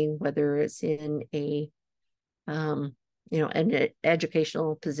supporting, whether it's in an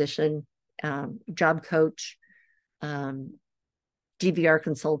educational position, job coach, DVR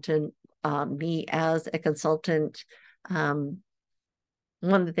consultant, me as a consultant,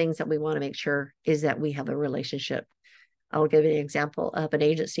 one of the things that we want to make sure is that we have a relationship. I'll give you an example of an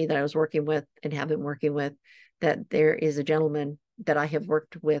agency that I was working with and have been working with, that there is a gentleman that I have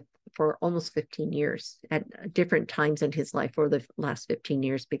worked with for almost 15 years at different times in his life for the last 15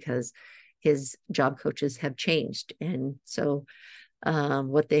 years, because his job coaches have changed. And so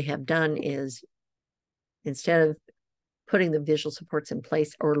what they have done is, instead of putting the visual supports in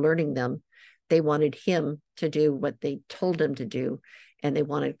place or learning them, they wanted him to do what they told him to do, and they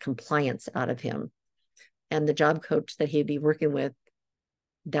wanted compliance out of him. And the job coach that he'd be working with,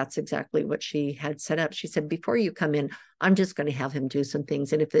 that's exactly what she had set up. She said, before you come in, I'm just going to have him do some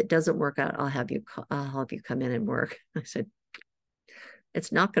things, and if it doesn't work out, I'll have you come in and work. I said,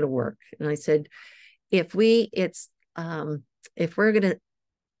 it's not going to work. And I said, if we're going to,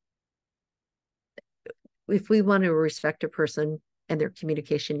 if we want to respect a person and their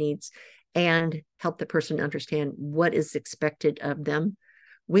communication needs and help the person understand what is expected of them,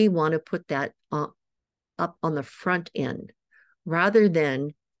 we want to put that up on the front end, rather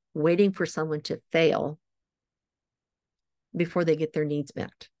than waiting for someone to fail before they get their needs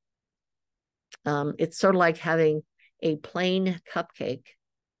met. It's sort of like having a plain cupcake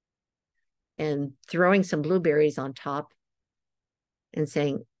and throwing some blueberries on top and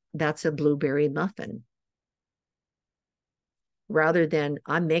saying, that's a blueberry muffin. Rather than,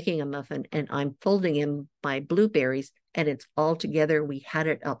 I'm making a muffin and I'm folding in my blueberries and it's all together. We had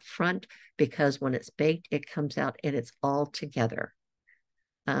it up front, because when it's baked, it comes out and it's all together.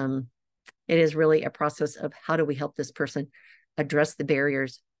 It is really a process of, how do we help this person address the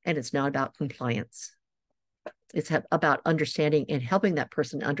barriers? And it's not about compliance. It's about understanding and helping that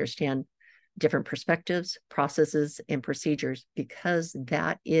person understand different perspectives, processes, and procedures, because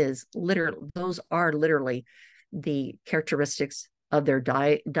those are literally the characteristics of their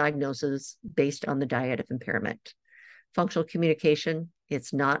diagnosis based on the dyad of impairment. Functional communication,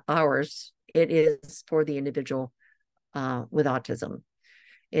 it's not ours. It is for the individual with autism.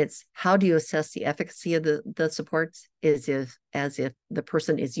 It's, how do you assess the efficacy of the supports, as if the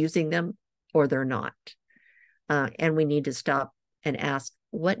person is using them or they're not. And we need to stop and ask,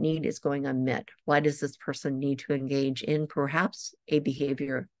 what need is going unmet? Why does this person need to engage in perhaps a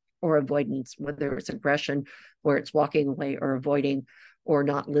behavior or avoidance, whether it's aggression, where it's walking away or avoiding or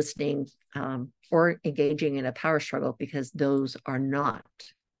not listening, or engaging in a power struggle, because those are not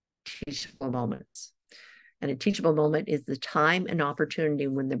teachable moments. And a teachable moment is the time and opportunity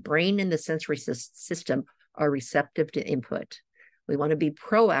when the brain and the sensory system are receptive to input. We want to be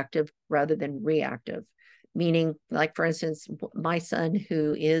proactive rather than reactive, meaning, like, for instance, my son,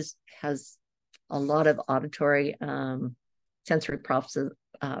 who has a lot of auditory sensory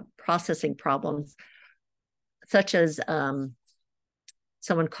processing problems, such as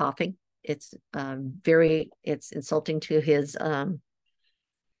someone coughing. It's insulting to his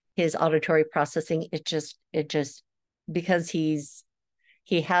auditory processing. It just because he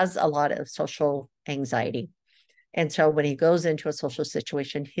has a lot of social anxiety. And so when he goes into a social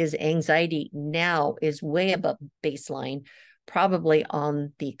situation, his anxiety now is way above baseline, probably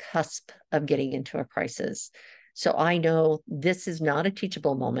on the cusp of getting into a crisis. So I know this is not a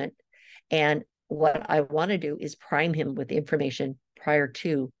teachable moment. And what I want to do is prime him with information prior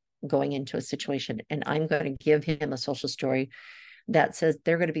to going into a situation. And I'm going to give him a social story that says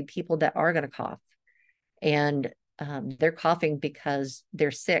there are going to be people that are going to cough. And they're coughing because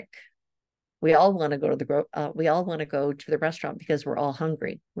they're sick. We all want to go to we all want to go to the restaurant because we're all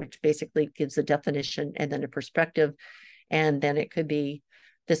hungry, which basically gives a definition and then a perspective. And then it could be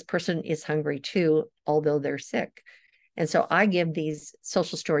this person is hungry too, although they're sick. And so I give these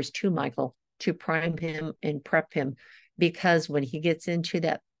social stories to Michael to prime him and prep him, because when he gets into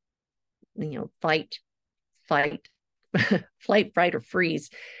that, fight, flight, fright, or freeze,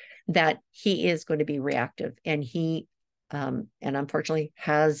 that he is going to be reactive. And he, and unfortunately,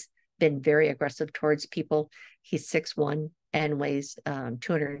 has been very aggressive towards people. He's 6'1" and weighs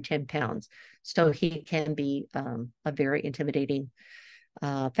 210 pounds. So he can be a very intimidating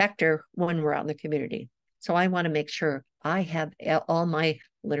factor when we're out in the community. So I want to make sure I have all my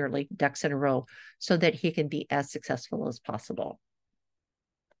literally ducks in a row so that he can be as successful as possible.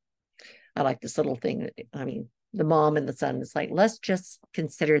 I like this little thing. I mean, the mom and the son is like, let's just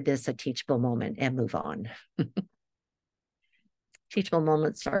consider this a teachable moment and move on. Teachable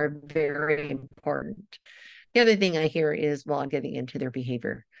moments are very important. The other thing I hear is, well, I'm getting into their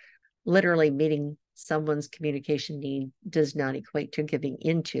behavior. Literally, meeting someone's communication need does not equate to giving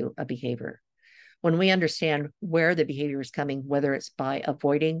into a behavior. When we understand where the behavior is coming, whether it's by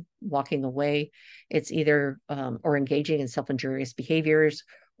avoiding, walking away, it's either or engaging in self-injurious behaviors,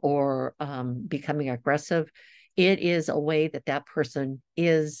 or becoming aggressive, it is a way that that person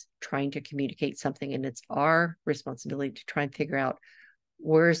is trying to communicate something. And it's our responsibility to try and figure out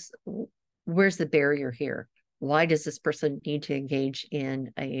where's the barrier here. Why does this person need to engage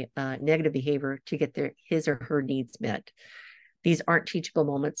in a negative behavior to get his or her needs met? These aren't teachable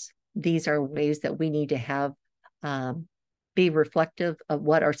moments. These are ways that we need to have be reflective of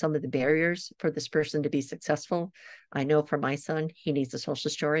what are some of the barriers for this person to be successful. I know for my son, he needs a social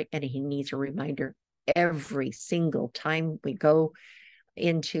story and he needs a reminder every single time we go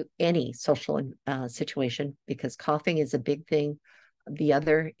into any social situation, because coughing is a big thing. The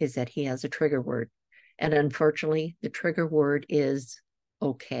other is that he has a trigger word. And unfortunately, the trigger word is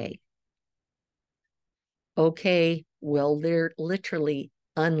okay. Okay will literally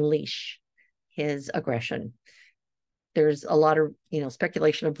unleash his aggression. There's a lot of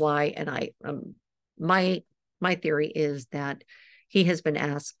speculation of why, and my theory is that he has been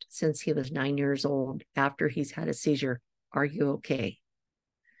asked since he was 9 years old, after he's had a seizure, are you okay?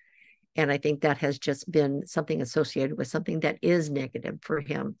 And I think that has just been something associated with something that is negative for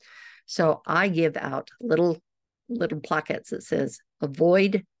him. So I give out little plaquettes that says,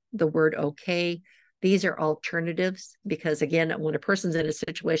 avoid the word okay. These are alternatives, because again, when a person's in a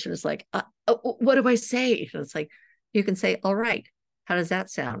situation, it's like, what do I say? And it's like, you can say, all right, how does that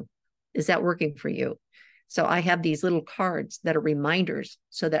sound? Is that working for you? So I have these little cards that are reminders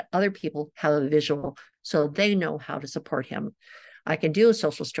so that other people have a visual so they know how to support him. I can do a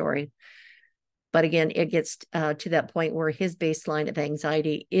social story, but again, it gets to that point where his baseline of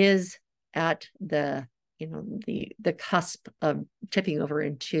anxiety is at the cusp of tipping over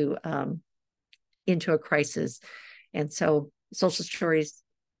into a crisis. And so social stories,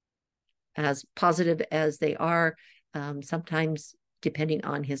 as positive as they are, sometimes, depending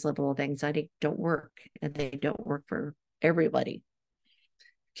on his level of anxiety, don't work, and they don't work for everybody.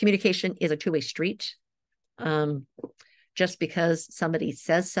 Communication is a two-way street. Just because somebody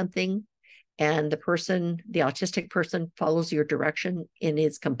says something and the autistic person follows your direction and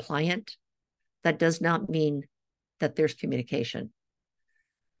is compliant, that does not mean that there's communication.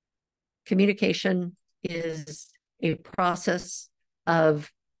 Communication is a process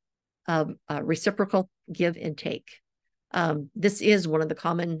of reciprocal give and take. This is one of the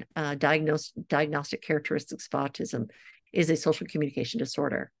common diagnostic characteristics of autism, is a social communication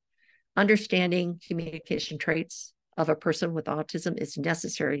disorder. Understanding communication traits of a person with autism is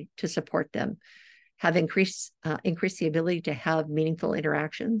necessary to support them, have increased the ability to have meaningful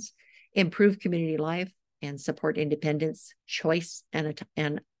interactions, improve community life, and support independence, choice,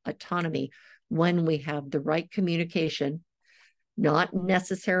 and autonomy when we have the right communication, not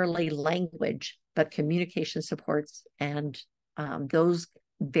necessarily language, but communication supports, and those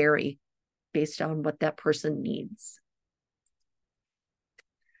vary based on what that person needs.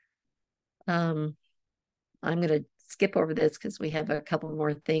 I'm going to skip over this because we have a couple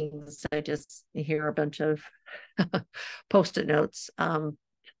more things. I just hear a bunch of post-it notes.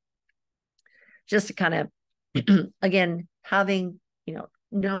 Just to kind of, again, having,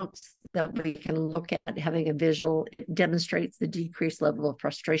 notes that we can look at, having a visual demonstrates the decreased level of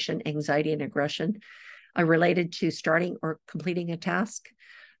frustration, anxiety, and aggression related to starting or completing a task.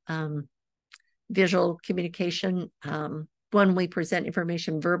 Visual communication, when we present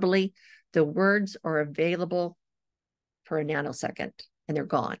information verbally, the words are available for a nanosecond and they're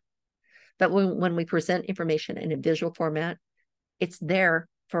gone. But when we present information in a visual format, it's there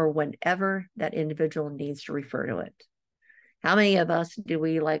for whenever that individual needs to refer to it. How many of us do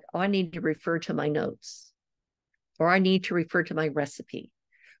we like, oh, I need to refer to my notes, or I need to refer to my recipe,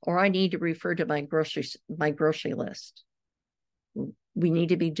 or I need to refer to my grocery list? We need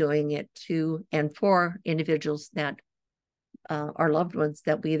to be doing it to and for individuals that are loved ones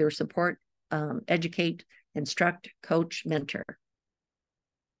that we either support, educate, instruct, coach, mentor.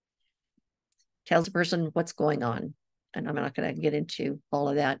 Tells a person what's going on. And I'm not going to get into all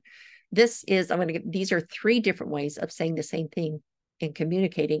of that. These are 3 different ways of saying the same thing and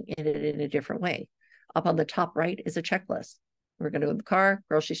communicating it in a different way. Up on the top right is a checklist. We're going to go to the car,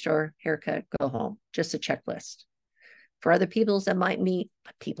 grocery store, haircut, go home. Just a checklist. For other people, it might mean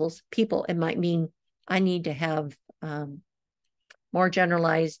I need to have more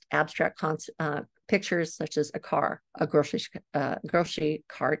generalized abstract pictures, such as a car, a grocery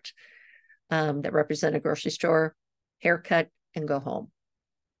cart that represent a grocery store, haircut, and go home.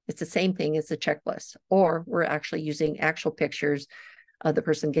 It's the same thing as a checklist. Or we're actually using actual pictures of the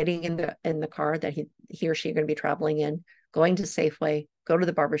person getting in the car that he or she are going to be traveling in, going to Safeway, go to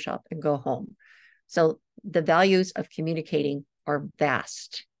the barbershop, and go home. So the values of communicating are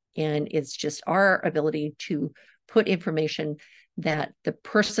vast, and it's just our ability to put information that the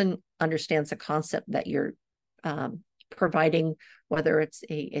person understands the concept that you're providing, whether it's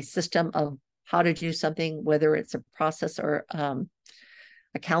a system of how to do something, whether it's a process or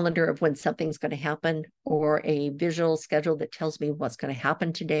a calendar of when something's going to happen, or a visual schedule that tells me what's going to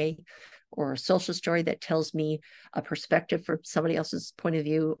happen today, or a social story that tells me a perspective from somebody else's point of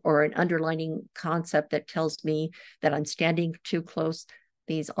view, or an underlining concept that tells me that I'm standing too close.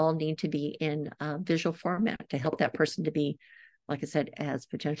 These all need to be in visual format to help that person to be, like I said, as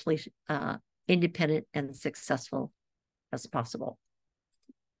potentially independent and successful as possible.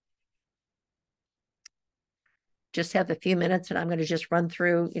 Just have a few minutes and I'm going to just run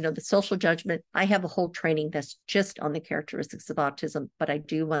through, the social judgment. I have a whole training that's just on the characteristics of autism, but I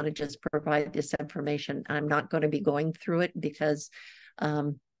do want to just provide this information. I'm not going to be going through it because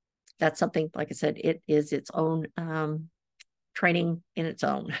that's something, like I said, it is its own training in its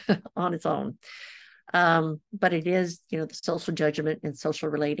own, on its own. But it is, the social judgment and social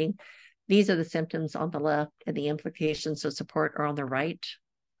relating. These are the symptoms on the left, and the implications of support are on the right.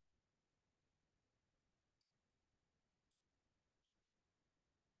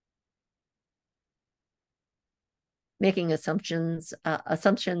 Making assumptions.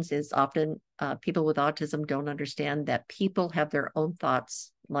 Assumptions is often people with autism don't understand that people have their own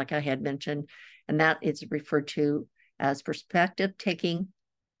thoughts, like I had mentioned, and that is referred to as perspective taking,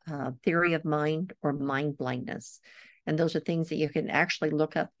 theory of mind, or mind blindness. And those are things that you can actually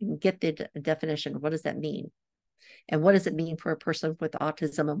look up and get the definition. What does that mean? And what does it mean for a person with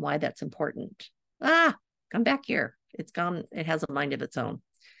autism, and why that's important? Come back here. It's gone. It has a mind of its own.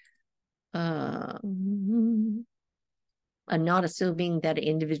 And not assuming that an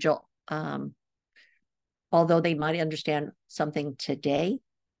individual, although they might understand something today,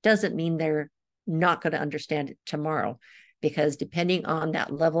 doesn't mean they're not going to understand it tomorrow. Because depending on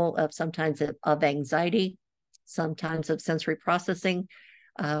that level of sometimes of anxiety, sometimes of sensory processing,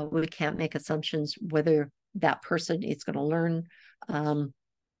 we can't make assumptions whether that person is going to learn.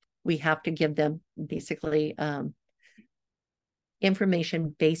 We have to give them basically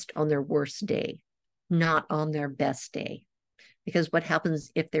information based on their worst day, not on their best day. Because what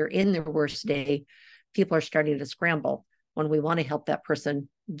happens if they're in their worst day, people are starting to scramble when we want to help that person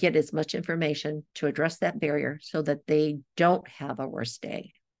get as much information to address that barrier so that they don't have a worse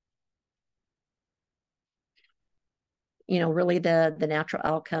day. Really the natural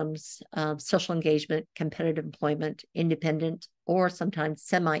outcomes of social engagement, competitive employment, independent, or sometimes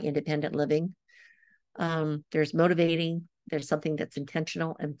semi-independent living. There's motivating, there's something that's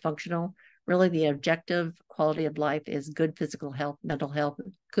intentional and functional. Really, the objective quality of life is good physical health, mental health,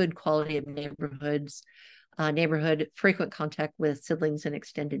 good quality of neighborhood, frequent contact with siblings and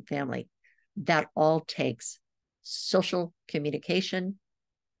extended family. That all takes social communication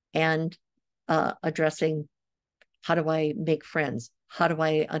and addressing how do I make friends? How do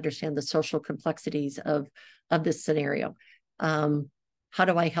I understand the social complexities of this scenario? How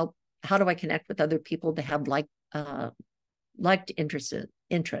do I help? How do I connect with other people that have liked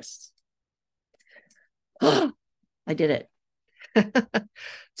interests? I did it.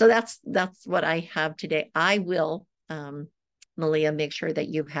 So that's what I have today. I will, Malia, make sure that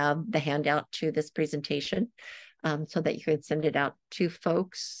you have the handout to this presentation so that you can send it out to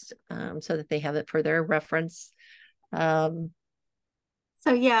folks so that they have it for their reference. So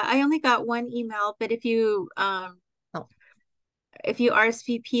yeah, I only got one email, but if you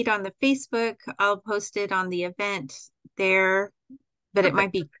RSVP'd on the Facebook, I'll post it on the event there. but it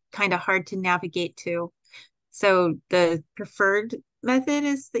might Perfect. be kind of hard to navigate to. So the preferred method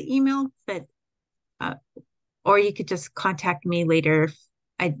is the email, but uh, or you could just contact me later.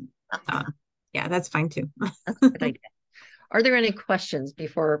 I, Uh-huh. um, yeah, that's fine too. That's a good idea. Are there any questions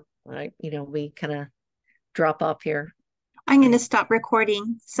before we kind of drop off here? I'm going to Any- stop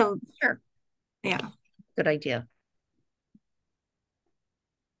recording. So Sure. yeah. Good idea.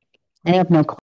 I have no